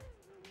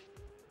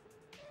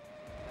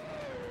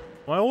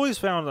 What I always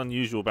found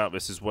unusual about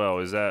this as well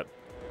is that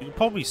you can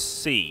probably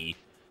see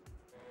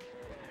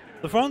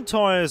the front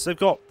tyres, they've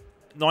got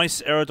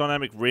nice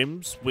aerodynamic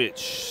rims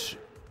which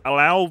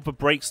allow the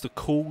brakes to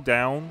cool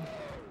down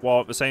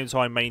while at the same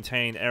time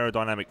maintain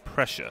aerodynamic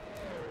pressure.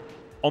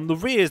 On the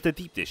rears, they're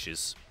deep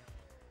dishes,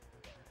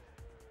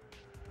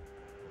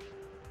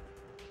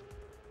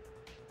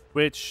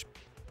 which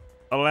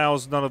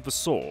allows none of the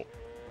sort.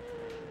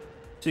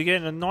 So you're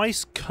getting a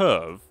nice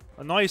curve,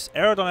 a nice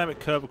aerodynamic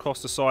curve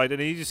across the side, and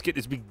then you just get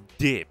this big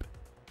dip.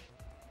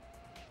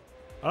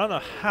 I don't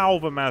know how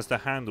the Mazda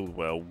handled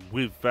well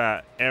with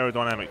that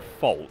aerodynamic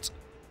fault.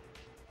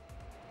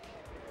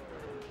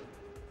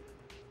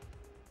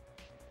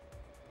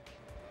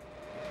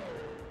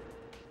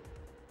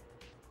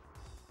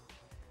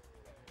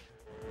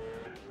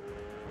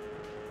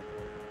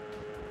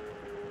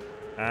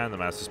 And the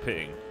Mazda's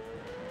pitting.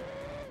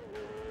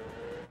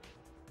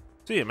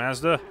 See ya,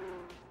 Mazda.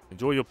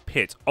 Enjoy your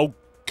pit. Oh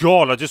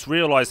god, I just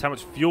realised how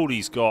much fuel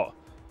he's got.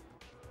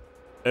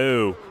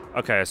 Oh.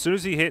 Okay, as soon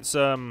as he hits,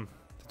 did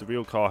the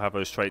real car have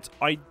those traits?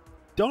 I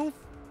don't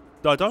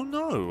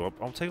know.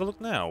 I'll take a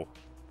look now.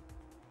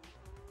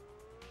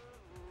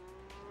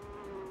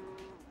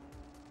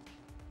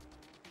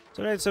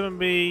 So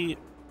 7B,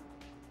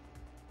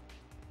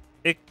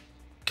 it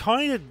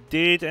kind of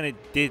did and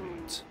it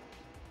didn't.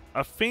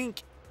 I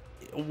think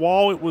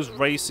while it was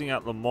racing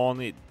at Le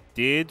Mans, it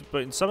did,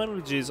 but in some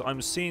images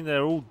I'm seeing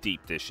they're all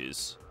deep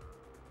dishes.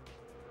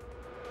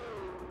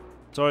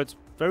 So it's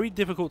very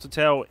difficult to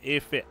tell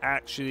if it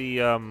actually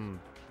had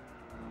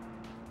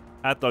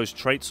those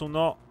traits or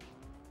not.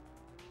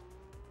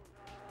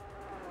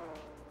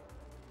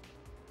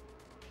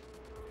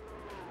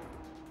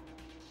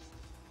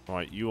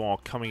 Right, you are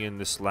coming in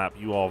this lap.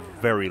 You are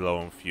very low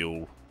on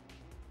fuel.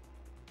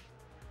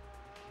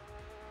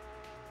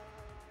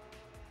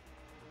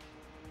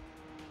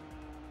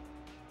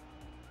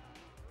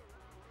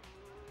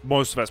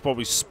 Most of that's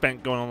probably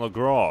spent going on the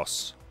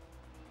grass.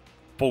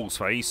 Balls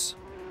face.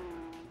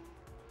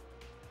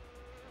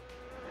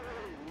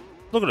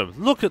 Look at them.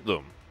 Look at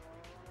them.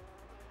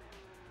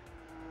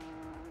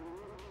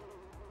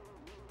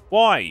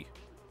 Why?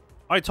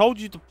 I told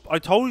you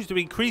to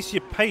increase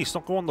your pace,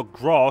 not go on the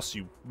grass,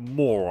 you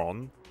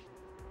moron.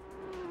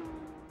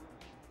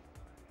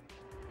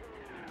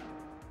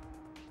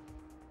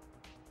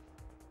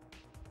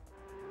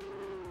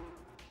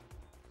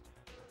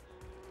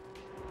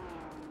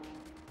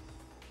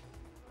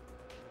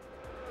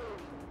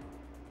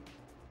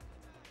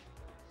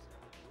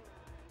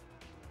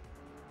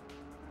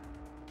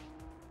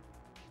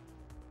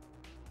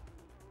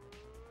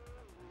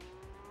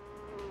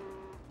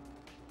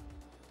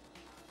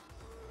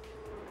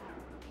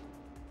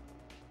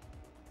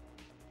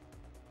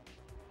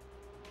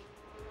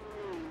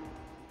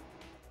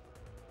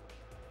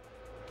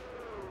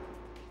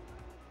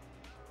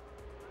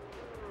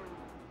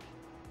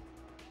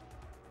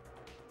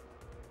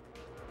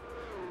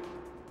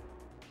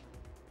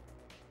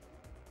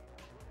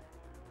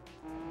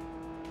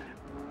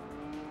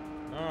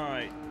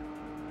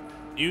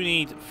 You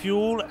need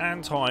fuel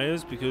and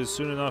tyres, because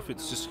soon enough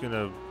it's just going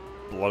to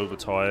blow the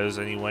tyres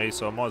anyway,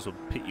 so I might as well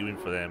pit you in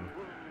for them.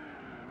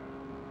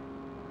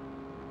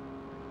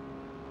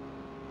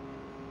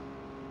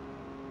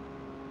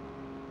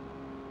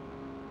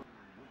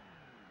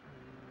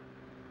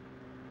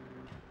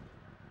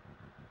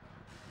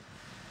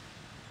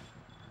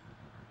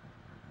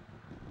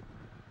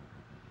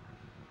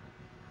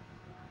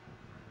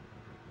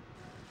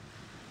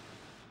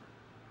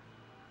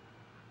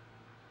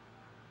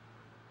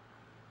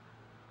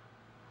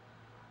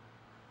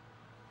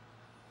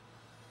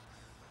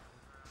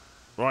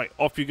 Right,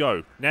 off you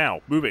go. Now,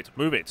 move it,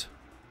 move it.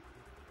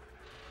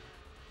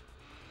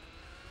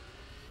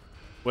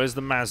 Where's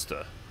the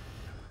Mazda?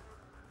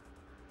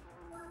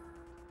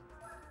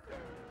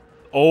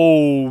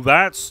 Oh,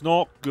 that's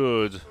not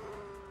good.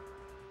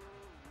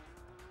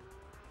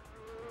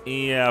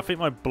 Yeah, I think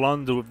my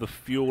blunder with the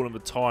fuel and the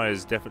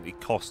tyres definitely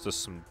cost us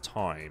some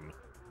time.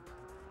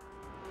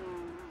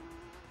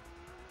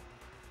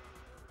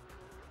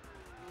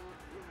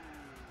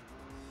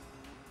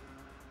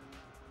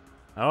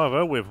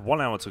 However, with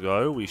 1 hour to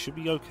go, we should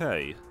be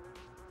okay.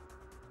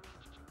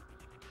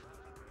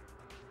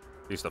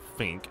 At least I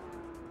think.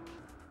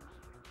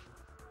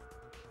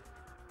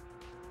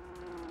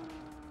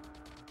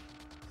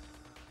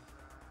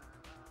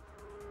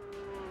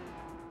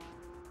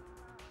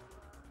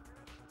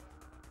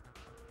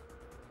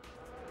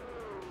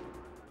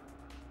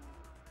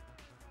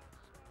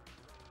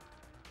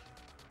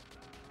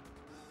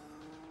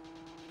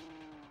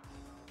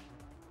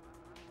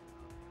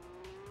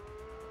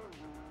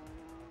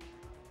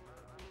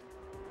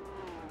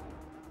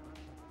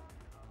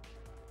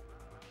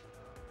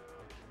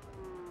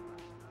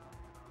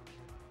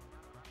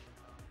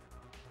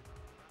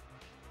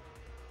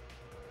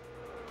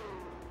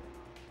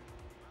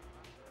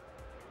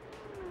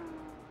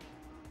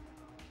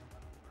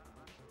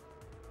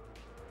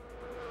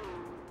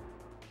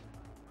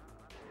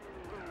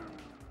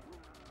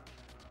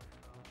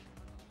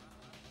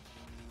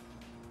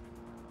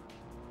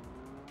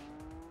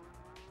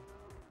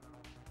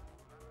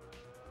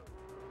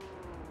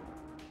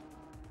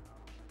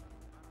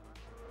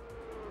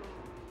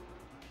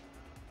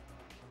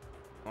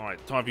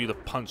 Alright, time for you to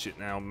punch it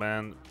now,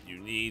 man. You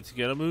need to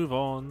get a move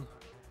on.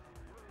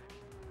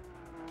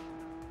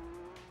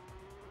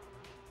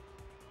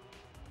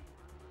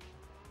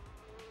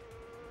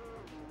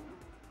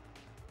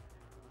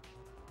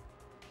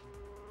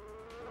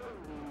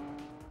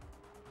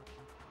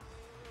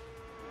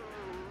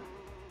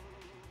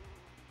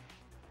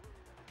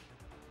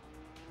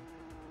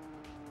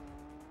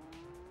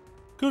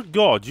 Good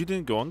God, you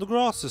didn't go on the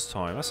grass this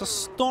time. That's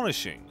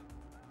astonishing.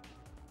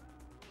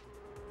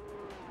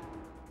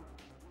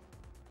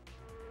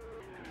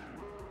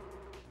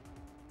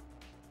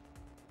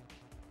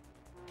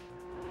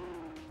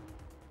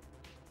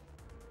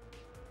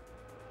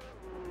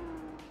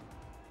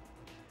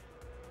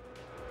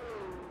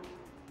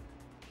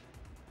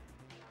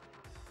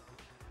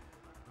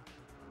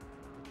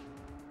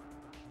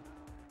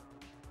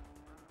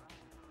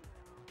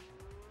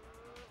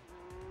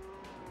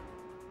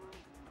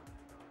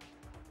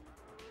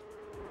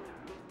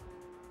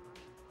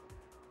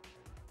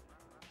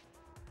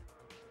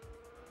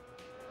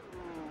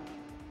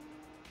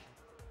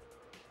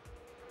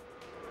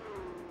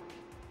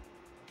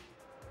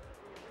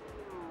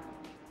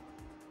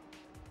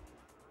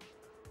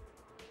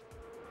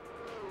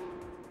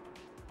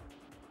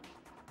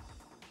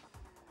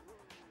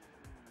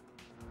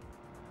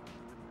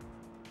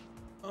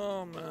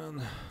 Oh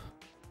man.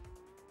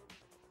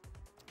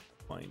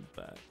 Fine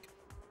back.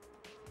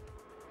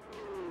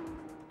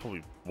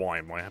 Probably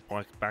why my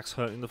back's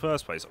hurt in the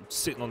first place. I'm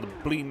sitting on the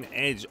bleeding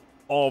edge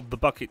of the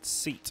bucket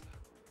seat.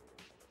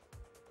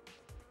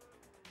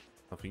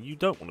 Something you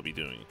don't want to be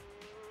doing.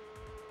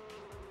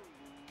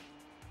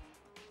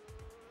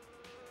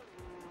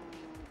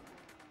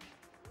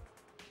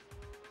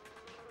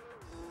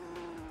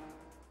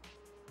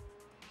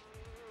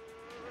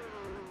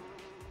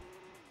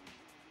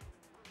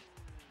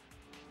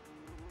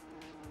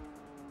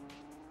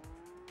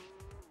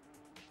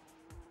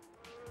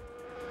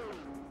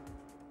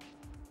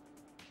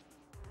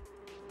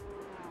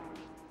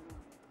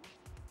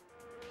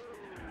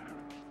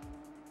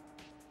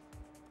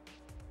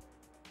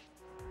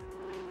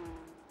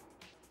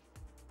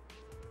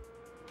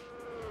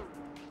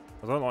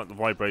 I don't like the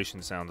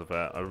vibration sound of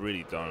that. I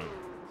really don't.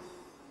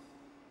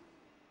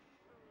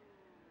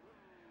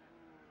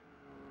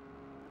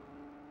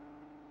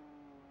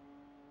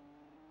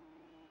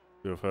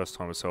 Your first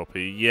time with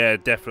LP? Yeah,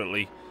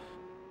 definitely.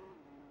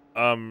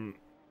 I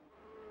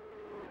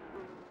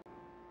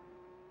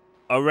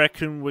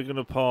reckon we're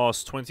gonna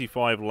pass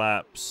 25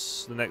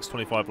 laps. The next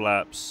 25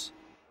 laps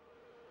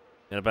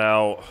in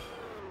about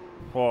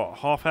what,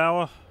 half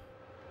hour?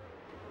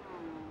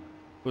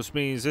 Which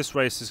means this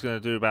race is going to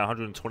do about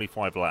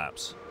 125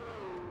 laps.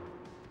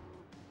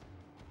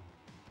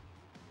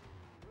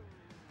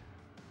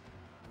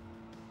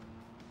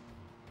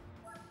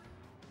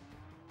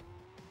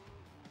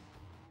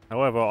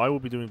 However, I will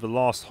be doing the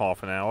last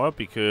half an hour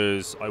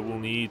because I will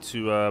need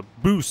to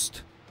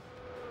boost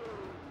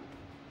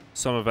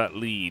some of that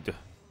lead,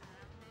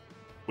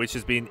 which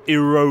has been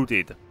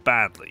eroded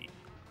badly.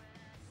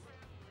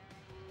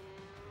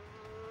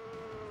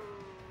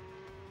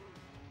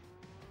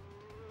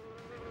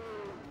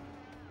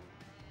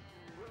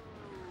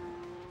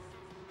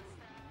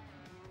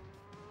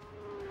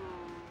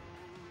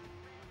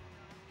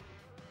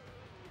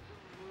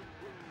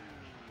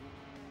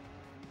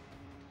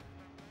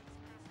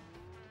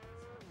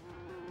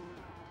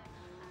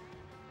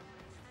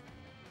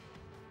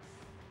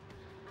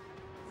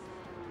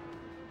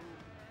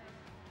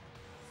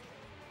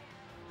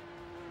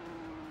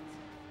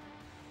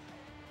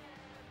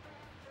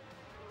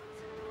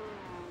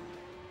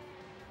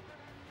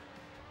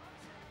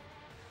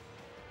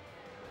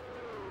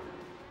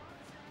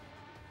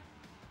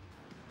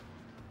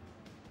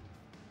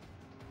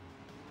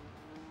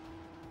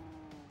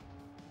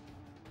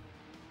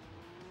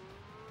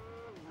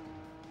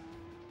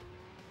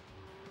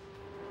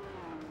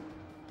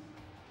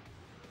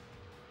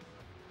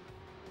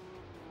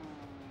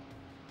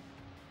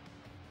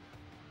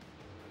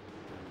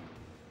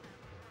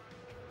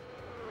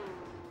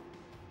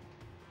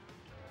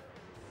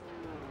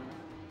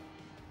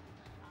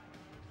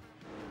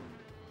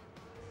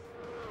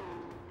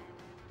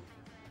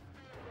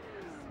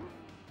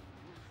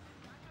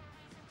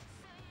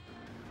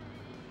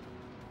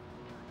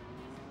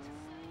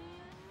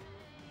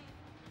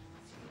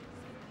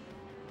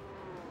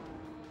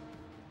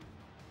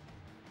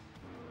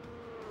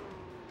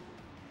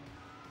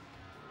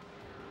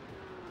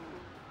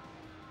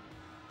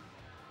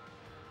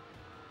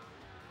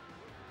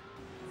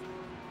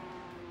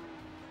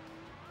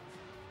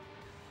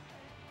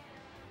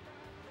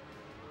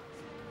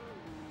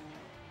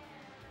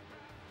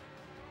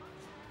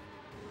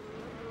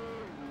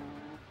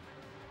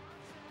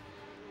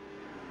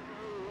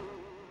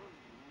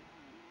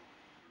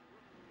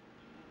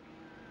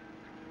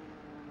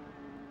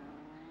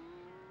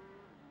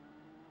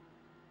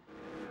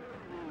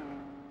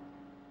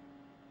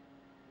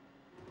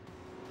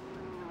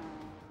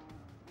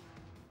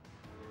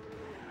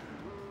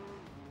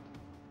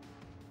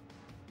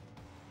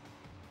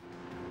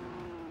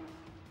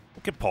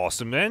 Get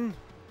past him then.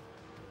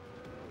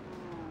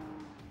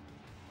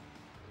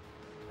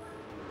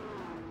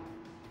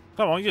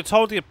 Come on, you're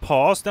told to get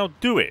past, now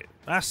do it.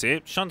 That's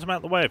it. Shunt him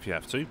out the way if you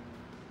have to.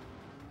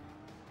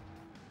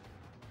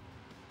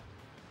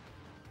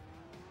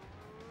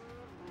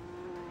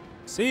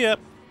 See ya.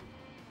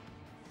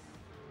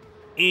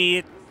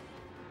 Idiot.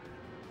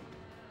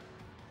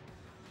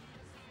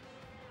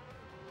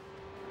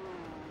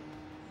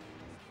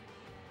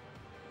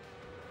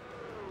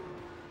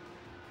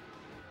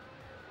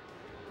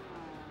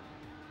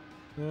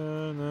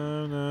 No,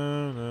 no,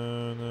 no,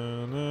 no,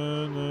 no,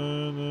 no,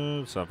 no,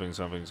 no. Something,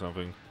 something,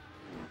 something.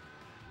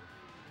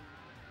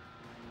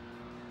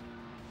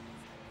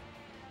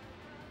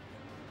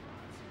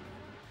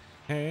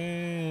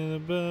 Head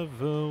above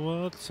the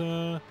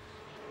water.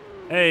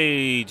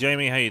 Hey,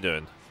 Jamie, how you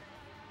doing?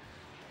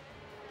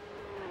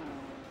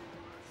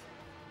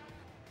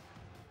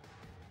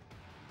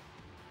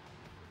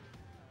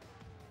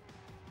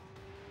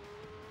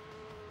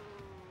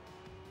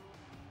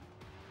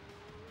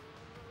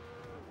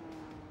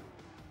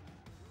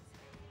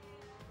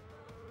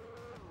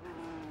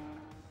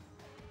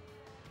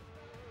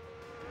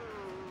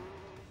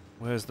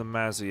 Where's the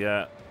Mazzy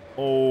at?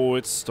 Oh,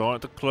 it's starting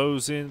to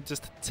close in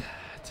just a tad.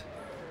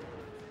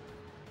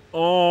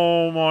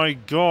 Oh my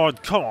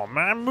god, come on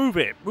man, move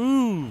it,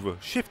 move,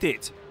 shift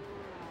it.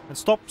 And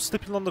stop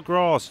slipping on the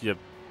grass, you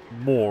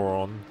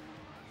moron.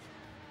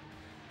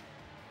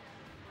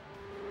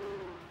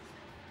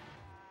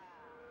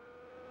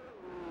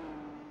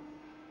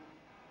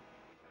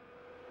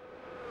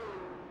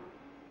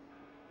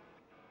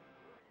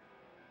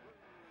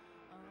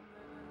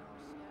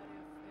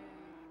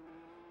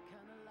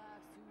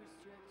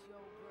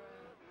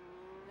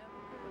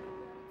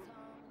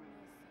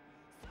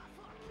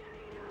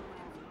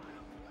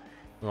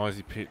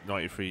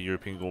 '93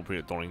 European Grand Prix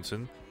at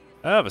Donington.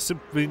 But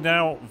simply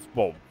now,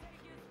 well,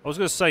 I was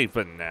going to say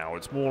but now,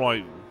 it's more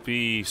like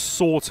the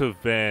sort of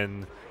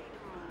then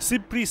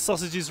Simply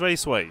Sausages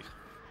Raceway.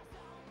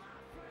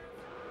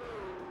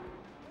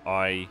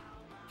 I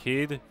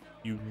kid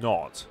you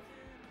not.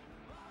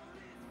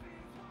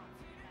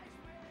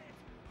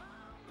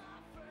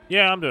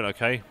 Yeah, I'm doing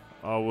okay.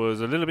 I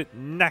was a little bit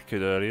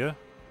knackered earlier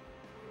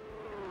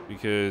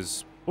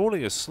because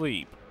falling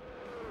asleep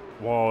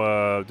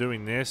while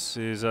doing this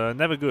is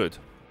never good.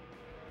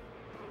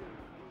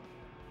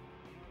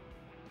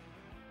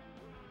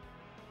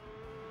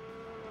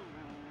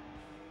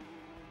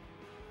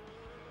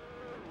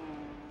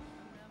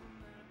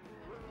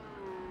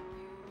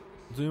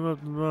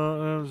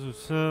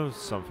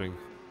 Something.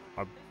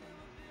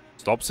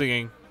 Stop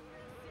singing.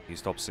 You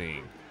stop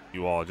singing.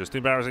 You are just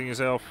embarrassing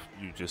yourself.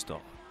 You just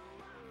stop.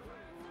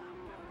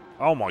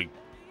 Oh my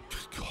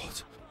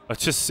god. I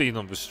just seen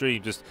on the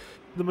stream just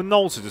the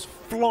Minolta just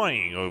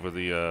flying over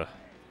the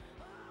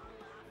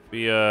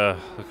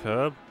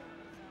curb.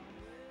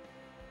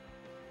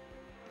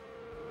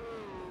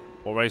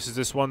 What race is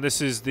this one?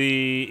 This is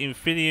the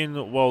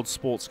Infineon World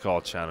Sports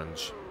Car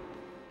Challenge.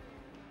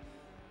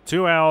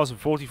 2 hours and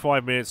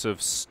 45 minutes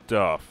of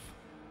stuff.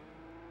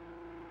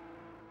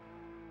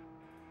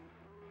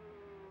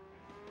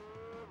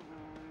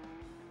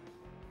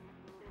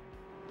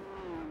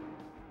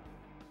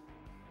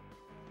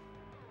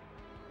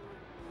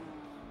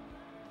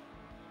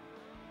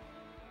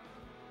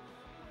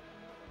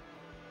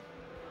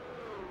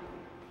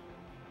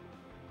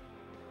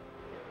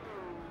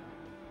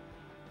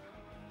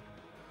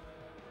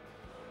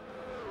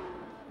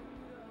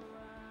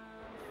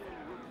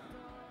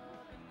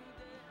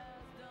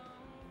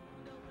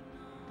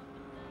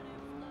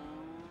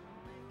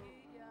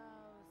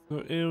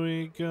 So here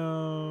we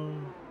go.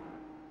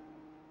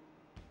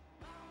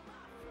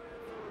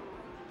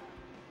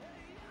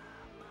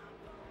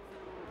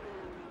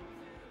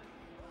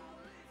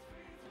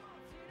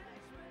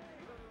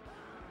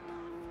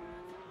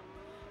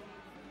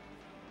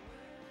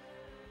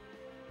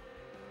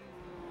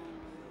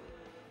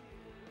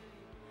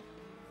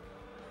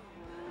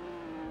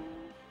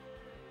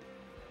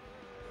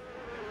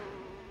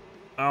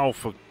 Oh,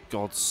 for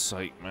God's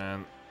sake,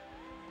 man.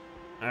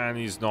 And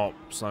he's not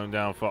slowing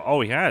down for...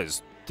 Oh, he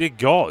has. Dear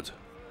God.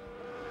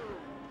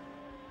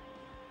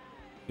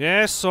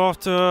 Yes,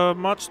 after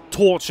much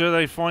torture,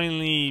 they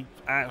finally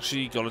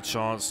actually got a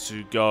chance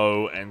to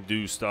go and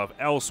do stuff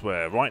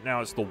elsewhere. Right now,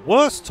 it's the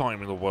worst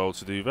time in the world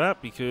to do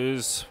that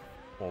because...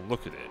 Well,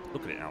 look at it.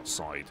 Look at it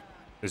outside.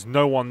 There's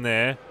no one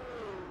there.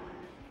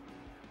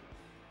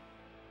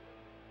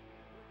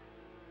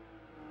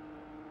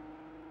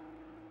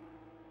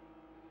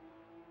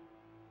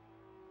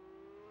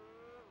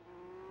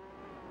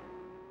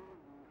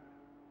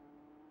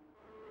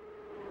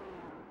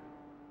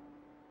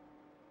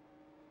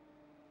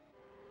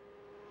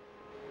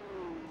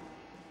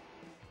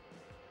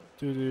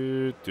 Do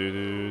do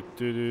do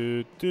do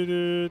do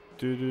do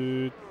do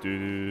do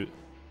do.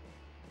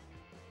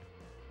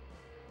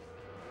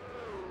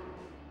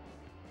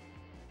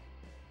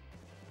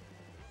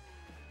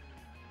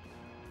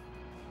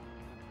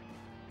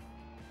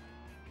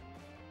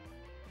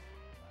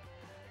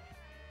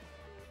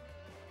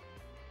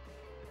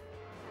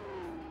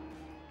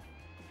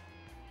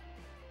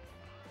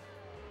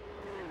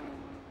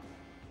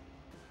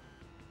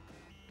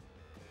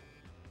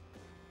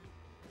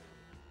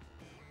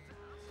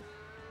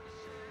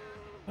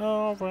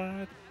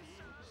 Alright.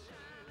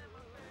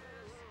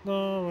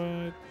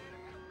 Alright.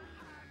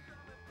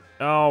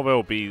 Oh,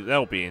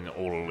 they'll be in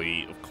All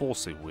Elite. Of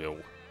course they will.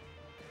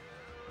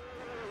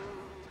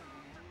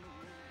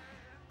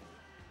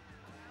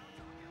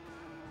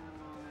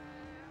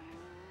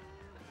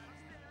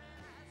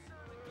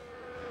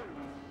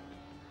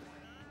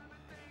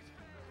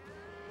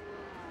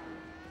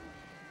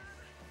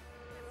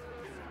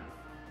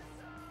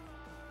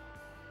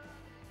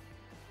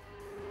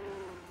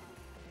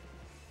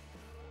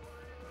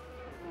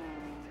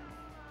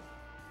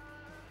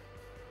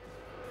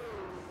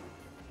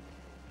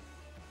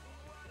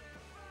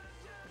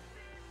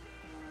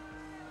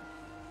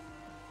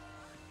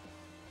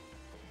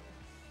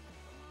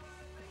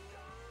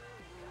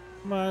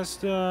 My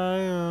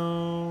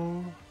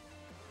style.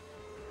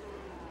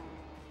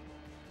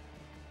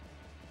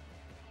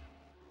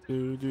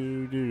 Do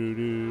do do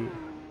do.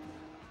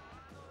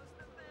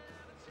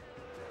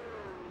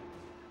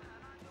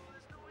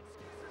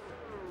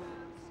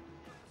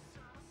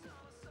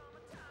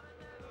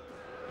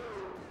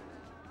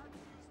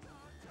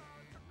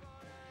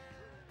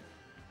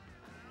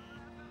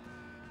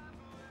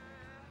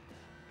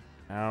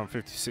 Hour and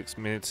 56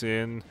 minutes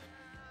in.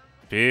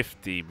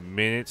 50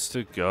 minutes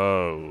to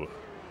go.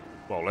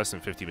 Well, less than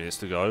 50 minutes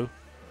to go.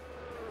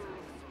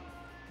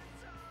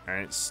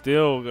 And it's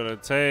still gonna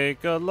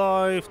take a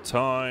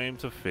lifetime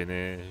to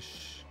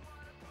finish.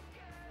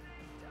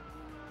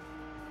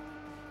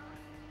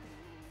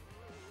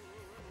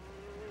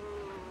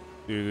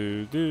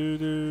 Do do do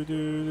do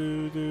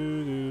do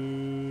do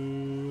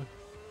do.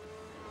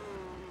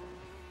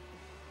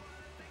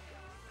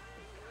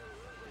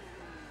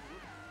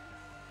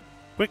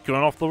 Quick,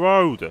 going off the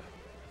road.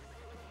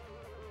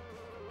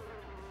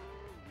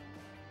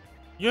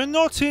 You're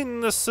not in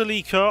the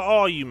Celica,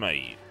 are you,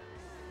 mate?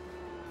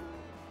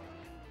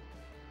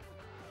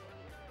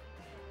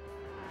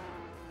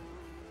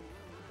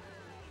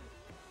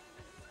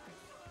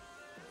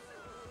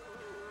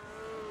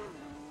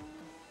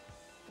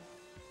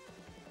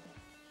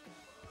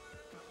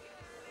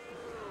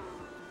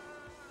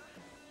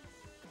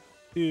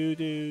 Do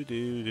do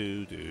do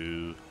do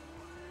do.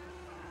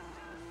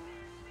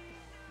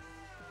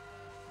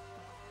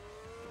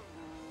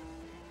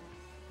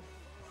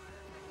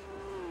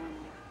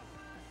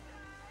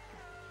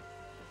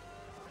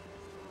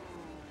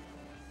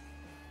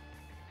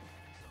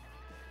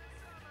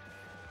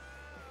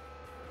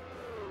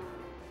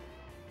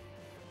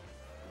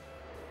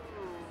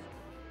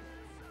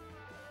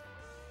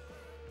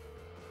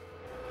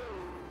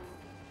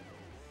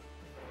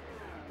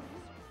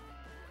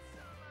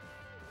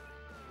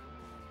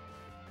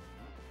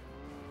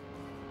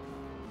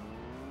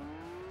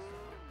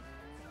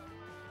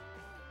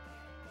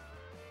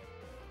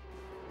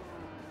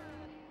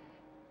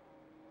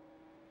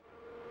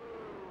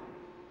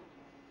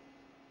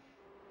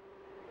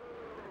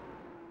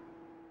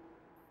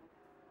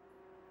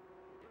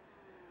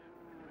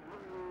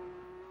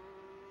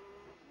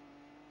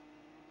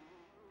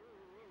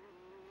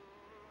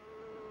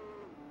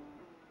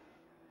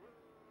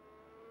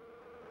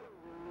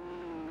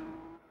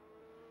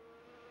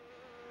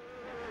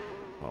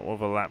 Right, what are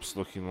the laps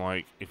looking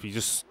like? If he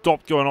just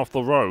stopped going off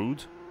the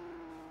road.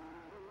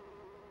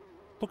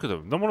 Look at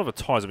them. None of the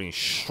tyres are being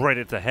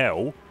shredded to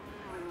hell.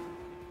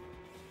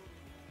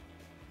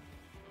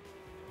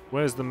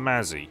 Where's the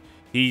Mazzy?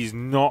 He's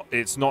not.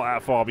 It's not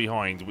that far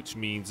behind, which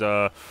means,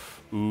 ooh,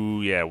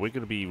 yeah, we're going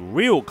to be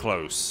real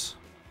close.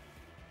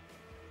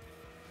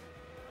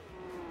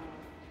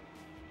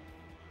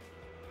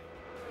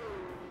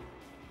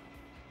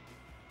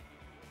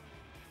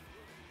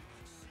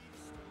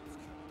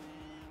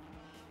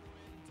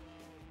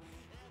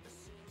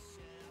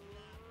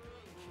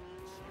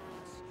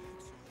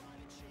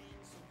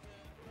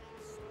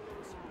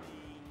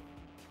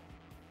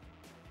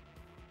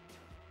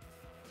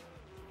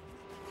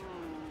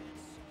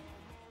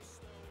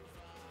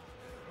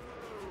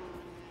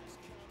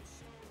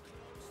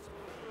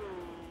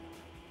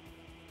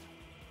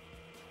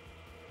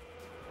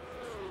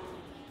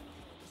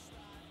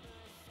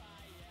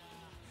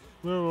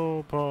 We're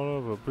all part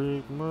of a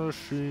big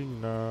machine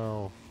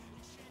now.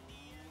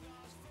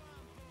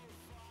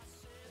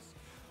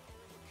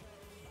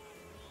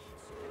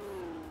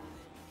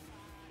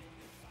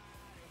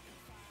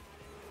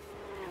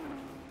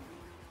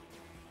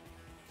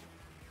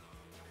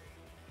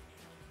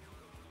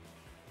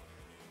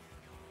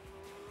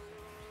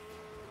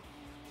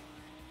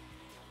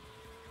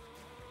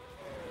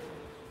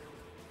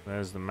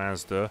 There's the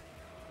Mazda.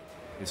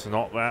 It's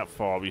not that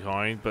far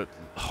behind, but...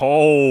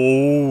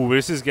 Oh,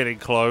 this is getting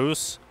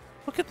close.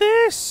 Look at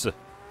this!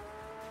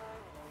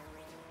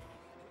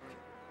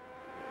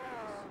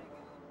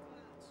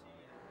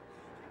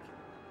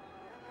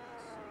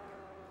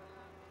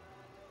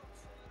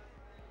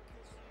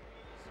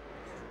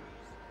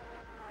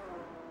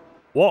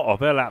 What are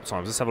their lap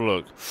times? Let's have a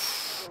look.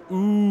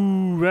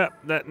 Ooh,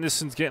 that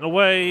Nissan's getting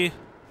away.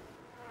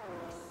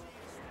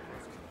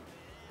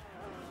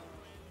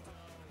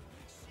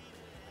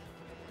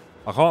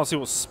 I can't see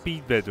what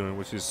speed they're doing,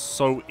 which is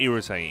so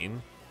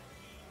irritating.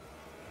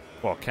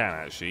 Well, I can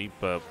actually,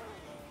 but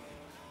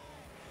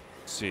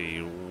let's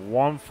see,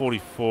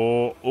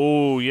 144.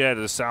 Oh yeah,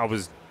 the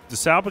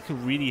Sauber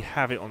can really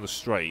have it on the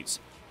straights.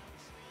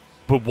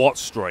 But what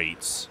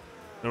straights?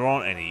 There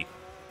aren't any.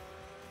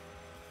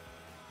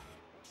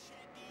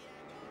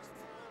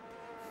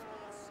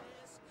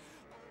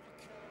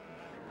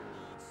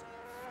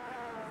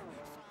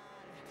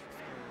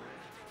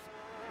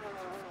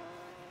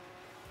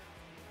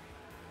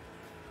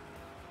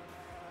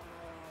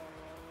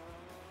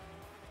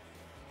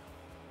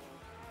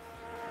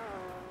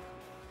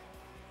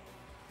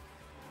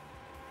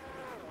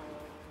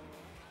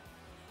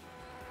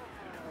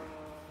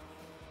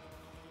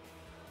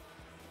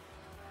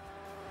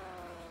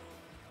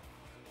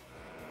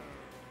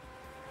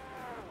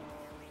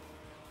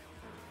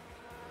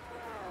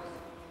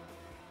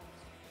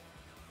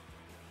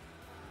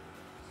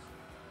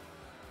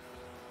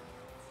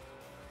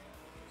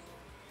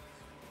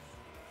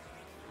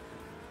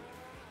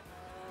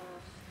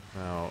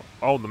 Now,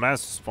 oh, the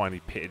Mazda's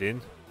finally pitted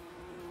in.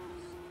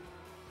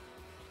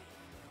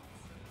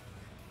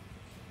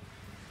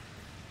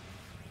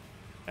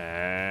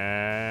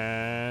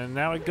 And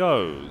now it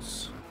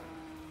goes.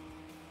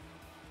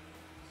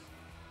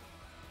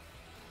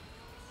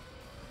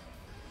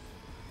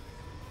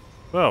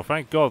 Well,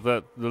 thank God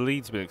that the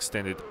lead's been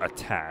extended a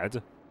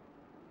tad.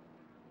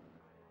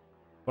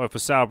 Well, for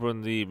Sauber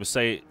and the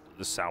Mercedes,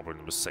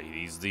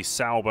 the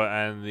Sauber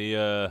and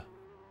the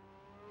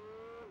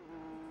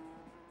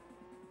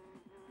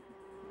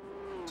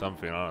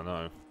something, I don't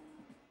know.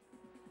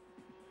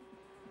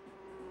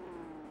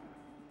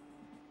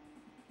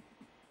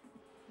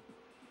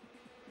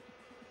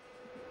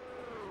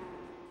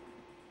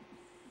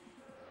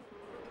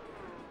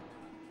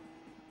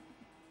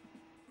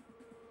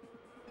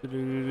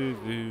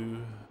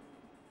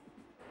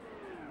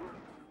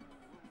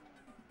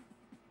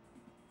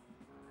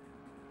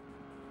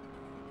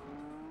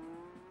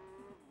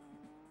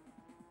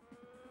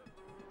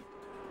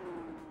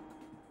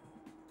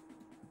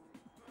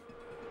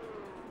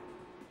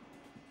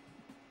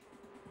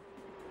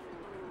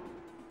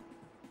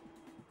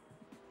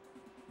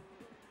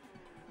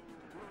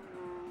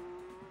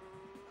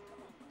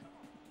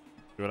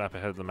 Good up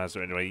ahead of the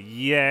Mazda anyway.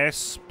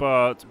 Yes,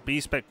 but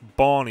B-Spec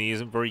Barney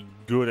isn't very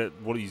good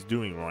at what he's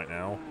doing right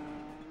now.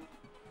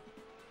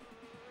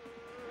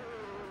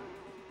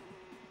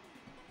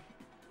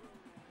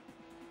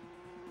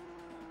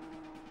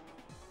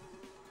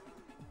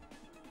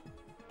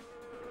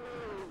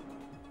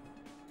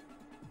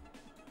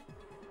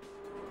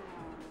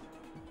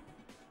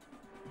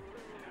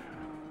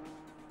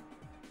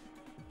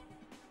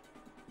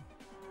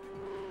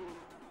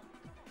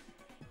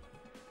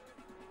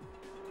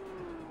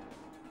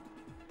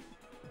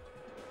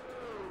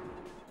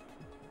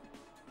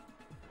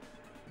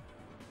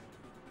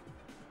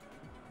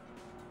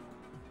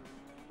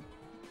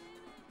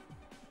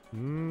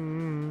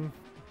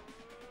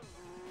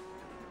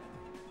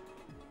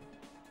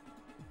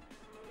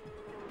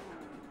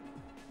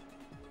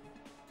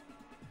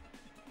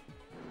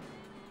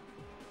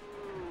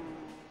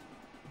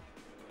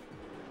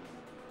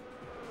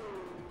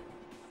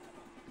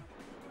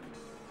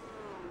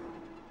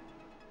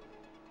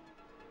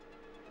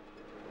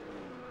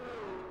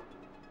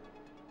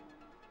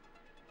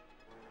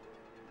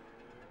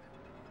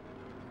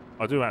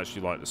 I do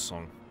actually like this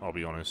song, I'll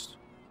be honest.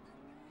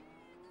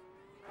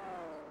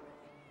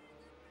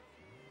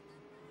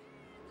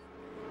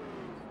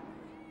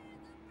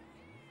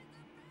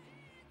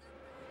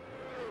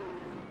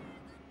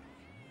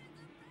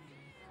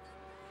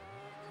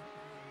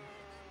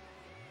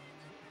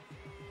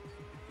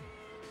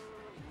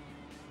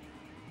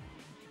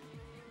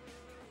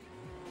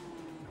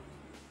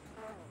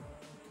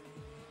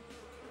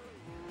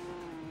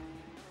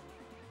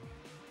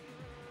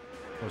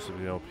 Most of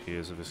the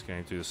LPs of this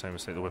game do the same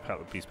mistake. They whip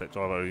out the B-Spec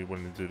driver only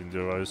when they do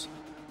enduros.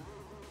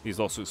 He's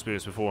lots of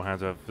experience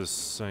beforehand to have the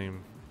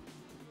same.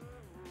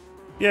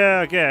 Yeah,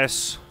 I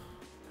guess.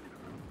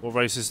 What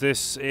race is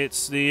this?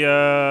 It's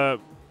the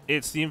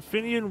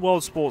Infineon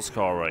World Sports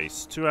car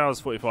race. 2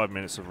 hours 45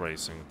 minutes of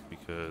racing.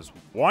 Because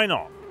why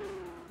not?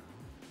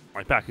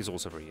 My back is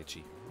also very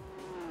itchy.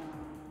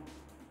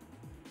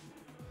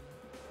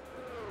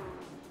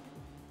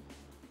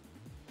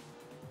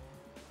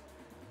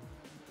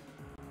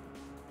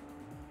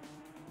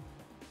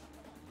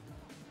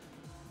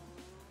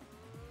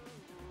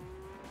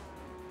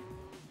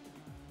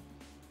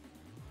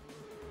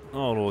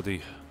 Oh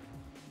lordy.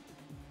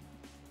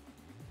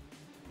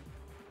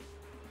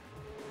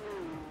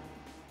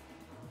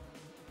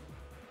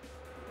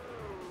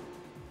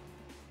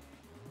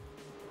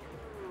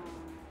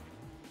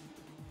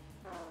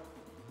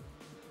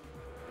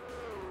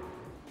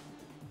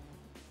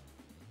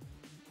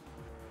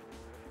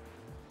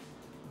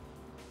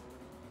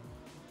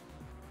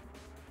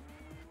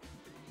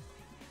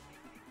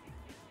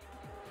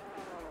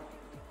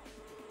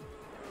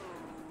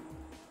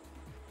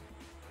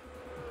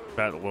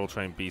 The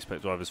well-trained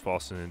B-Spec drivers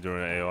faster than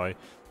enduring AI.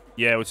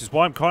 Yeah, which is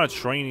why I'm kind of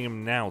training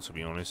him now, to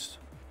be honest.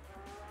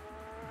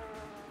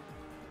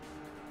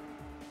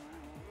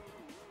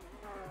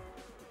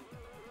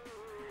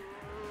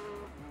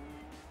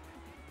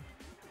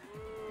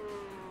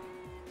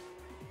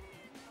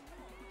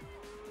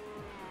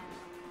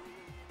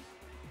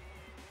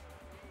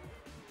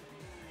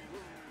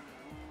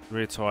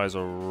 Rear tyres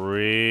are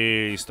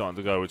really starting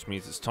to go, which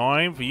means it's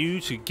time for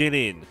you to get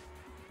in.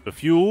 The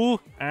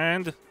fuel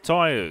and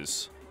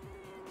tyres.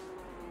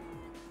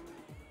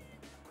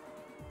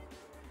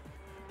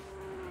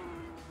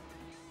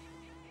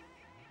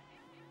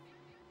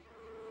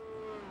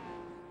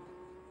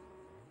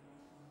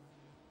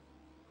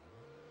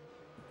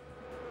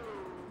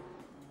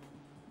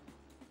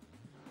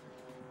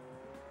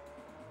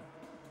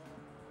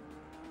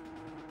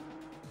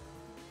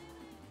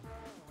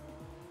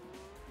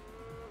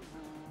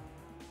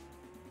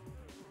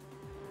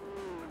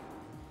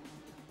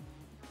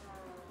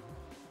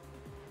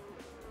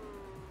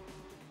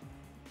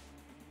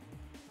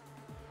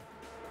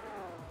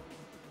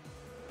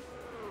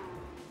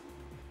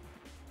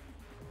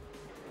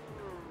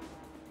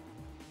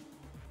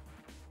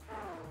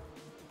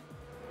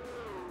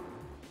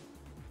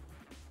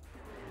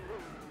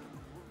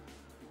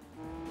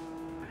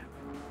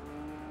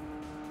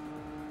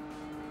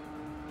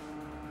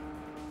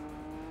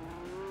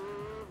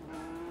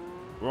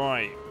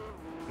 Right,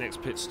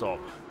 next pit stop.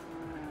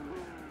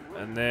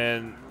 And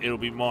then it'll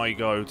be my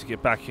go to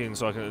get back in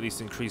so I can at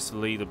least increase the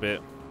lead a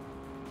bit.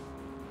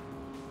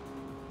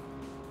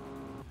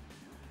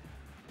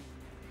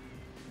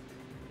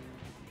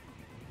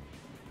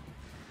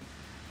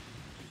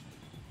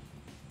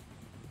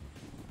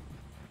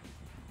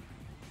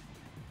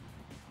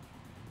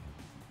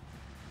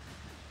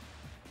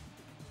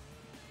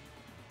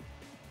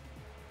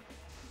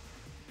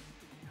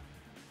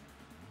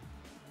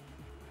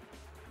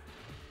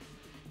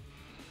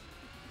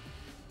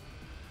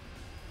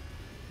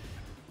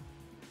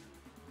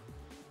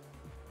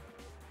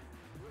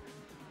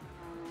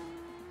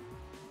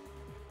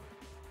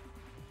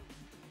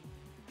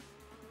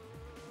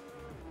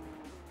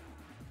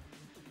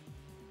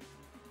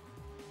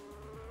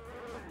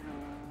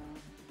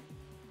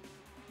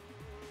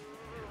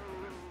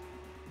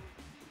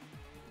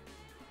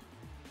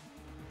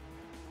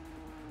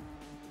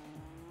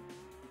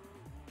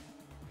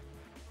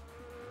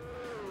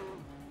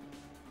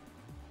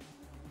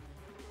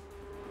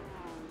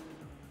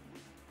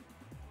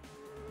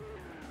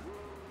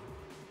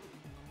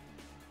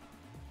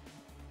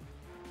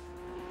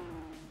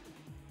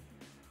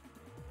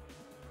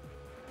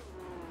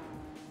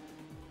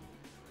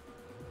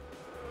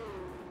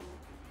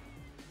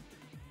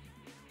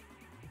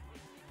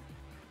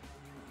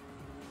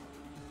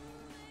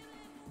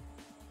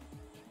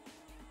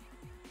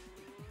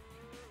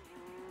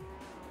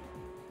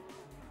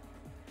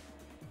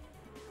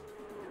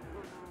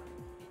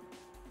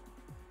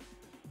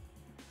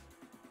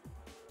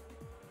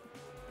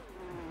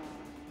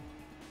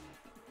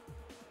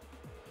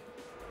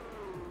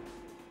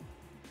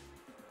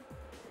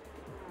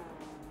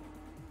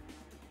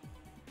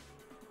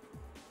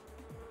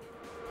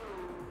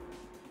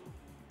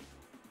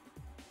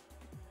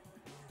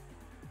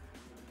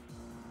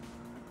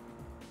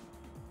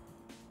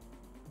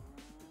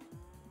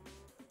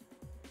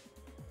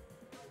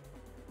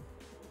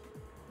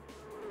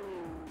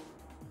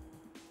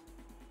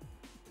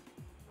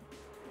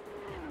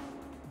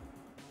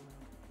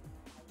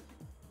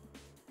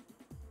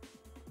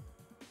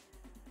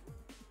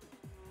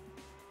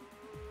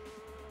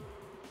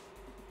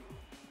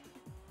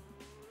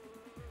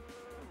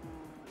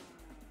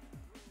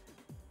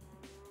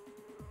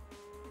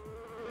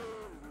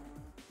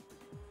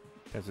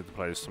 Tempted to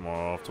play this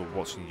tomorrow after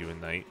watching you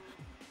and Nate.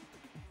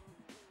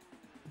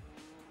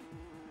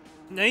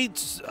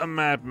 Nate's a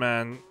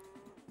madman.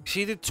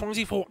 She did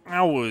 24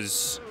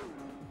 hours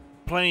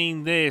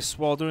playing this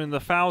while doing the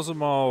 1,000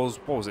 miles,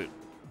 what was it,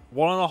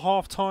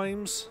 1.5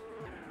 times?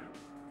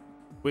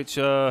 Which,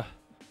 I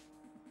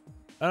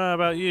don't know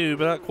about you,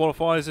 but that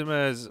qualifies him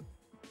as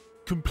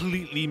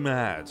completely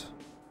mad.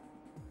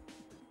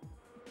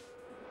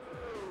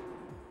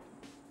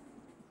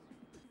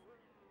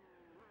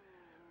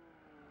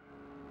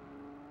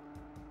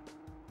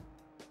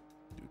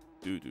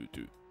 Do do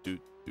do do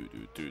do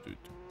do do do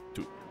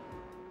do.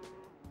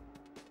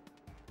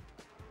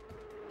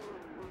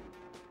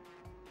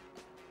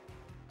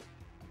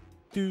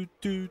 Do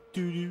do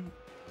do do.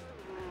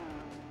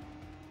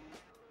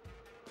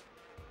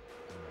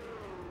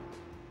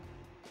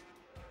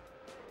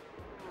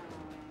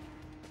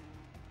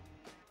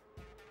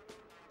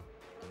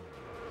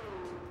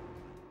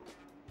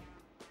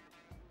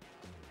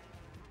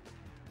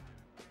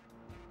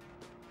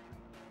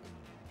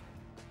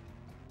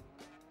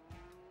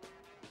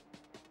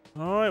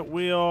 Alright,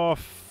 we are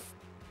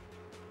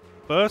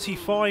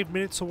 35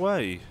 minutes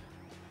away.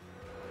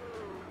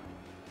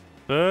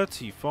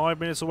 35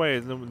 minutes away,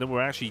 and then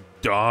we're actually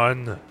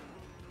done.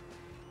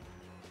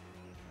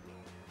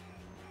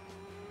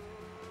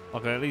 I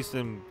can at least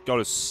then go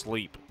to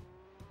sleep.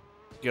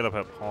 Get up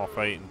at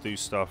 8:30 and do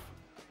stuff.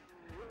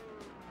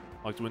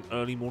 Like do an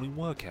early morning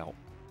workout.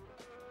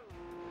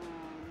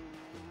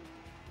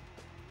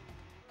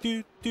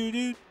 Do do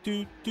do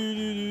do do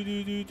do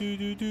do do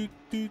do do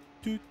do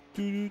do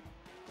do do.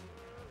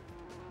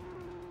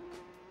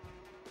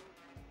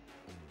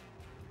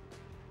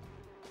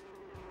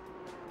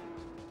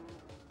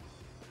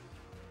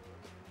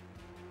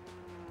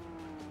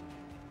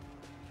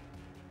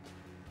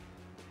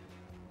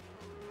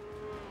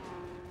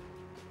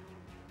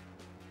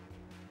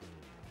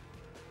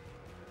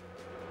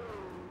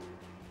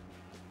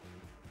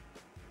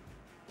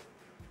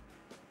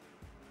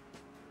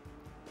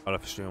 I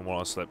left the stream while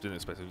I slept. Didn't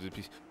expect him to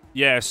be.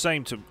 Yeah,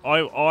 same to.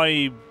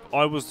 I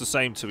was the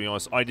same, to be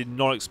honest. I did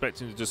not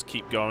expect him to just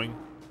keep going.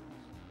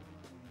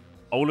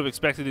 I would have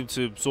expected him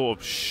to sort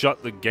of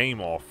shut the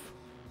game off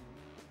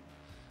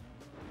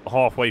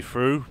halfway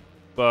through,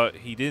 but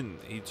he didn't.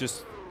 He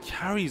just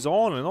carries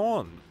on and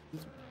on.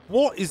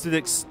 What is the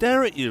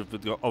dexterity of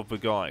the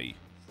guy?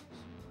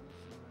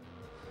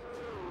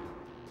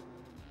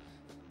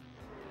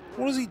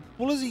 What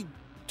does he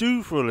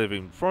do for a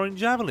living? Throwing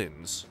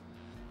javelins?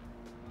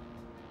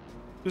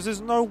 Because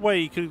there's no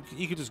way he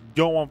could just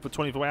go on for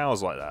 24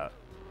 hours like that.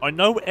 I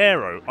know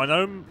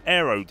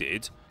Aero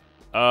did,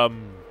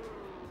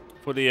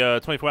 for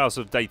the 24 hours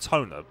of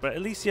Daytona, but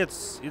at least he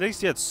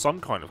had some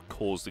kind of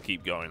cause to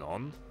keep going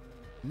on.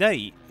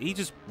 Nate, he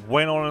just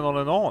went on and on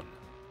and on.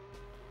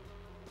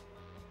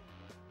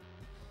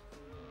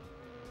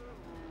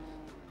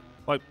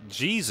 Like,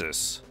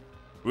 Jesus,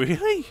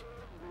 really?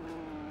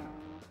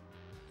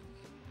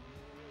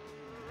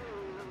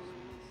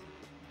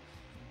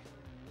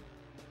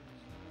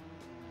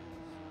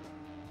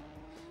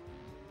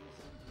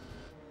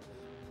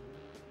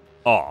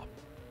 Ah.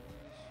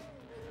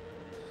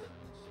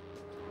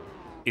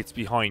 It's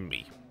behind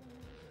me.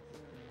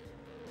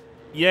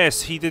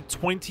 Yes, he did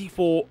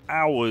 24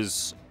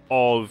 hours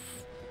of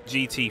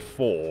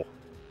GT4.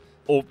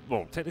 Or,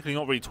 well, technically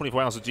not really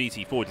 24 hours of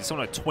GT4. He did something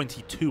like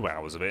 22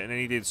 hours of it, and then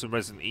he did some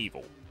Resident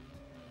Evil.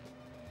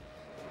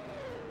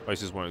 I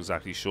just weren't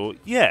exactly sure.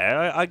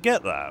 Yeah, I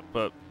get that,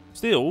 but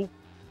still,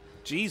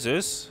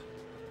 Jesus.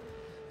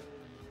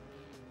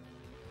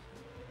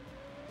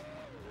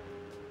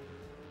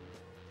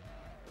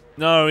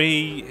 No,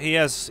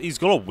 he's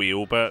got a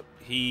wheel, but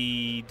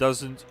he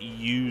doesn't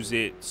use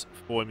it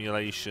for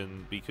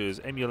emulation because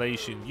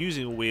emulation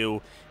using a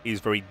wheel is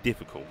very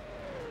difficult.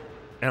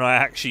 And I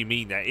actually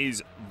mean that. It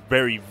is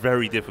very,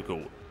 very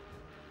difficult.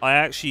 I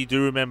actually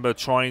do remember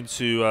trying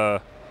to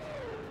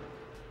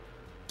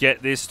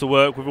get this to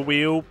work with a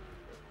wheel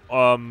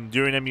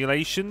during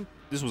emulation.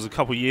 This was a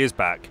couple years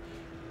back.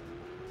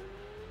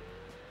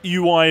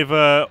 You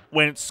either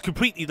went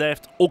completely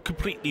left or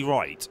completely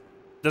right.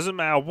 Doesn't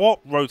matter what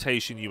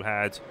rotation you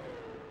had,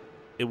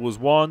 it was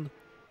one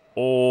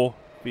or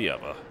the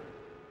other.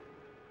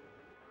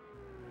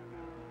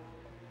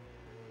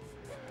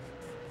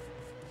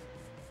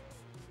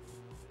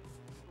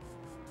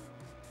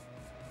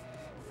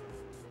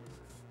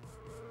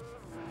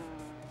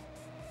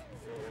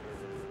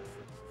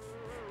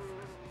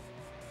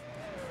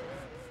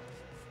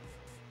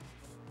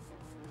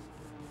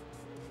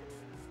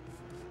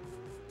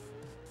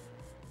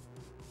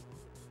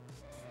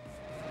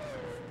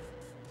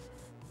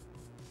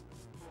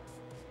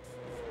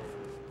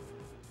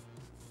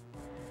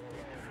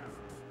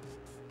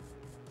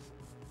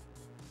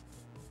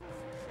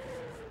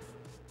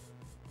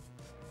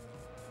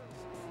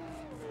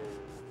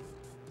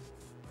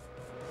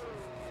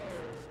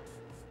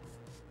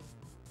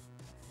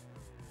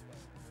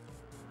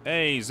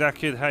 Hey,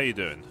 Zakid, how you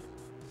doing?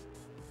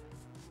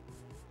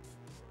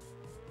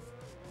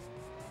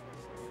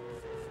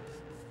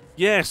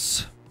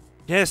 Yes.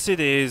 Yes,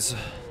 it is.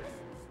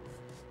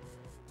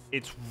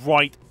 It's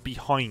right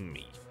behind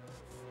me.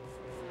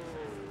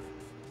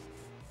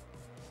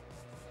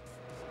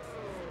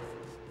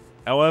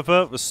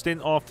 However, the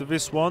stint after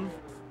this one,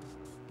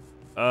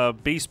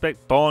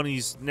 B-Spec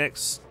Barney's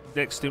next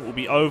stint will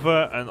be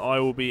over, and I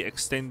will be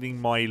extending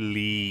my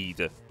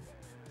lead.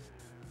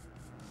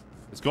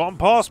 It's gone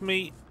past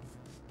me.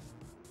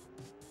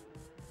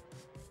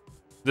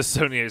 The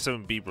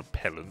 78.7B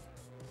repellent.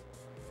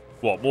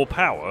 What, more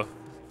power?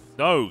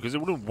 No, because it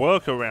wouldn't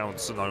work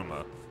around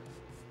Sonoma.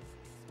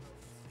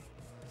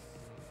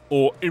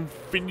 Or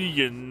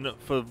Infineon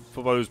for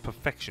those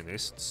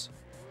perfectionists.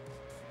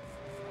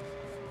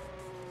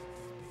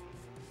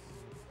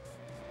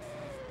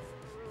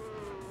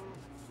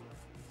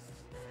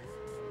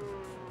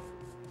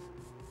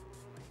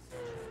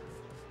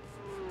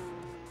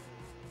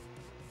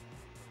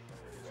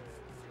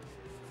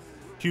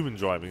 Human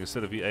driving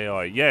instead of the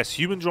AI. Yes,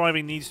 human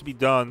driving needs to be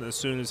done as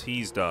soon as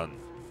he's done.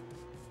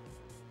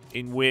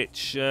 In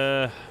which,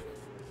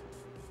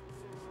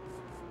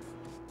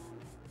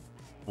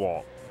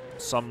 what?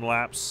 Some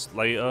laps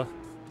later?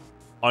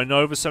 I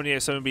know the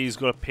 78.7B's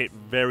got to pit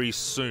very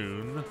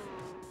soon.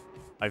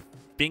 I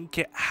think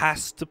it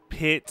has to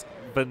pit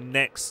the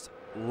next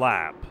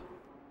lap.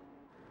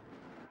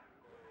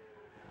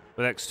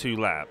 The next 2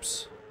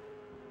 laps.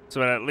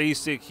 So at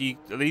least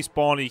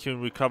Barney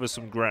can recover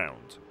some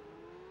ground.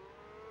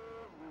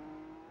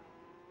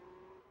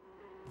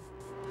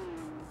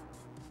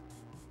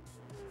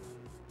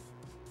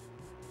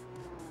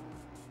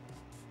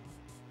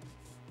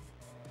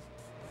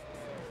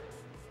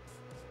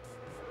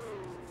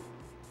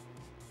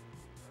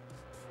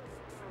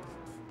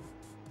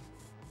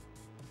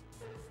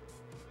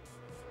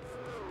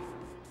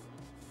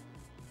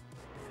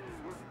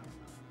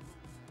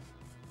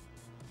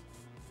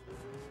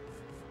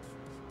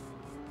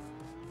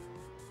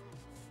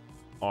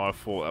 Oh, I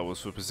thought that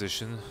was for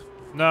position.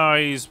 No,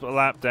 he's a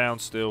lap down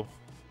still.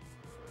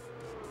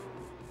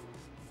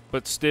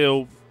 But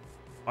still,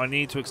 I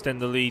need to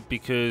extend the lead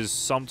because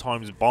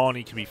sometimes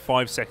Barney can be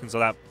 5 seconds a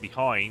lap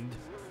behind.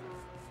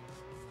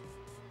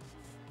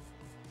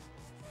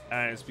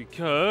 And it's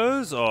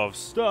because of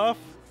stuff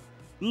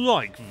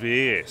like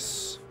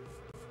this.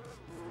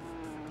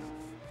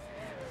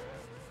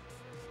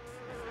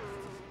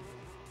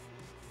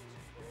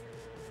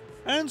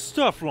 And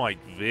stuff like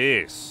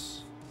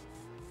this.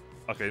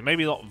 Okay,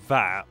 maybe not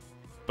that,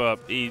 but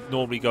he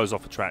normally goes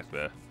off the track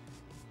there.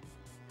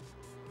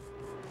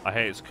 I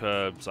hate its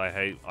curbs. I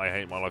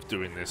hate my life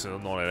doing this, and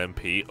I'm not an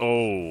MP.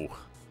 Oh,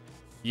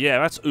 yeah,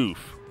 that's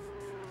oof.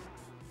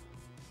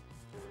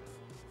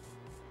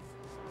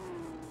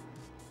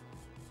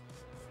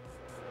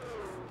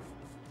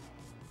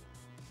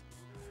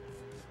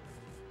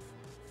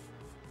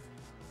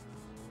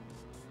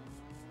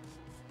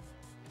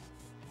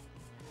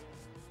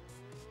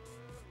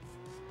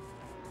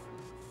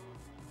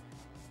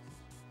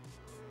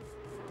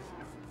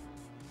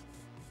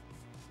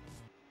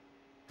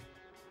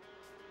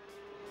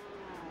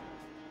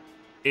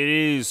 It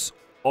is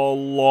a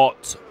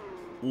lot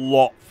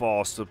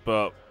faster,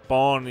 but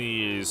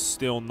Barney is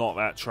still not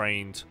that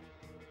trained,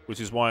 which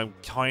is why I'm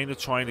kind of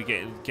trying to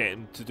get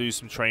him to do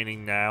some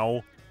training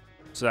now,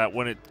 so that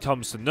when it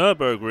comes to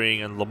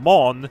Nürburgring and Le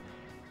Mans,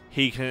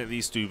 he can at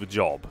least do the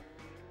job.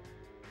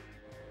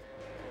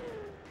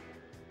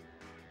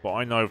 But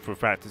I know for a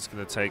fact it's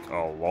going to take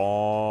a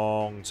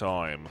long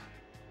time.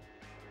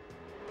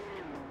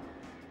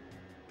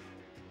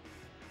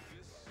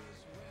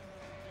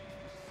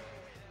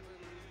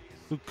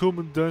 So come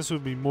and dance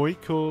with me,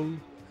 Michael.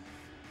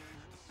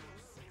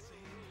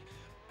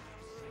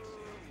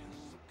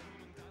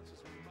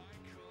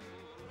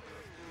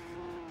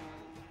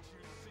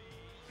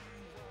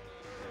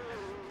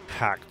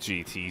 Hack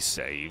GT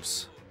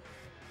saves.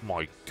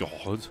 My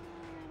god.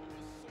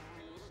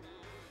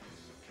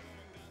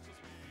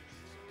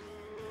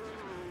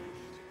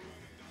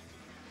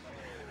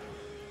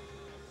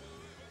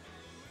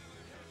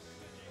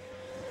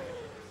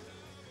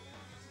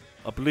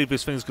 I believe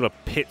this thing's gonna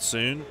pit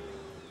soon.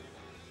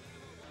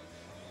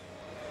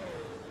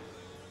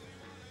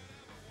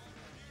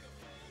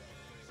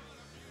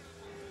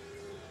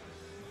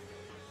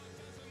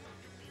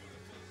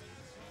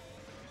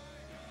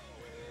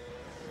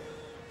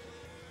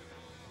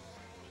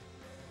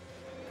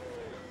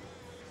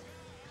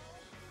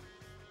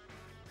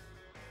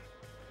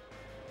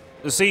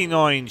 The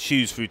C9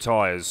 chews through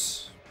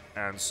tyres,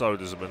 and so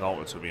does a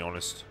Minolta, to be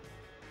honest.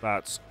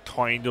 That's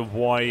kind of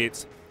why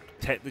it's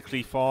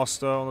technically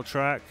faster on the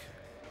track.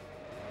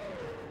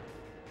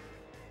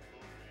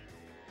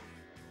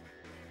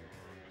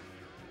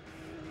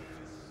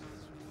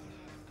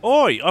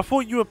 Oi, I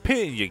thought you were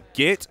pitting, you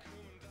git.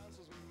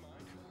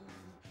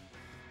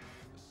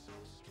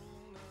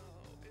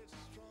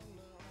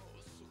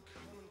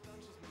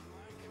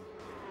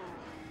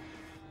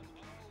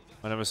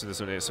 I never seen this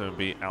on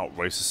S7B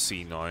outrace a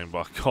C9,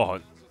 but I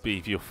can't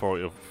beat the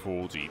authority of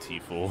full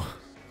GT4.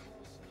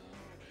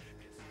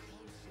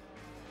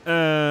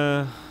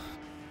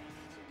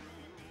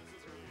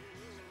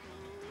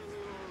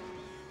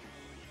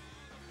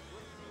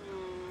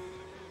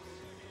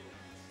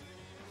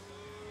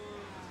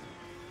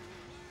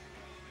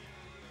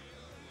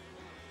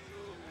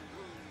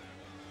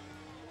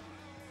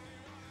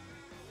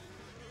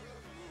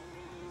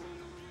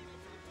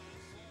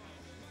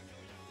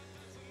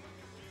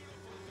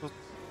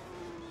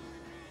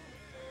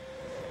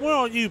 Why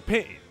aren't you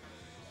pitting?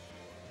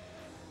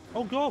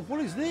 Oh god,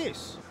 what is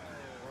this?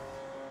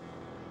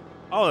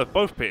 Oh, they're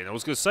both pitting. I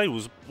was going to say,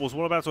 was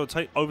one about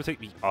to overtake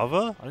the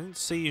other? I didn't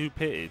see who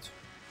pitted.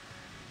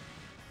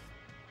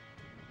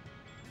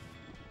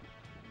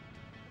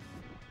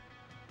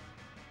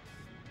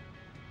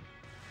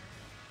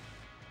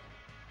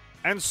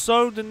 And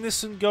so the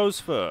Nissan goes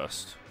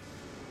first.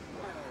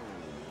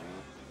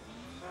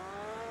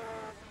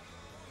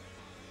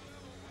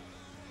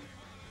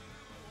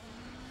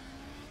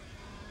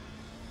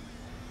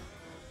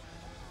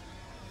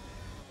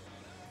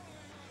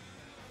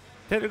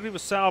 Technically, the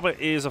Sauber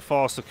is a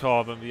faster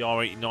car than the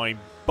R89,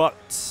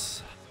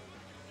 but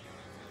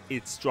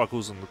it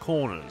struggles in the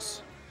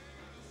corners.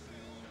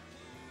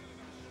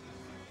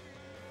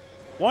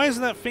 Why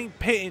isn't that thing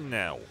pitting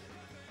now?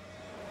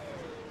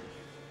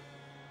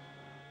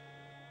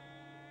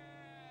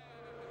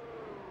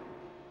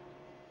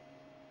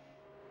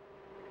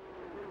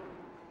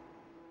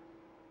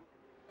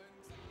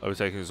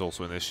 Overtaking is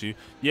also an issue.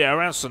 Yeah,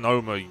 around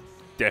Sonoma,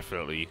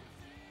 definitely.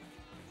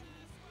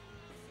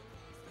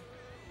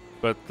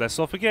 But let's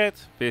not forget,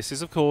 this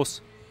is, of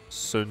course,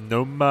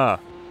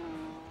 Sonoma.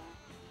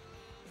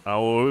 I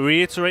will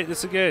reiterate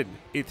this again.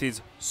 It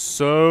is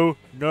Sonoma,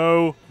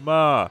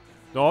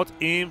 not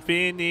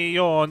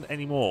Infineon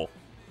anymore.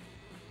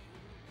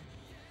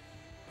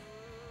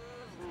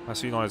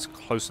 C9 is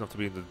close enough to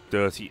be in the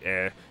dirty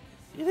air.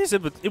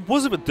 It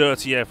was a bit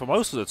dirty air for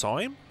most of the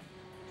time.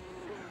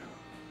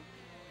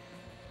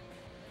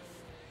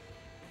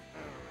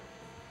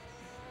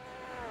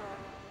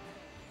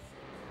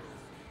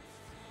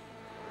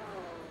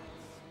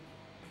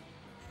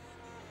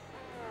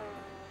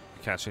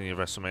 catch any of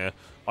WrestleMania.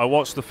 I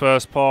watched the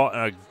first part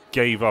and I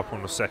gave up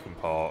on the second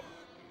part.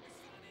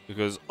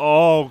 Because,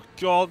 oh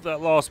god,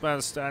 that last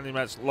man standing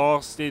match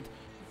lasted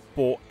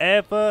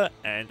forever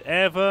and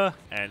ever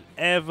and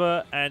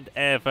ever and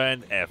ever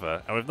and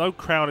ever. And with no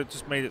crowd, it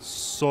just made it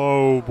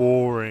so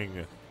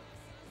boring.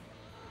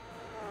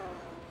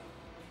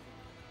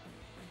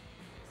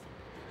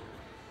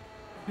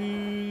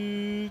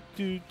 Do,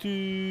 do,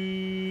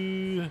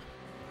 do.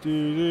 Do,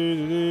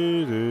 do,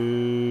 do,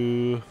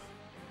 do.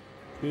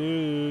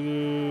 Do,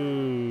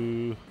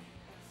 do.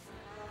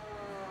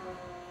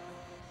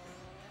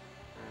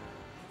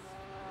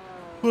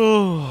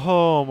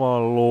 Oh my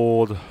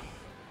lord.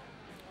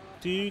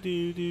 Do,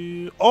 do,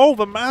 do. Oh,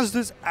 the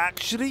Mazda's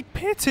actually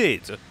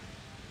pitted.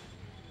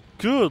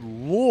 Good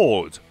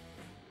lord.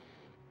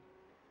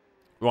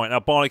 Right, now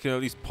Barney can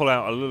at least pull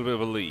out a little bit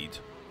of a lead.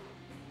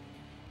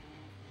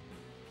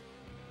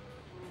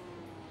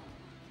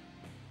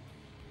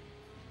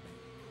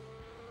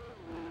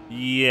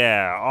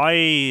 Yeah,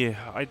 I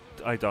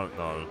don't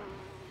know.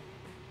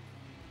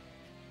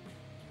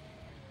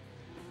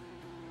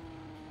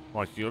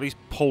 Like, you at least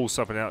pull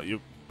something out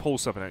your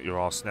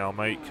ass now,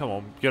 mate. Come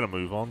on, get a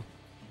move on.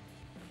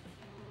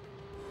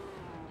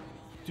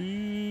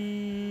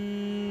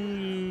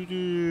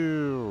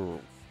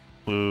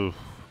 Oof.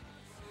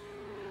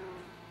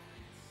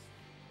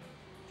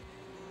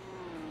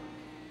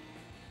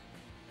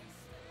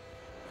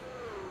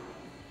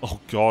 Oh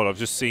god,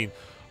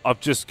 I've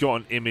just got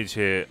an image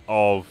here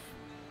of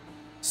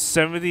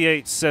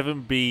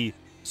 78.7B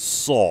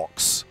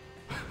socks.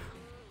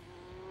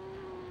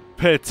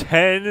 Per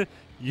 10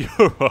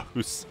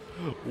 euros.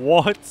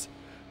 What?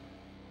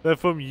 They're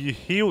from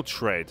Heel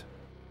Tread.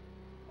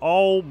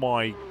 Oh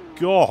my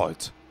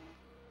god.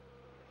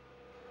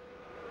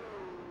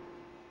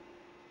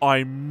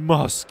 I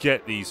must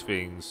get these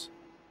things.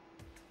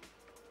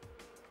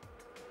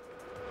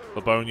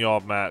 The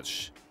Boneyard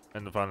match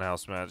and the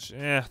Funhouse match.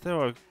 Yeah,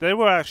 they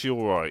were actually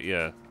alright,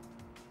 yeah.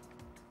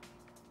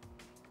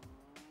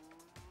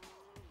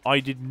 I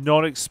did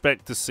not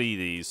expect to see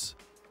these.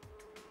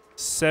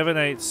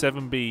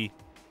 787B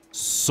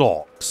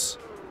socks.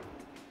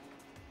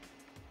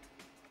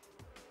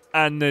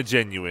 And they're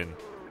genuine.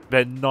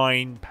 They're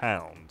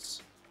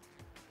 £9.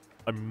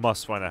 I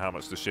must find out how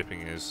much the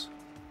shipping is.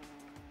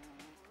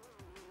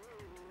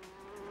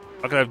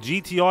 I can have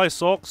GTI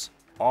socks,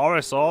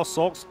 RSR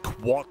socks,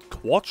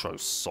 Quattro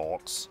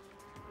socks.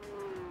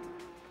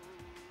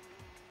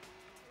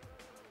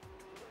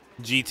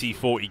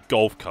 GT40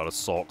 golf color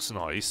socks,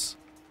 nice.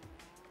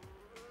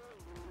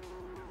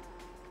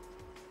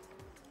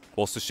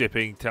 What's the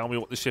shipping? Tell me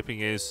what the shipping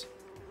is.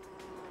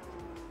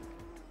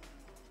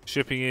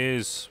 Shipping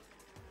is...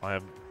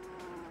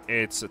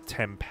 it's at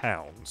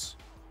 £10.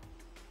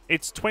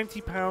 It's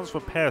 £20 for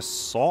a pair of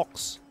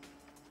socks?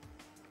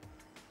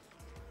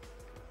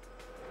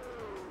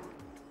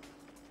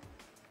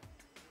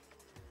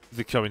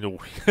 They're coming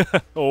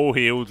all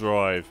heel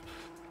drive.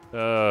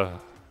 There's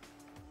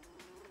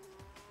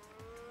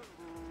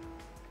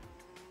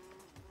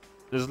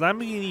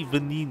Lamborghini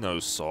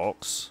Veneno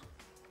socks.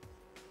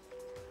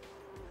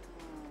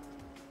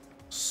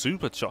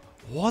 Supercharged.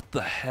 What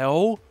the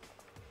hell?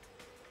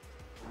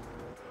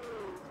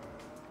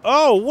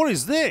 Oh, what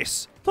is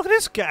this? Look at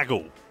this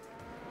gaggle.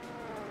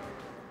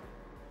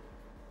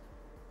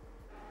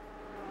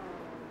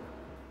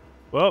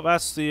 Well,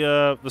 that's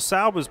the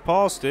Sauber's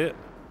past it.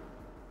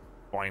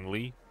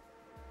 Finally.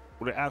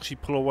 Will it actually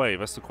pull away?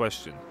 That's the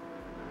question.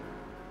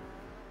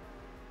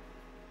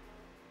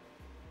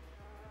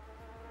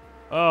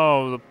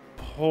 Oh, the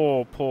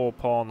poor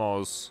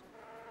Parnos.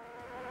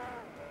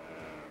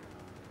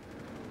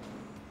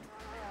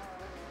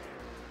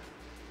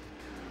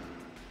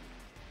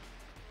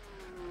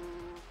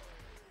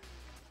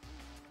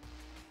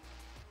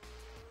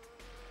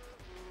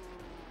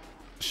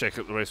 Shake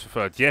up the race for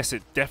third. Yes,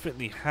 it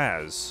definitely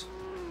has.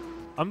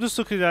 I'm just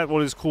looking at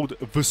what is called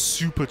the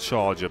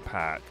Supercharger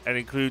Pack, and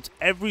includes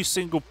every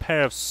single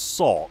pair of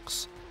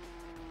socks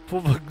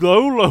for the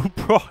low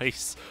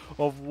price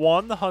of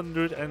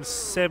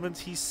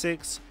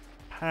 £176.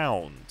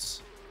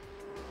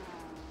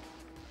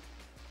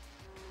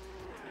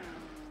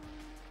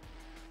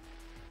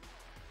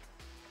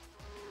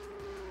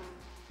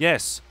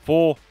 Yes,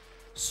 for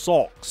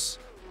socks.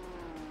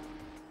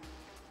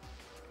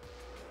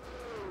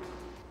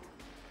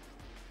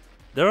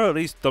 There are at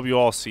least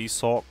WRC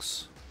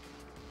socks.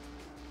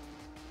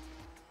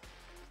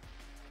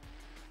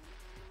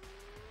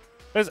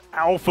 There's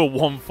Alpha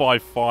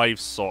 155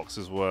 socks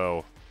as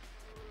well.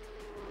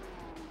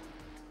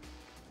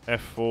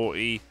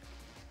 F40.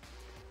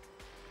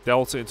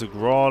 Delta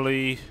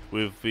Integrale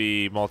with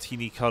the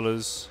Martini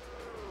colours.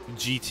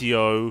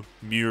 GTO,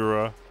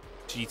 Mura,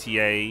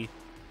 GTA.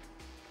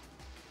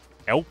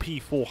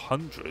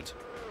 LP400.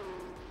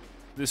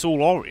 It's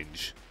all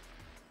orange.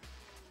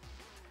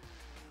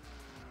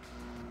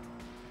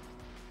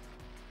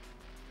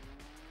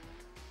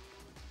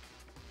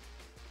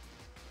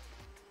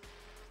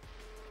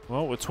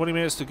 Well, with 20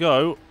 minutes to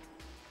go.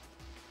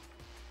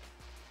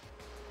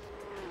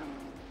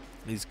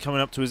 He's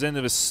coming up to his end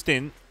of his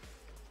stint.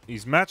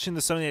 He's matching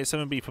the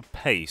 787B for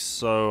pace,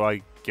 so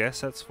I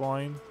guess that's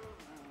fine.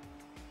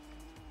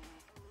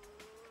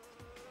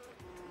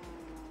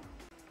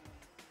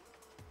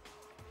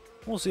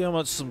 We'll see how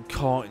much some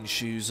karting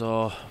shoes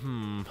are.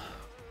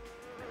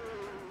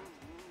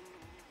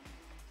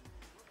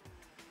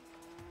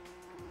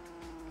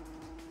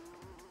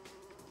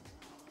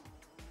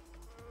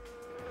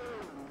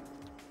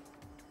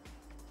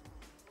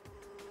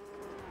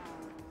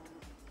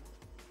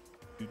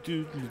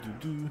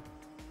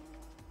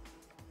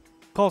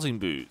 Karting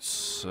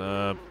boots.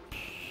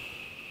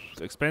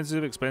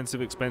 Expensive,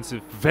 expensive,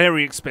 expensive.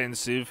 Very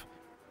expensive.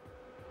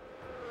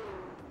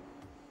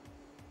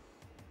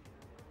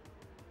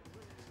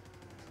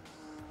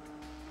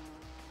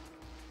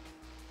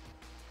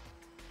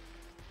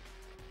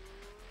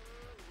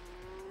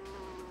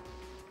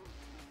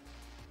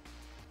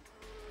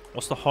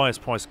 What's the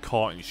highest price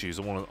karting shoes?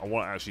 I want to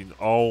actually.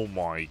 Oh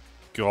my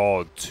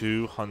god,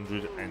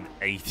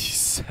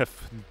 £287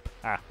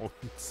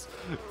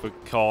 for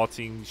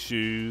karting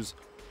shoes.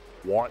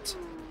 What?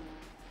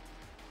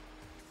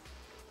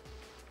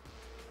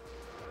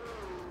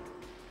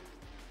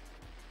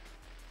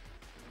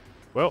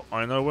 Well,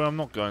 I know where I'm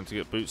not going to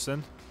get boots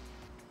then.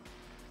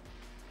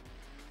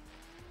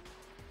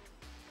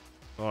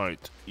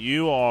 Alright,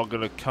 you are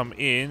going to come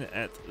in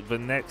at the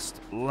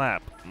next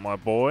lap, my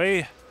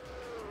boy.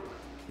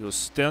 Your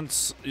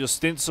stints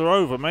are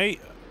over, mate.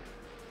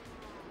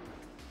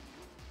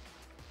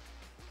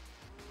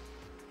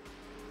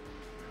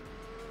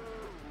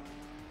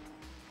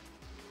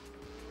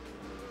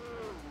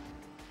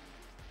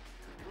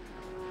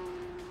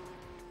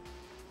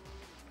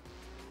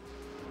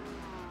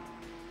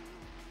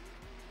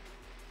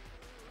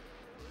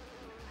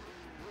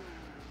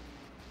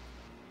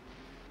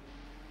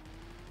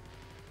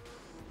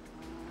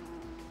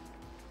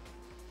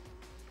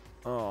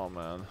 Oh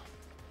man.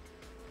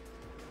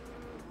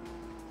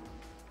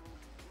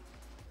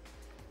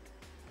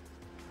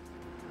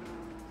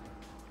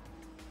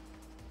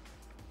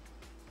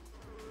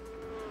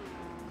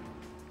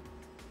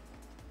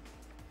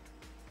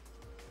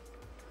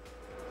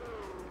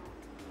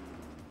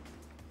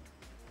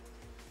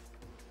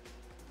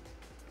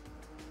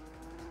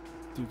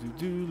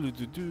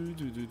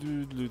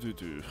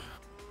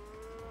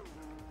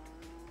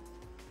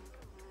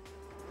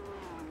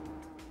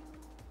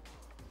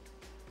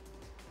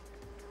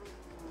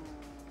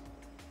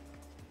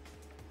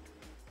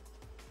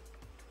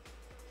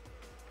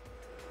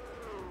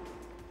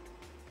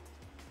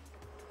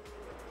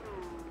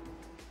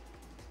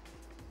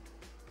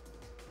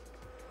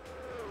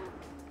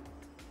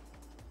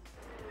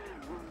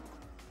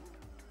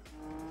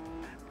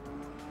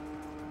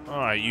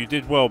 Alright, you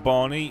did well,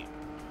 Barney.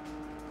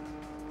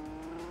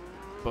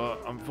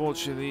 But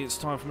unfortunately, it's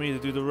time for me to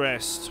do the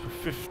rest.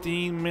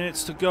 15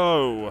 minutes to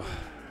go.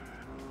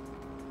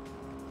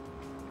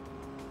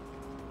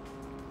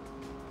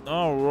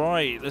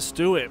 Alright, let's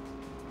do it.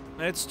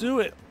 Let's do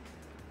it.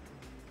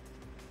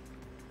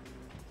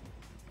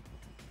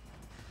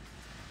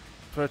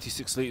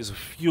 36 litres of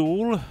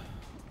fuel.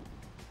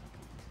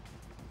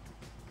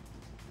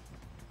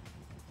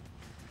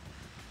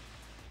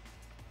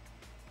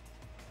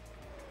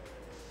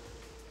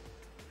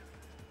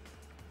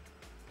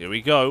 Here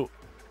we go.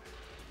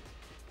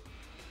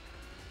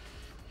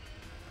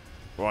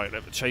 Right,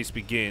 let the chase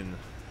begin.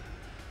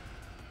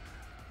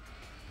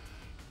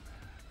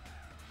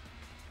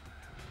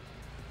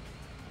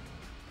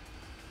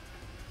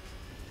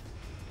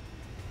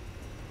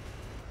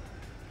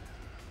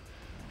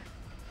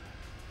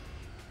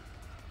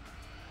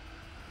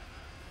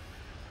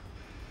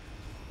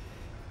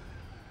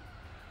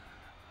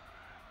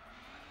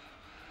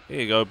 Here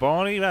you go,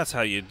 Barney. That's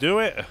how you do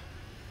it.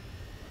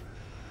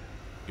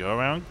 Go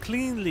around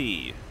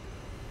cleanly.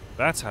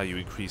 That's how you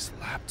increase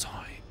lap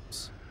times.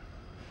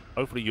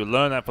 Hopefully you'll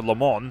learn that for Le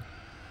Mans.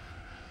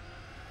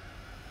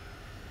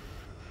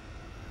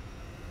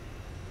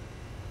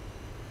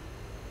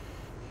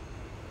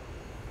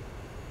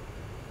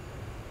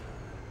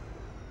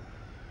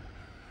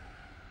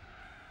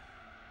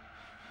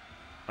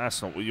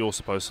 That's not what you're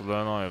supposed to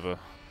learn either.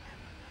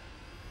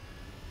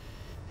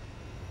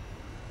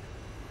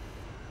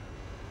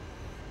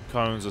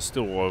 Cones are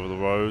still all over the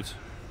road.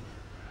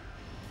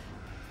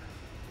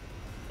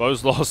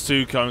 Those last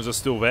two cones are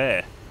still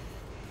there.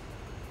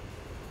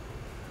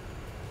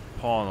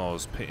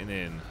 Parnell's pitting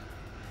in.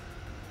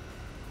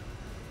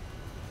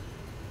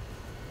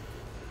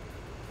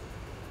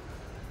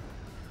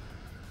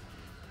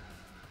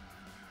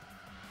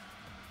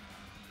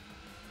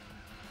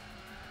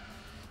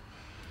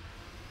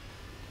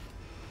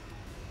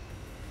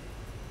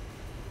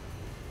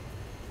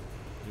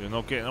 You're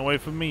not getting away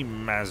from me,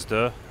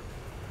 Mazda.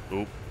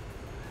 Oh.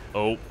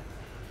 Oh.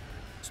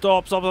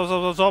 Stop, stop, stop,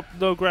 stop, stop.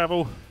 No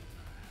gravel.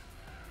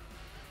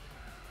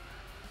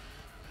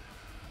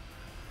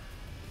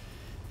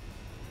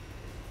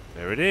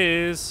 There it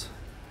is.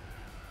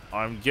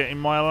 I'm getting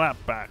my lap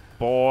back,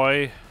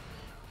 boy.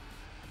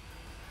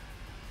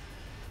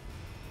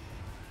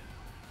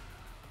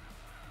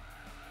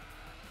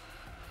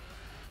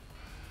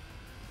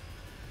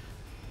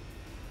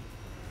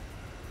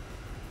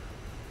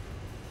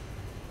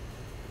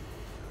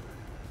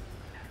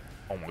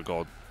 Oh my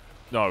god.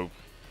 No.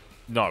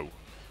 No.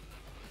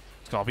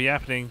 It can't be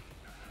happening.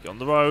 Get on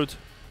the road.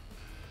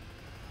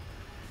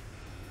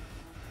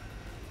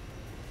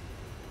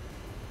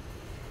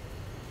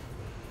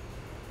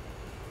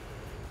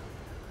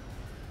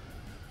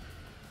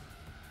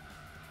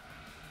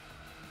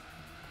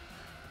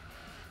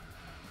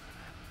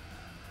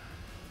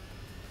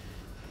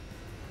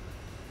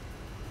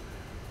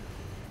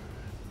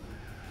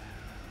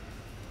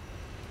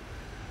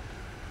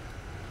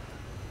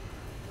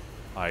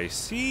 I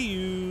see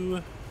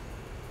you.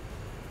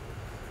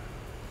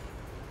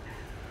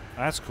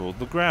 That's called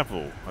the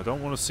gravel. I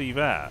don't want to see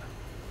that.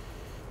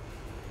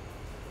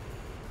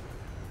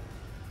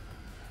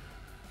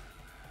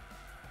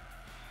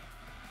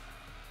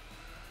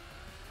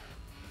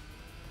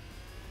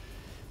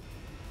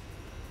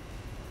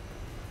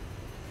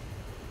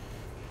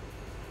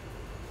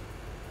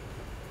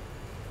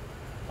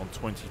 On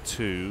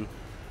 22.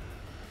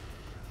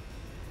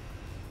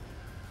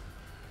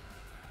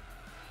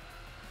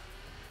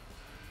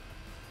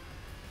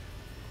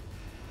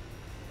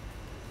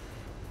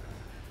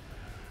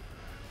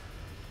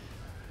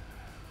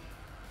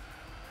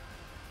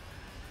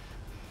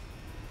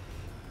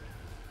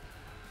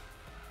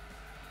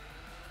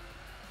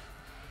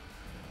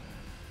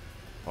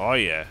 Oh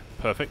yeah,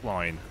 perfect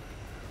line.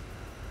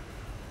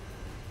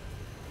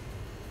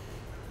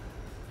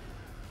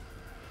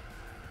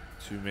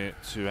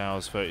 Two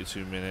hours,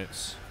 32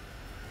 minutes.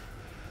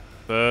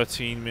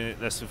 13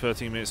 minutes, less than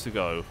 13 minutes to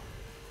go.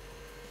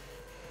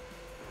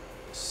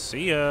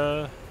 See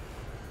ya.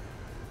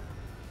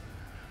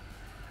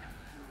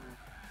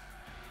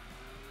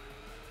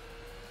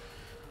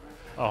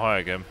 Oh, hi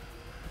again.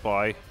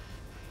 Bye.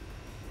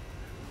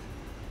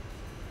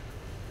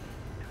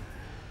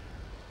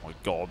 Oh my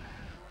god.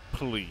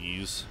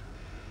 Please.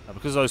 Now,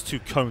 because those two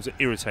cones are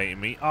irritating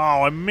me.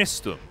 Oh, I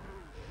missed them.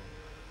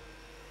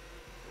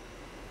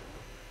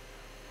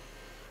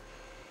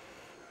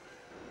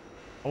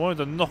 I wanted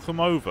to knock them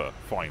over,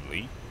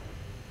 finally.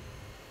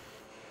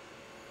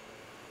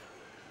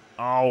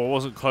 Oh, I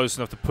wasn't close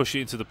enough to push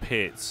it into the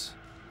pits.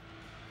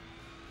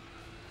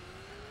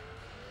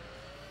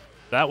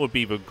 That would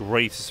be the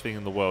greatest thing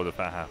in the world if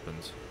that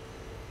happened.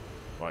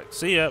 Right,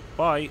 see ya.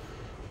 Bye.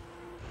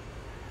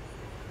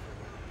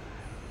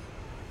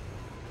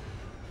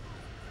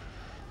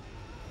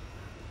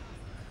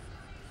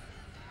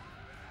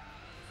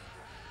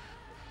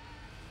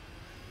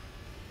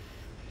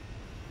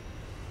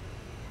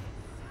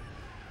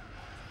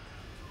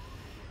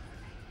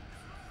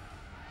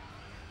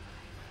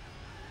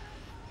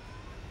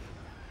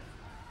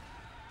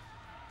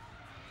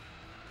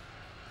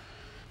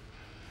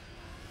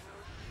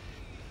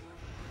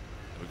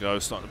 Go,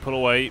 starting to pull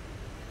away.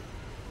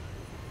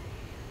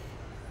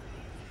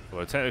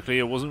 Well, technically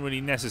it wasn't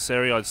really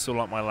necessary, I'd still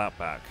like my lap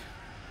back.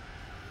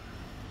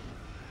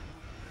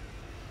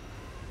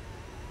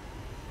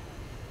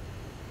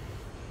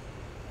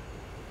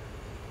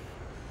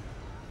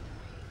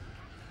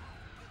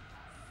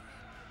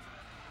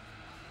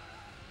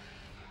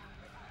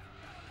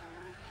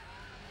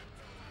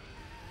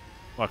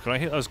 Right, can I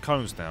hit those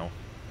cones now?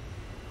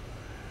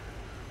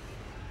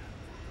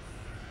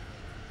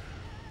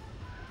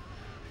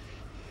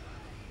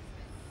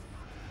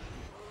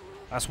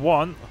 That's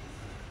one.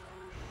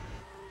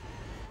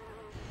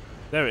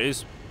 There it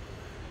is.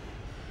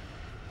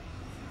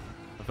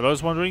 And for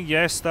those wondering,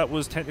 yes, that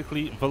was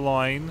technically the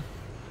line.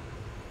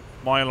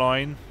 My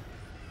line.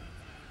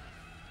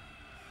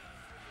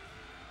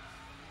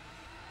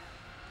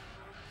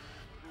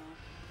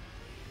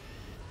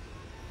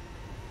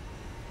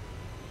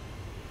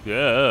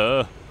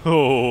 Yeah.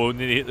 Oh,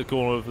 nearly hit the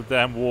corner of the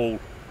damn wall.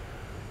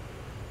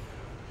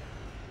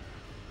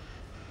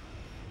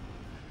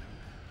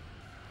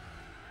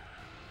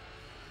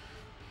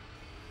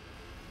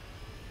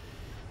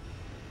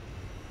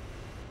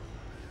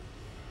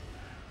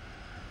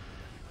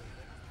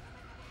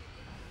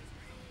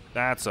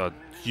 That's a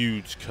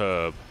huge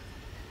curb.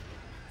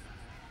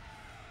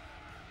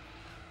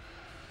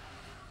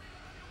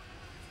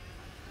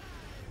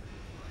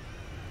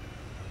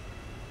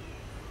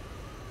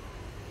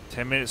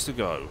 Ten minutes to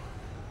go.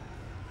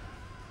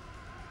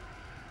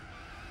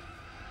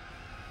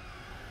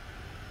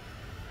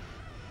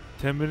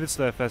 10 minutes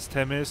left. That's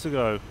 10 minutes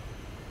to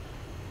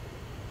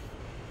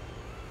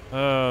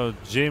go.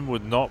 Jim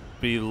would not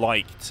be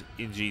liked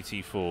in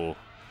GT4.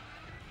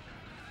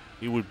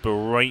 He would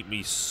berate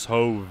me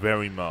so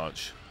very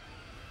much.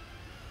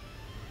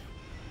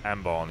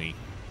 And Barney.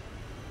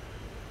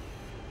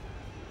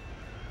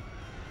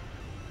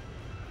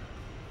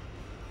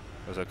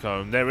 There's a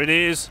cone. There it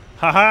is.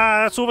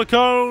 Haha, that's all the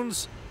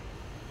cones.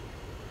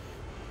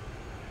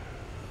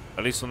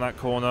 At least on that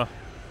corner.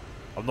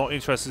 I'm not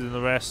interested in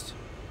the rest.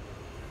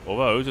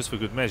 Although, just for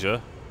good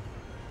measure.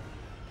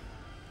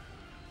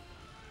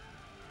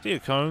 Dear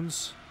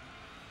cones.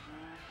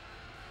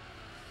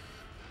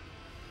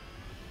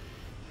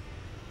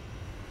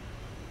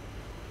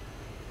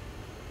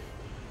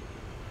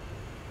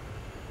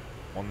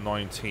 On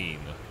 19.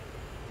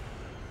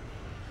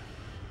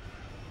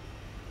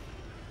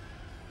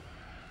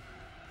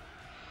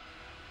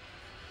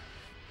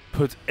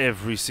 put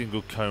every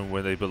single cone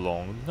where they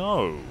belong.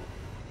 No.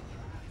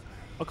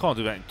 I can't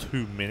do that in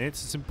 2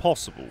 minutes. It's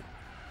impossible.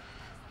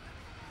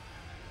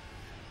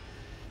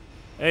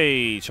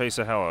 Hey,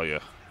 Chaser, how are you?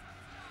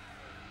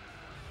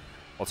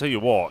 I'll tell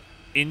you what.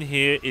 In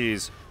here, it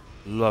is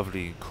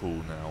lovely and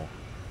cool now.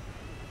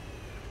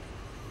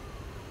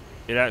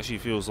 It actually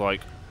feels like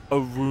a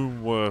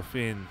room worth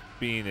being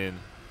in.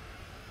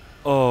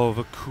 Oh,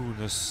 the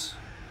coolness.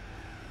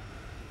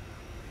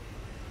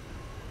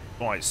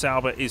 Right,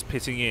 Sauber is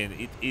pitting in.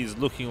 It is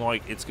looking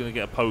like it's going to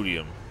get a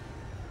podium.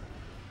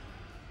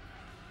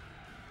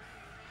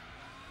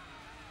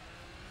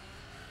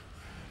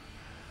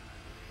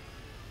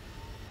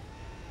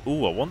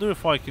 Ooh, I wonder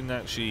if I can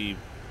actually...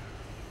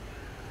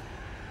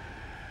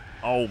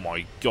 Oh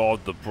my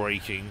god, the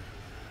braking.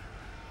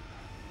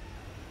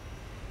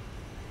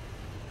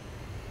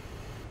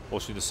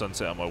 Watching the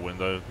sunset out my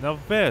window. Now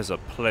there's a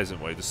pleasant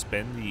way to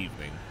spend the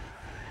evening.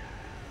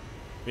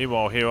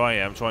 Meanwhile, here I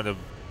am trying to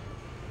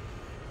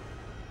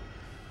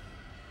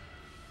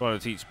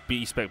teach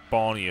B-Spec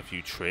Barney a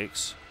few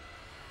tricks.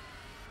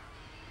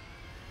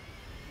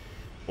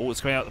 Oh, it's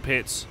coming out the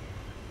pits.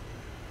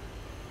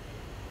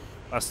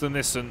 That's the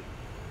Nissan.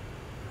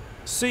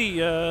 See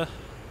ya.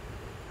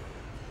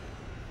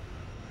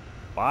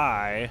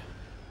 Bye.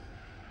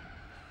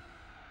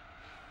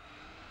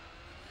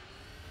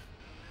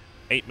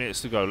 8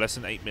 minutes to go. Less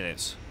than 8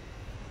 minutes.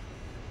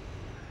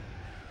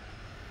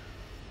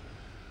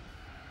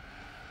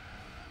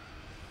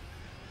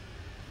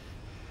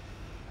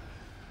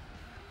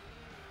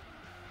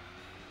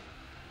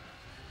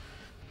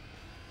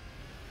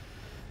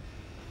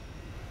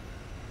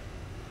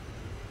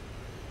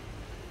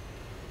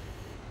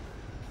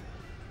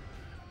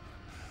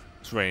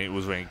 It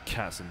was raining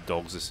cats and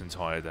dogs this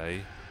entire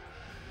day.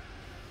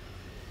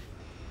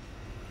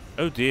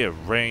 Oh dear,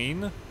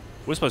 rain.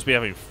 We're supposed to be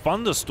having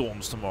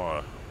thunderstorms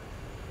tomorrow.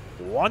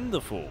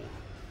 Wonderful.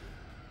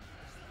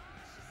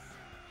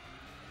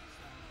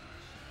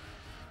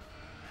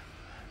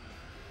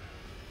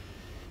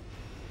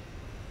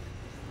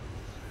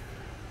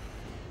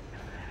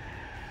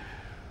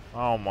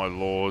 Oh my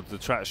lord, the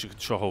traction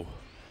control.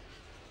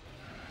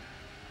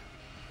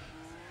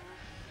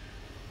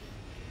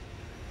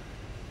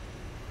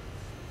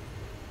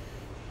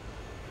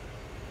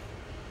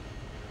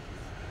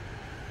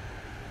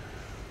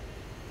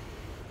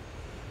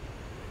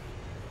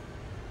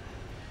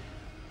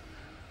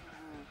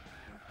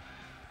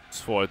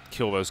 Just thought I'd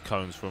kill those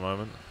cones for a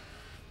moment.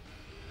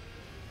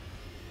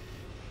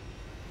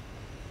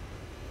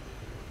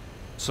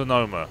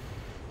 Sonoma.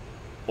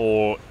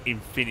 Or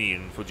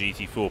Infineon for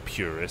GT4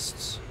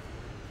 purists.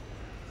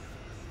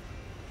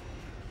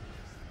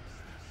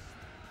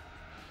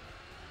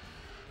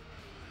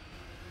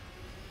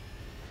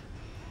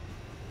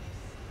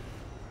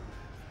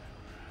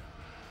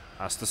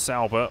 That's the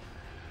Sauber.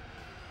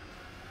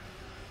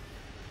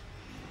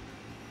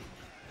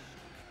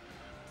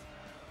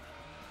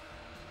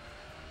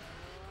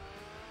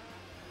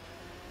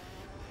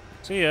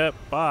 See ya.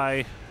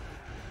 Bye.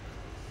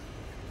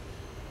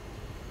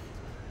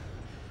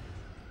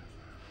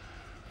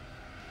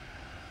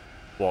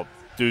 What,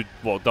 dude?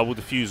 What, double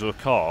diffuser a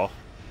car?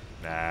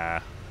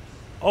 Nah.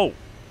 Oh!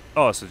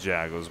 Oh, that's a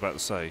Jag, I was about to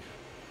say.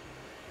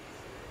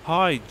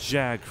 Hi,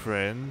 Jag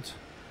friend.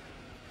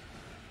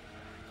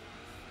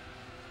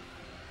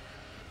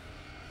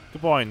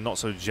 Goodbye, not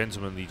so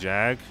gentlemanly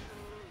Jag.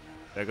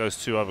 There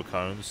goes 2 other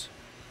cones.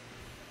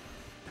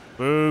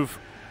 Move!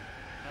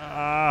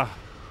 Ah!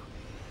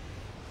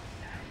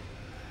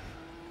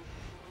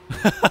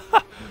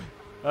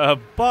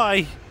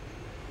 Bye!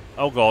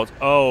 Oh god.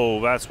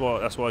 Oh, that's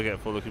what I get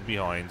for looking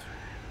behind.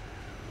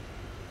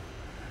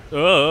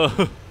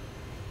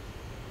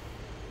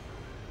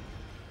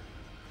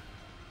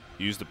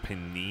 Use the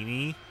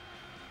panini?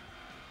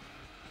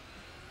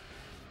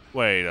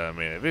 Wait a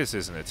minute, this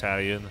isn't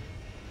Italian.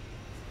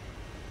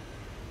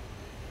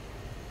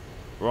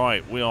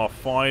 Right, we are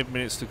 5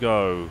 minutes to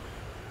go.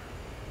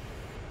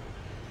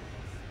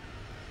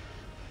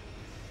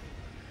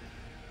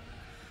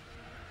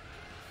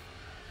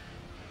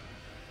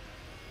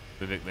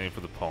 The nickname for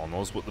the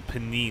Parnos, but the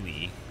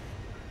panini.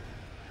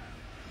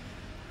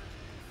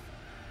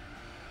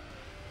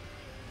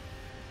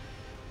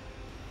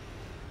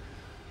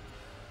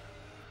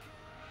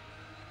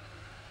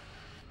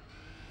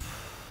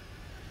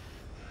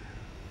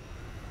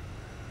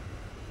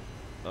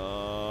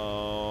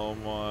 Oh,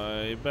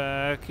 my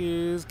back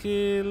is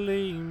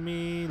killing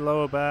me.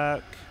 Lower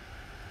back.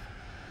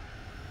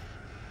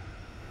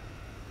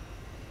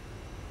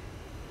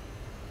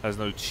 Has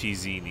no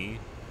cheesini.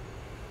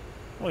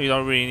 Well, you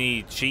don't really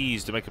need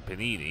cheese to make a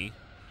panini.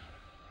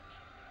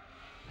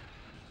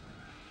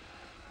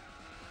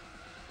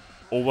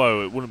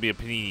 Although, it wouldn't be a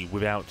panini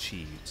without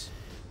cheese.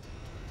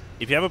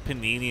 If you have a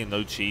panini and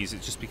no cheese,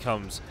 it just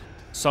becomes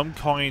some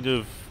kind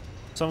of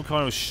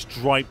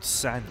striped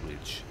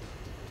sandwich.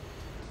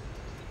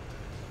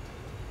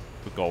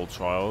 For gold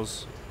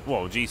trials.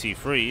 Well,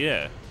 GT3,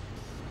 yeah.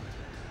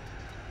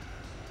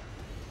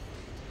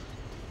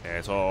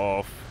 Get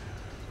off.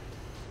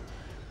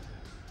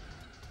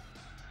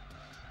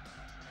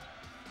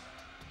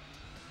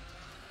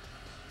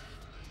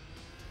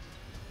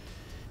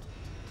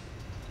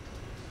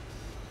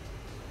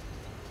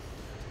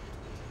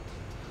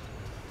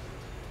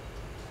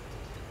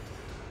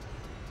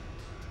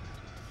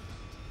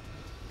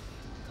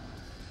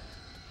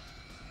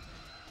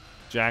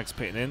 Jag's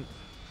pitting in.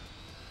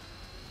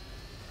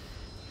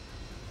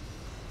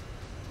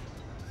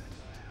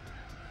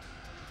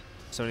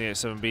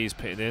 .787B's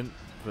pitting in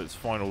for its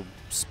final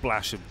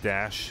splash of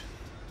dash.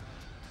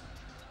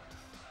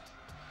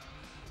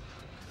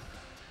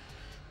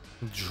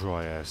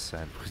 Dry ass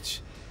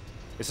sandwich.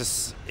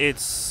 It's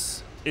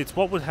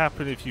what would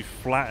happen if you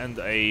flattened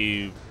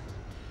a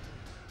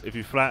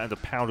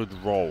powdered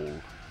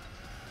roll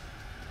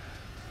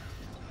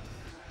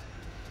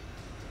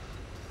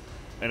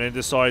and then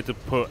decide to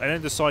put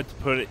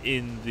it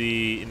in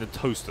the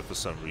toaster for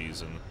some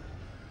reason.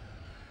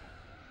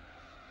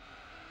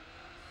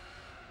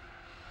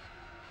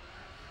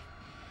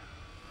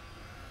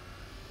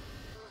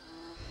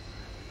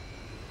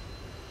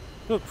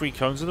 Look, 3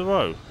 cones in a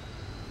row.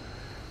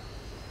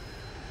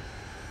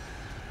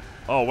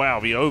 Oh wow,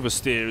 the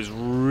oversteer is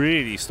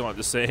really starting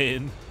to set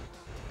in.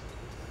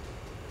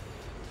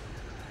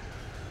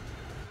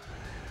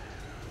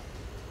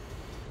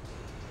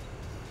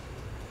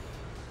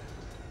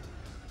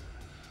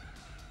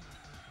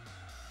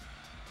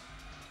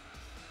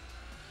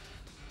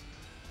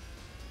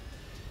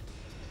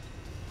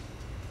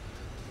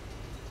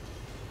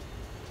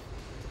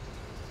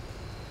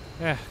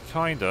 Yeah,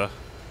 kinda.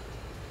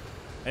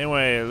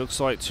 Anyway, it looks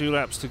like 2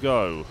 laps to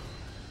go.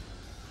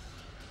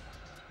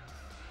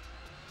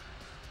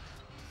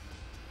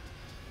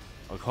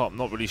 I'm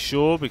not really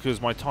sure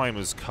because my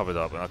timer's covered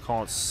up and I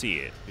can't see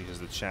it because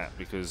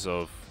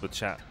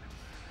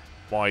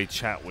my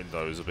chat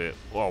window is a bit,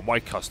 well, my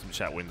custom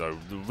chat window,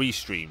 the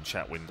restream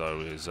chat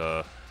window is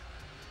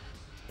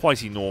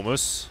quite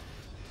enormous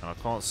and I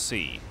can't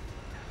see.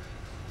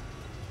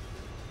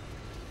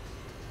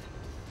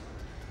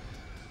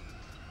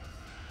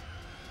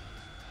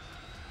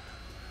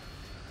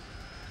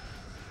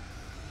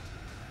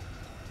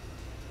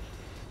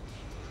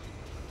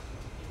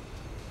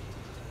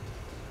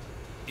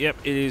 Yep,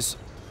 it is.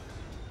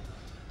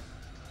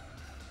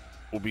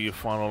 Will be your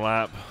final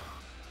lap.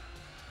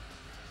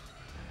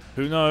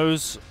 Who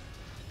knows?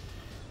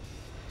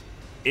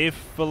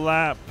 If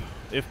my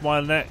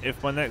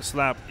next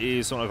lap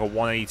is something like a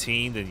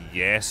 118, then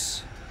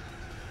yes.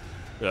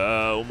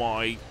 Oh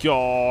my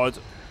god!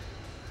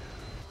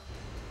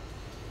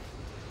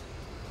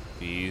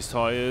 These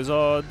tires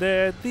are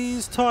dead.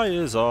 These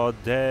tires are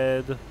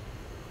dead.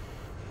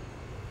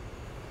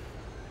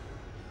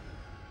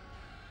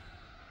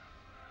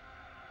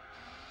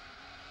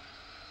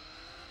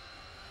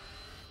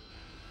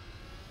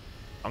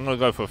 I'm going to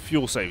go for a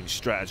fuel saving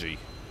strategy.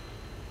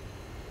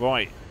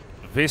 Right,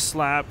 this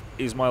lap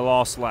is my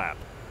last lap.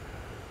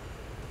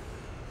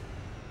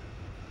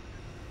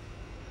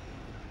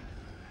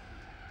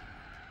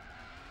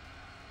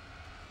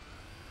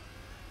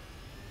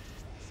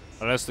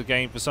 Unless the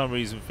game for some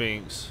reason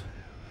thinks...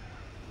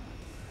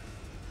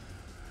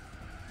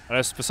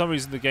 Unless for some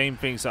reason the game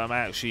thinks that I'm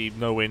actually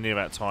nowhere near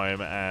that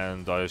time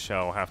and I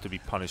shall have to be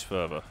punished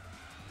further.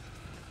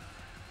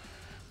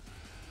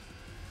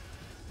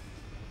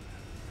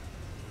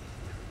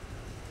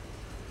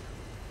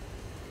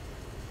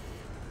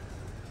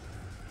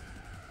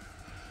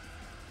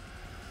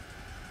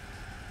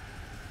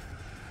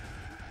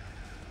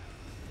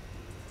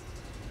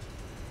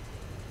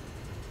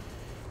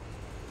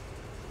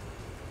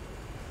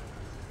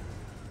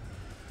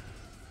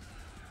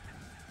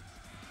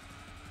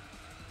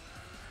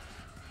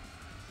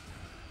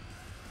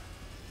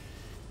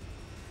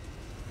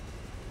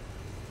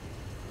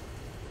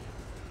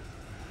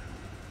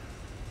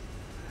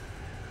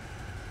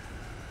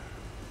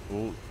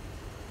 Ooh.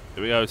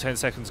 Here we go, 10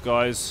 seconds,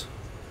 guys.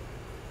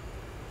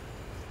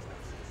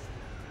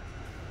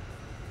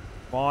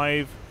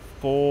 5,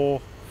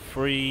 4,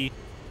 3,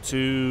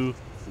 2,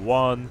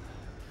 1.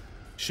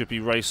 Should be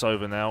race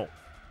over now.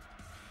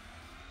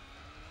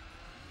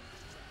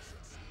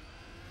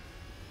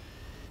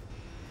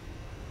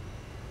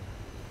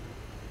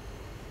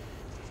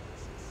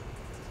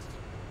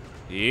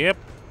 Yep.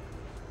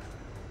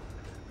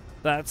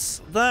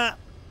 That's that.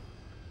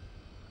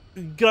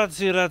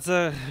 Grazie,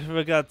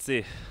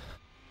 ragazzi.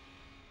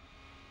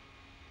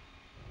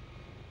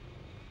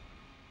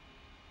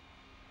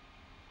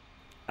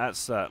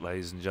 That's that,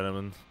 ladies and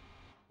gentlemen.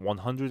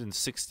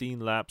 116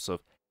 laps of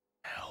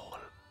hell.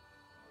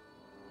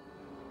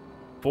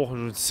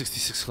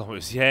 466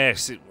 kilometers.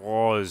 Yes, it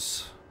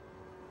was.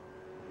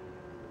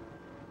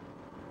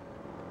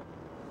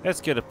 Let's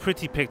get a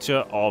pretty picture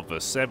of the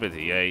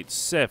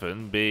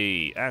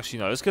 787B. Actually,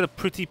 no. Let's get a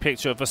pretty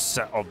picture of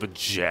the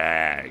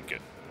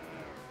Jag.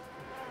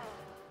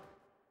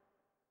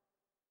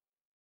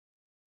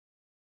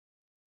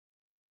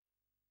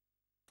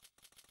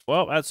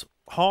 Well, that's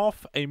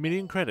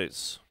 500,000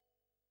 credits.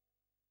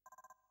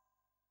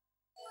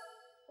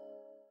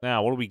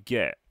 Now, what do we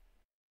get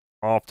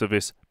after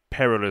this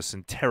perilous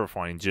and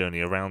terrifying journey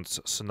around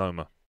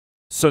Sonoma?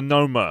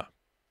 Sonoma!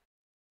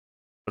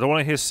 I don't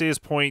want to hear Sears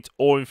Point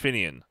or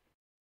Infineon.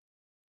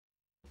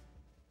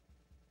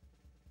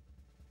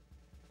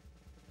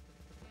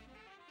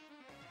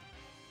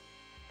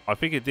 I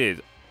think it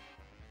did.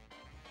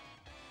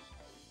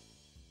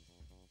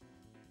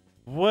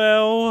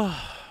 Well,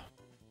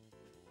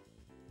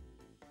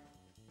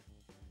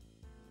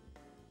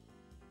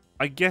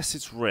 I guess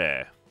it's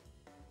rare.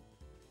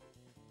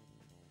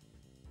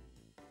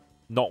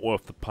 Not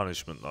worth the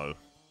punishment, though.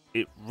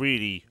 It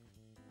really,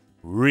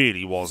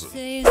 really wasn't.